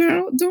 "Oh,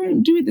 girl,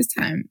 don't do it this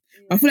time."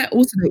 I feel like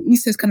also that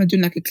Issa's kind of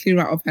doing like a clear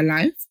out of her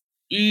life,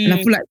 and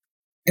I feel like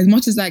as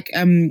much as like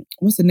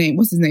what's his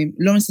name,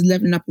 Lawrence is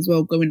leveling up as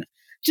well. Do you know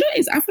what it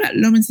is? I feel like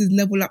Lawrence's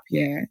level up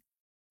here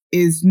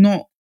is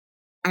not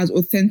as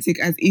authentic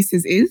as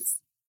Issa's is.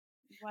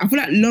 Wow. I feel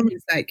like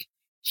Lawrence, like,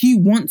 he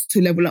wants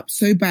to level up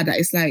so bad that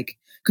it's like,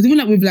 because even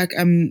like with like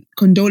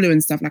Condola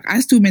and stuff, like, I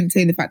still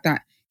maintain the fact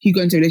that he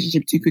got into a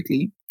relationship too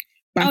quickly,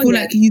 but I feel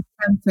like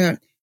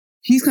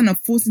he's kind of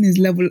forcing his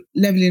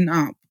leveling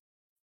up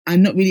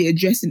and not really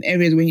addressing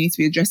areas where he needs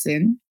to be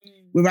addressing.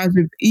 Whereas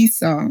with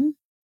Issa,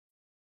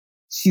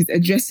 she's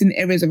addressing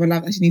areas of her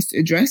life that she needs to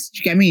address. Do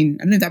you get what I mean?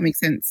 I don't know if that makes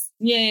sense.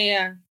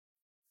 Yeah.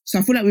 So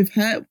I feel like with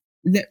her,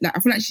 like, I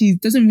feel like she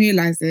doesn't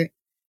realize it,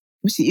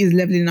 but she is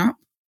leveling up.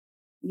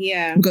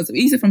 Yeah. Because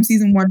Issa from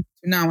season 1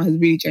 to now has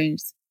really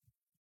changed.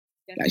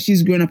 Definitely. Like,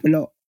 she's grown up a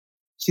lot.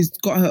 She's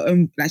got her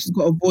own, like, she's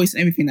got a voice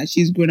and everything. Like,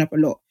 she's grown up a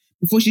lot.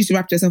 Before she used to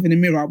rap to herself in the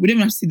mirror, we don't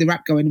even have to see the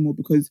rap girl anymore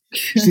because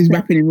she's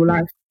rapping in real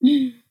life.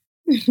 Yeah.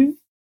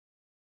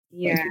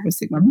 I'm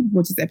looking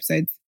forward to this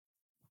episode.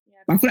 Yeah.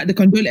 But I feel like the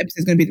Condola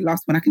episode is going to be the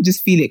last one. I can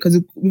just feel it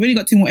because we've only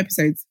got 2 more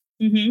episodes.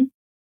 I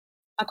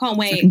can't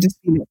wait. So I can just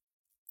feel it.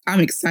 I'm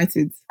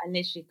excited. I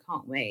literally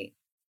can't wait.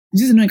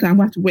 It's just annoying because I'm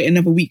going to have to wait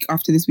another week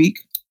after this week.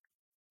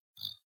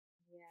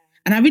 Yeah.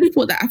 And I really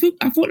thought that,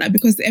 I thought like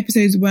because the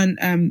episodes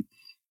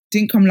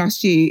didn't come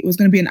last year, it was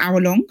going to be an hour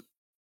long.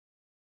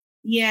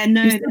 Yeah,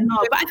 no, they're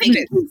not. But I think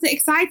it's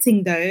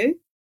exciting though.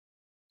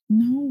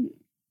 No.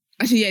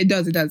 Actually, yeah, it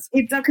does. It does.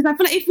 Because I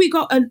feel like if we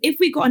got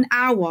an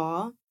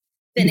hour,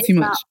 then it's too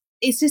much.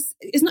 It's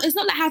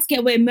not like How to Get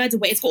Away with Murder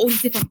where it's got all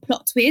these different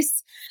plot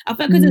twists. I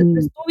feel like because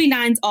the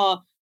storylines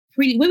are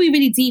pretty, when we're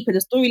really deeper, the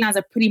storylines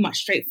are pretty much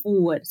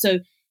straightforward. So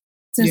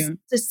to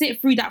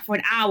sit through that for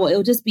an hour,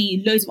 it'll just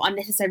be loads of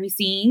unnecessary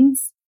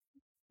scenes.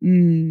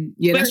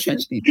 Yeah, that's true.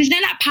 Because you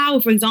know, like Power,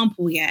 for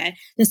example,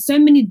 there's so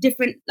many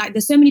different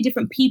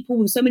people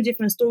with so many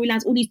different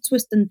storylines, all these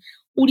twists and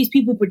all these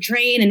people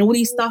portraying and all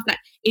these stuff. Like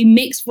it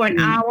makes for an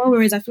hour,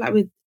 whereas I feel like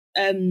with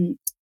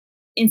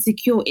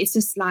Insecure, it's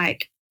just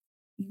like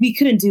we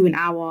couldn't do an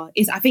hour.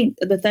 I think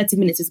the 30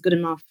 minutes is good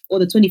enough, or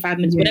the 25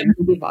 minutes, whatever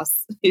you give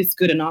us, is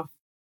good enough.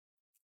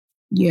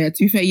 Yeah,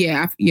 to be fair,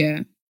 yeah,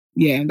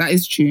 that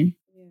is true.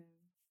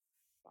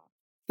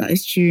 That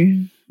is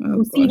true.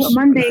 We'll see what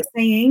Monday is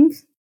saying.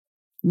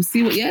 We'll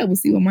see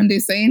what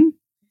Monday's saying.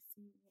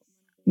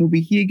 We'll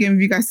be here again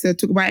with you guys to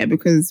talk about it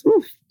because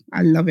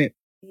I love it.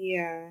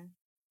 Yeah.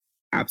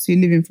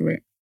 Absolutely living for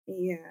it.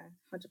 Yeah,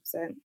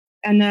 100%.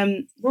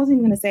 And what was I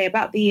even going to say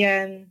about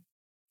the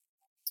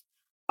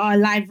our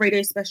live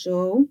radio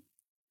special?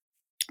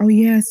 Oh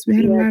yes, we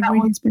had a live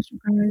radio special,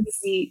 guys.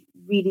 Really,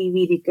 really,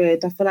 really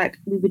good. I feel like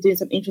we were doing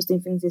some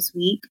interesting things this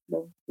week.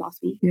 Well,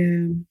 last week.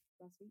 Yeah.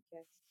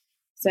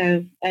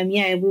 So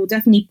we'll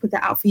definitely put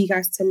that out for you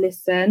guys to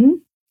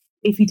listen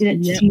if you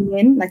didn't tune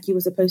in like you were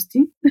supposed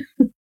to.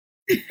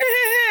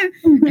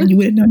 And you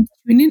would have known to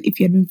tune in if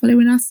you had been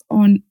following us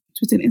on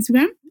Twitter and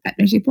Instagram at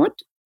NoShadePod.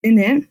 In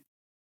it.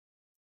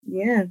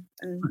 Yeah.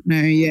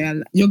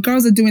 Your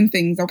girls are doing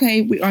things,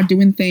 okay? We are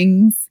doing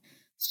things.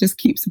 So just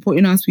keep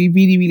supporting us. We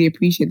really, really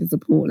appreciate the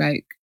support.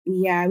 Like,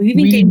 yeah, we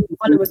even gained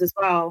followers as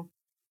well.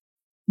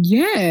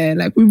 Yeah,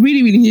 like we're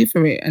really, really here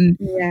for it. And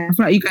I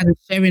feel like you guys are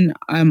sharing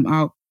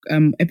our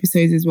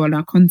episodes as well,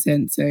 our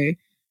content. So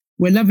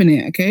we're loving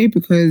it, okay?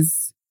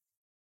 Because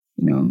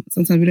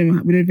sometimes we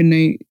don't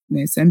even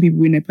know some people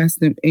we know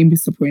personally ain't be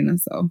supporting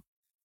us. So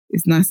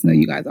it's nice to know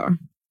you guys are.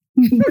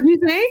 What did you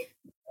say?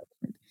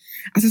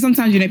 I said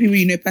sometimes people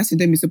you know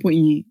personally don't be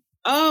supporting you.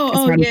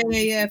 Oh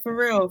yeah, for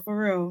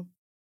real.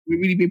 We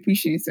really be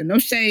appreciating it. So no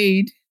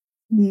shade.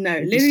 No,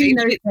 literally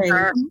no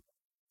shade.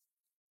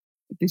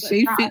 The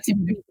shade fits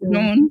you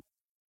on.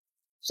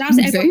 Shout out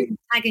to everyone who's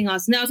tagging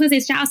us. No, I was going to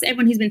say shout out to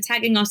everyone who's been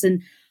tagging us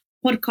and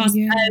podcast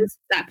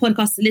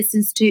podcast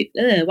listen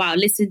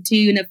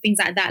to and things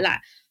like that. Like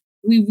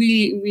we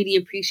really, really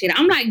appreciate it.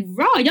 I'm like,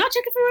 raw, y'all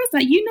checking for us?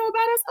 Like you know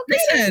about us? Okay.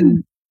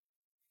 Listen,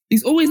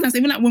 it's always nice.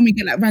 Even like when we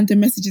get like random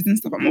messages and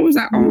stuff, I'm always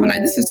like,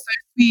 like this is so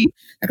sweet.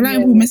 Like a lot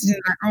of people messaging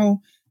like,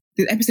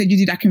 the episode you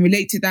did, I can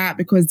relate to that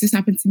because this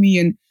happened to me,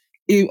 and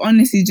it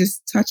honestly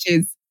just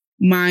touches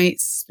my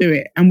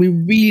spirit, and we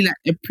really like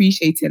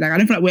appreciate it. Like I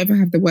don't feel like we ever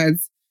have the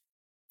words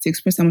to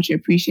express how much we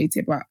appreciate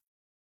it, but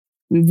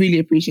we really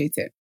appreciate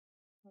it.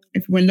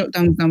 If when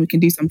lockdown's done, we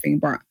can do something,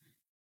 but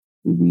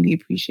we really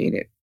appreciate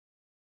it.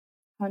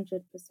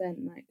 100%.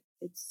 Like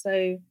it's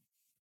so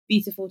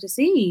beautiful to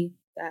see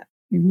that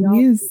it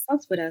really is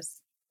with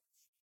us.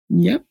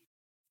 Yep.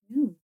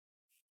 Yeah.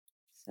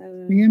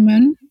 So yeah,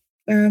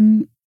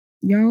 man.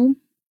 Yo, I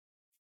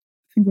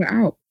think we're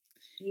out.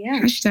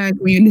 Yeah. Hashtag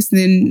when you're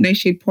listening, No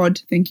Shade Pod.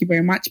 Thank you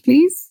very much,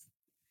 please.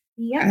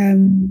 Yeah.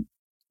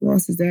 What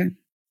else is there?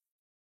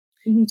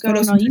 You can go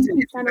on our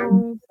YouTube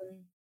channel.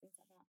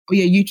 Oh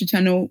yeah, YouTube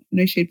channel,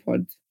 No Shade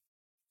Pod.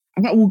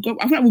 I feel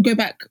like we'll go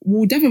back.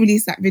 We'll definitely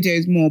release like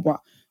videos more, but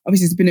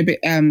obviously it's been a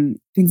bit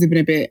things have been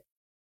a bit,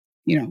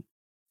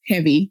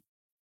 heavy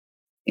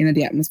in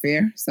the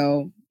atmosphere.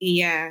 So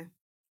yeah.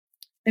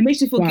 It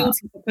makes you feel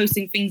guilty for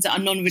posting things that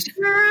are Black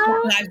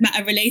Lives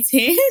Matter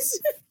related.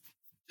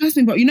 Trust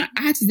me, but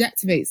I had to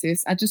deactivate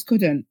this. I just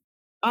couldn't.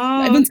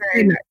 Oh,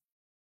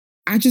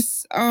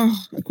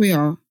 we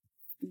are.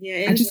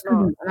 Yeah, I just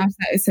couldn't. And I was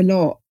like, it's a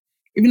lot.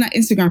 Even like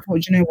Instagram, I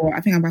thought, you know what?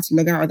 I think I'm about to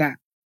log out of that.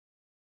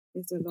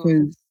 It's a lot.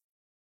 Because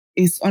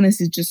it's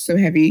honestly just so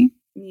heavy.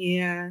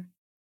 Yeah.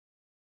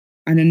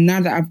 And then now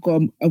that I've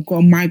got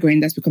a migraine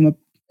that's become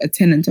a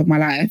tenant of my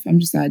life, I'm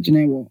just like, you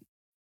know what?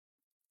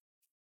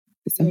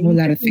 It's a whole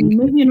lot of things.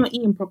 Maybe you're not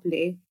eating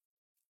properly.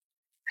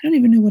 I don't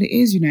even know what it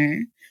is, I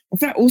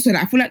feel like also,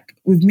 I feel like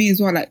with me as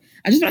well, like,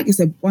 I just feel like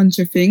it's a bunch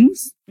of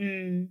things.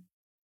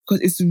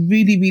 Because it's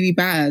really, really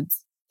bad.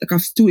 Like,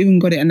 I've still even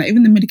got it. And like,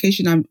 even the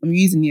medication I'm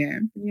using,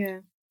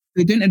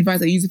 they don't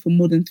advise I use it for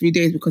more than 3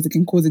 days because it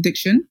can cause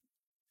addiction.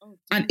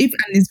 And it's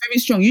very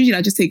strong. Usually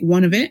I just take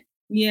one of it.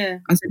 Yeah.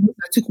 And so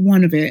I took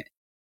one of it.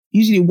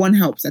 Usually one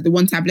helps, like the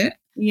one tablet.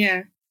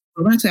 Yeah.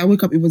 But when I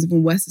woke up, it was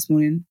even worse this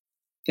morning.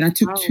 Then I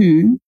took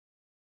 2.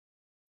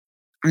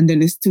 And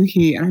then it's still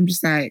here. And I'm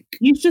just like...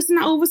 You stressing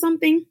out over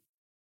something?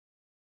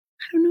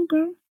 I don't know,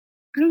 girl.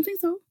 I don't think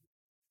so.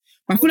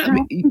 But I feel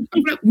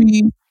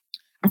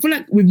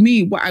like with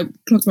me, what I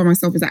clocked about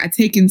myself is that I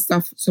take in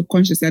stuff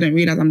subconsciously. I don't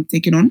realize I'm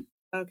taking on.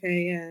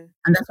 Okay, yeah.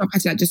 And that's why I've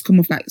had to like just come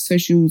off like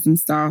socials and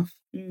stuff.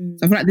 So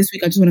I feel like this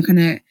week I just want to kind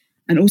of,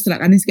 and also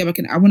like I need to get back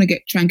in, I want to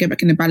try and get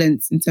back in the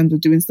balance in terms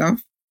of doing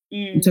stuff.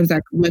 In terms of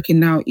like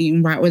working out,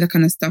 eating right, all that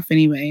kind of stuff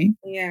anyway.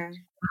 Yeah.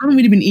 I haven't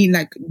really been eating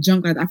like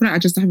junk. I feel like I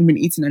just haven't been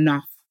eating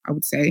enough, I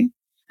would say.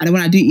 And then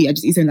when I do eat, I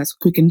just eat something that's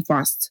quick and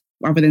fast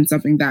rather than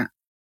something that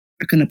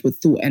I kind of put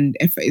thought and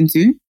effort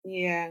into.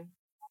 Yeah.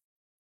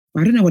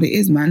 But I don't know what it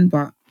is, man,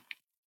 but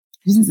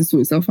it just needs to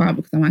sort itself out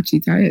because I'm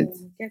actually tired.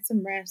 Get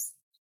some rest.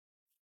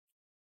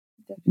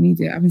 I need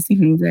it. I've been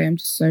sleeping all day. I'm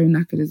just so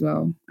knackered as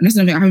well. And that's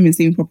something I haven't been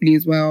sleeping properly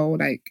as well.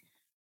 Like,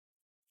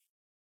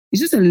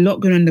 it's just a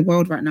lot going on in the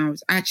world right now.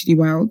 It's actually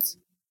wild.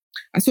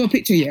 I saw a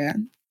picture,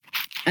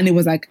 and it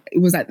was like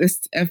this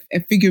a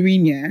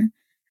figurine,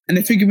 and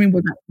the figurine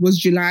was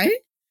July,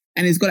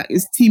 and it's got like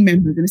its team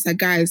members, and it's like,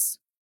 guys,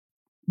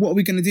 what are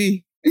we gonna do?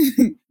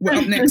 We're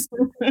up next.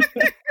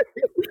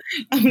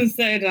 I'm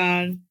so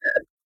done.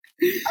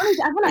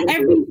 Honestly, I feel like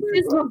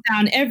since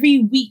lockdown, every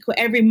week or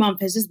every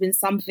month has just been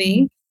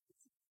something.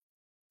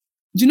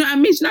 Do you know what I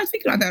mean? I was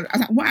thinking about that. I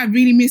was like, what I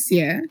really miss,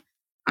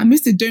 I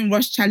missed the Don't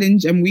Rush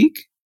challenge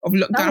week of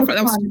lockdown. I thought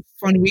that was a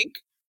fun week.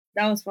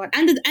 That was fun.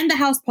 And the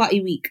house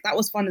party week. That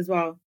was fun as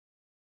well.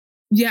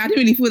 Yeah, I didn't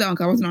really feel that one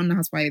because I wasn't on the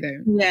house party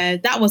though. Yeah,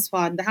 that was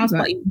fun. The house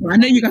party. I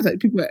know you guys, like,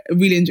 people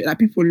really enjoy. Like,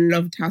 people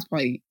loved house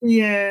party.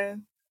 Yeah,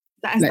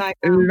 that is like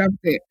I loved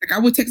it. Like, I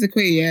would text a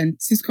query and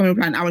sis coming up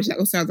and I was like,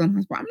 "Oh, I was on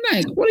house party." I'm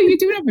like, "What are you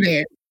doing over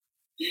there?"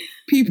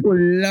 People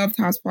loved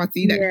house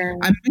party. Like,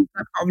 I missed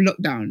that part of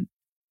lockdown.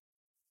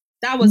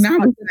 That was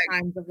fun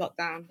times of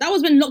lockdown. That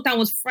was when lockdown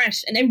was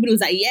fresh and everybody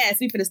was like, "Yes,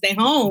 we finna stay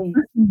home."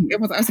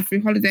 It was like a free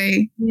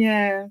holiday.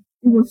 Yeah,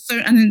 it was so.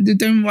 And then the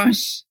don't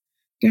rush.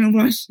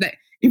 Like,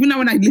 even now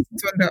when I listen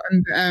to it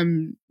on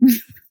the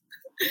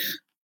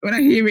when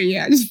I hear it,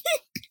 I just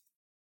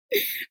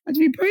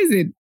be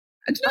praising.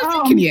 I just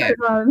thinking, I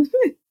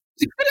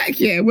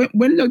feel like,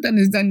 when lockdown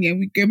is done,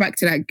 we go back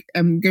to like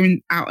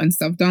going out and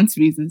stuff, dance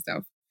videos and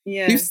stuff.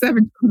 Yeah, if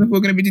 7 we're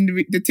gonna be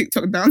doing the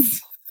TikTok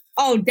dance.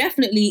 Oh,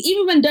 definitely.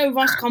 Even when Don't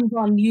Rush comes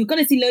on, you're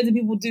gonna see loads of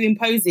people doing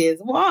poses.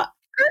 What?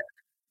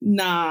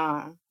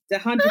 Nah,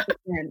 100%.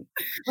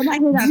 When I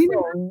hear that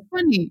song,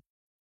 funny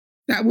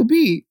that will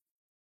be.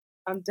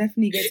 I'm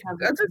definitely going to have.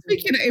 I'm just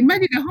thinking,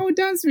 imagine a whole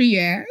dance for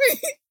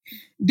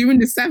doing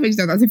the savage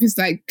dance as if it's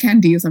like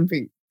candy or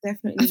something.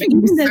 Definitely. I think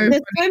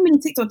there's so many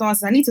TikTok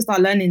dances. I need to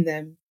start learning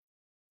them.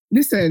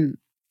 Listen,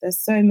 there's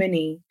so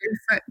many.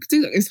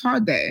 It's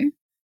hard there.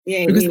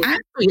 Yeah, because I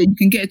thought you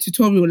can get a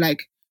tutorial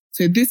like.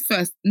 So this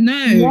first, no.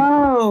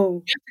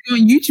 Whoa. You have to go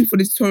on YouTube for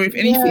the tutorial, if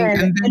anything,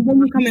 and then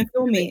you come and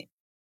film it.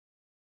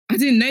 I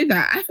didn't know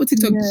that. I thought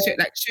TikTok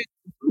showed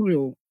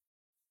tutorial.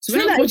 So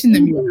when I was watching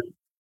them,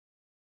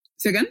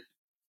 say again?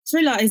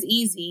 Thriller is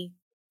easy.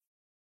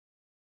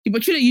 Yeah,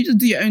 but Thriller, you just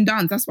do your own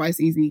dance. That's why it's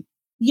easy.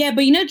 Yeah,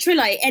 but you know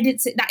Thriller,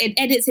 it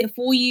edits it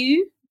for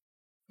you.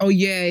 Oh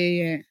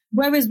yeah.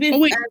 Whereas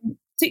with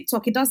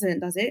TikTok, it doesn't,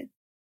 does it?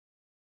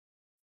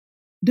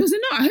 Does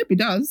it not? I hope it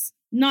does.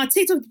 No,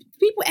 TikTok,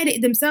 people edit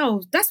it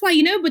themselves. That's why,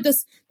 with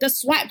the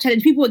swipe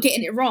challenge, people were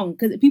getting it wrong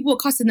because people were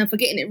cussing them for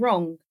getting it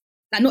wrong.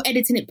 Like, not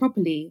editing it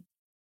properly.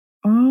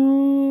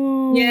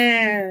 Oh.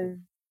 Yeah.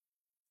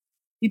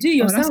 You do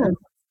yourself.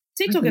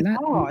 TikTok is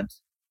hard.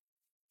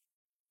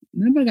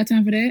 Nobody got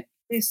time for that.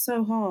 It's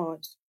so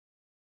hard.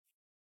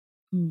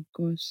 Oh,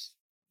 gosh.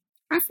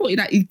 I thought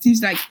that it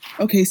is like,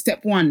 okay,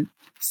 step 1,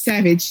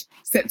 savage.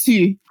 Step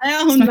 2,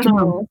 oh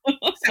no.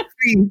 Step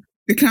 3,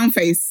 the clown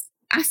face.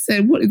 I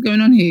said, what is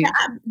going on here?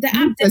 The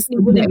app definitely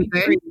wouldn't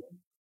be free.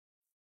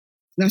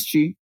 That's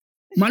true.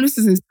 My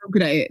sister is so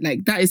good at it.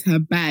 Like, that is her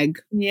bag.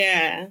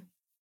 Yeah.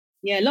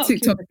 Yeah, a lot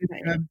TikTok of is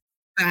her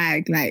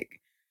bag. Like,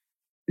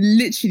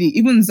 literally,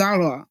 even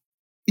Zara.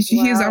 You should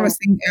hear Zara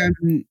sing.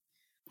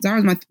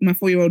 Zara's my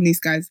 4-year-old niece,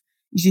 guys.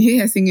 You should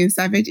hear her singing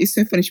Savage. It's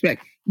so funny. She'll be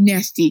like,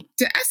 nasty.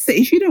 I said,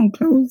 if you don't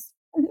close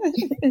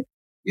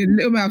your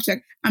little mouth, she's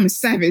like, I'm a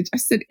savage. I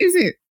said, is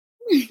it?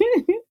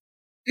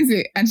 Is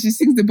it? And she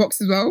sings the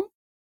box as well.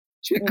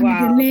 She's like,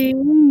 I'm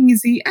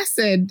lazy. I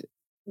said,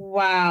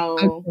 wow.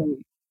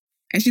 Okay.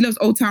 And she loves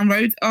Old Town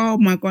Road. Oh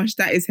my gosh,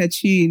 that is her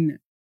tune.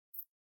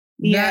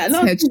 Yeah, a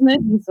lot of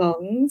melody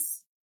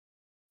songs.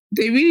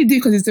 They really do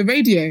because it's the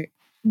radio.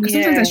 Because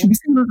sometimes I should be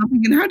singing, I'm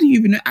thinking, how do you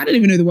even know? I don't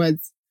even know the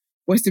words.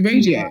 What's the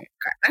radio? Yeah.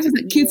 That's just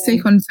like kids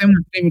take on so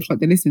much favorite what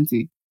they listen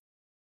to.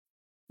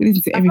 They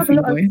listen to everything.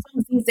 A lot of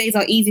songs these days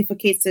are easy for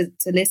kids to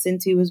listen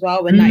to as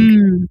well when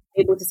like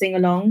able to sing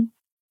along.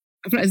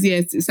 I feel like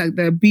it's like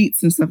the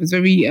beats and stuff. It's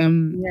very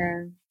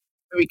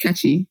very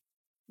catchy.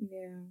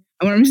 Yeah.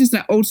 And when I listen to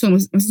that old song, my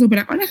sister will be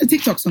like, "Oh, that's a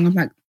TikTok song." I'm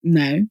like,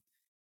 "No,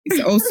 it's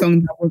an old song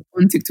that was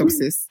on TikTok,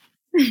 sis."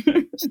 She's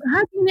like,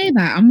 how do you know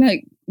that? I'm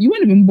like, "You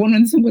weren't even born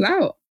when the song was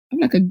out." I'm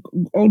like an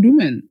old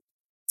woman.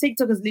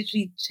 TikTok has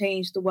literally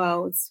changed the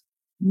world.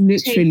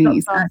 Literally,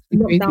 it's actually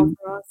crazy.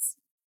 For us.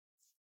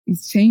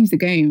 It's changed the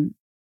game.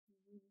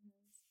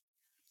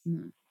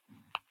 No.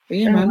 But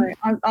yeah, man.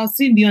 I'll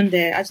soon be on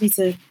there. I just need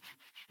to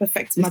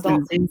perfect my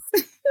dancing.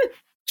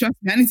 Trust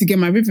me, I need to get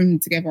my rhythm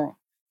together.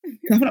 I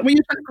feel like when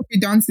you're trying to copy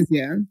dances,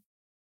 even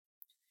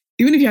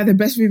if you have the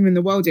best rhythm in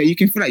the world, you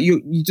can feel like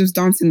you're just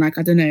dancing like,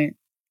 I don't know,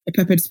 a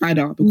peppered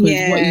spider because what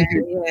you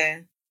do. Yeah.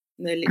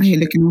 No, I hate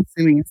looking all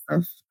silly and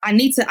stuff. I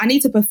need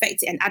to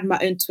perfect it and add my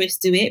own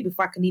twist to it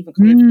before I can even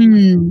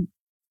come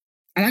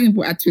I like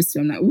people add twist to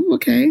it. I'm like, ooh,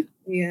 okay.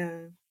 Yeah.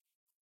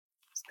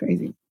 It's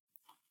crazy.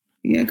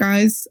 Yeah,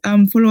 guys.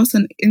 Follow us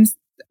on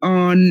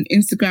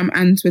Instagram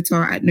and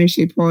Twitter at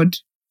NoShadePod.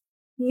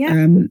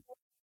 Yeah.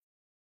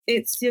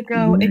 It's your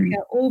girl,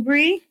 Ika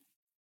Aubrey.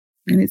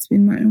 And it's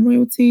been my own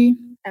royalty.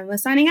 And we're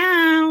signing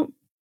out.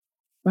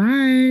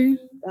 Bye.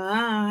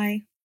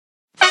 Bye.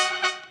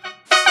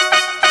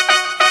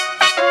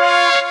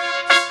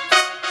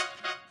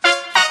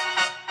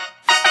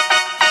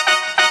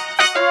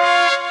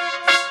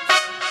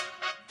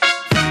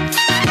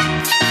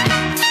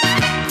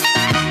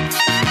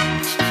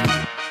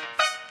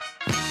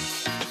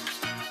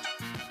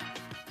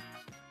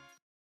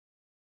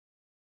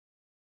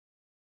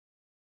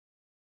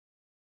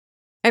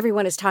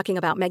 Everyone is talking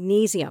about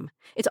magnesium.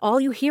 It's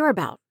all you hear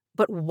about.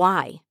 But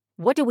why?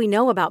 What do we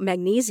know about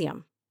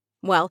magnesium?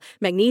 Well,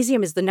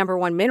 magnesium is the number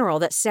one mineral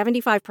that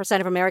 75%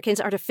 of Americans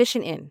are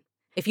deficient in.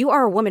 If you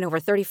are a woman over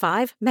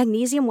 35,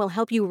 magnesium will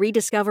help you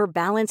rediscover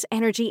balance,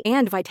 energy,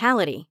 and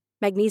vitality.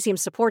 Magnesium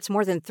supports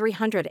more than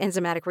 300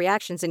 enzymatic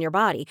reactions in your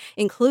body,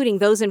 including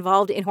those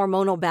involved in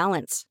hormonal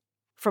balance.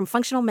 From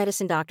functional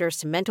medicine doctors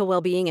to mental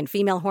well-being and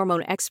female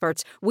hormone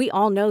experts, we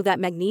all know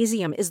that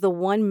magnesium is the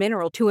one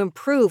mineral to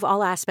improve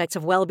all aspects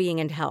of well-being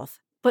and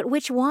health. But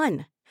which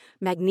one?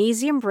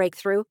 Magnesium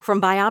Breakthrough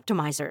from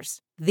Bioptimizers,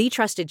 the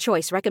trusted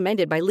choice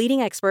recommended by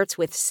leading experts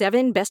with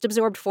 7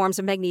 best-absorbed forms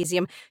of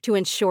magnesium to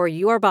ensure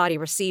your body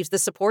receives the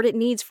support it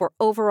needs for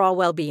overall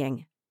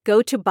well-being.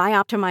 Go to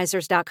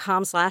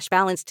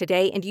bioptimizers.com/balance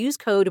today and use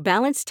code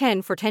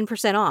BALANCE10 for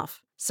 10%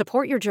 off.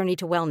 Support your journey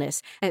to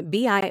wellness at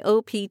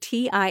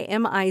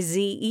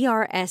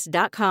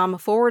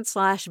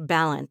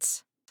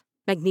bioptimizers.com/balance.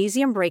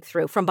 Magnesium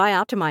Breakthrough from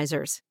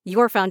Bioptimizers,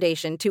 your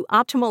foundation to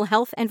optimal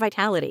health and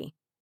vitality.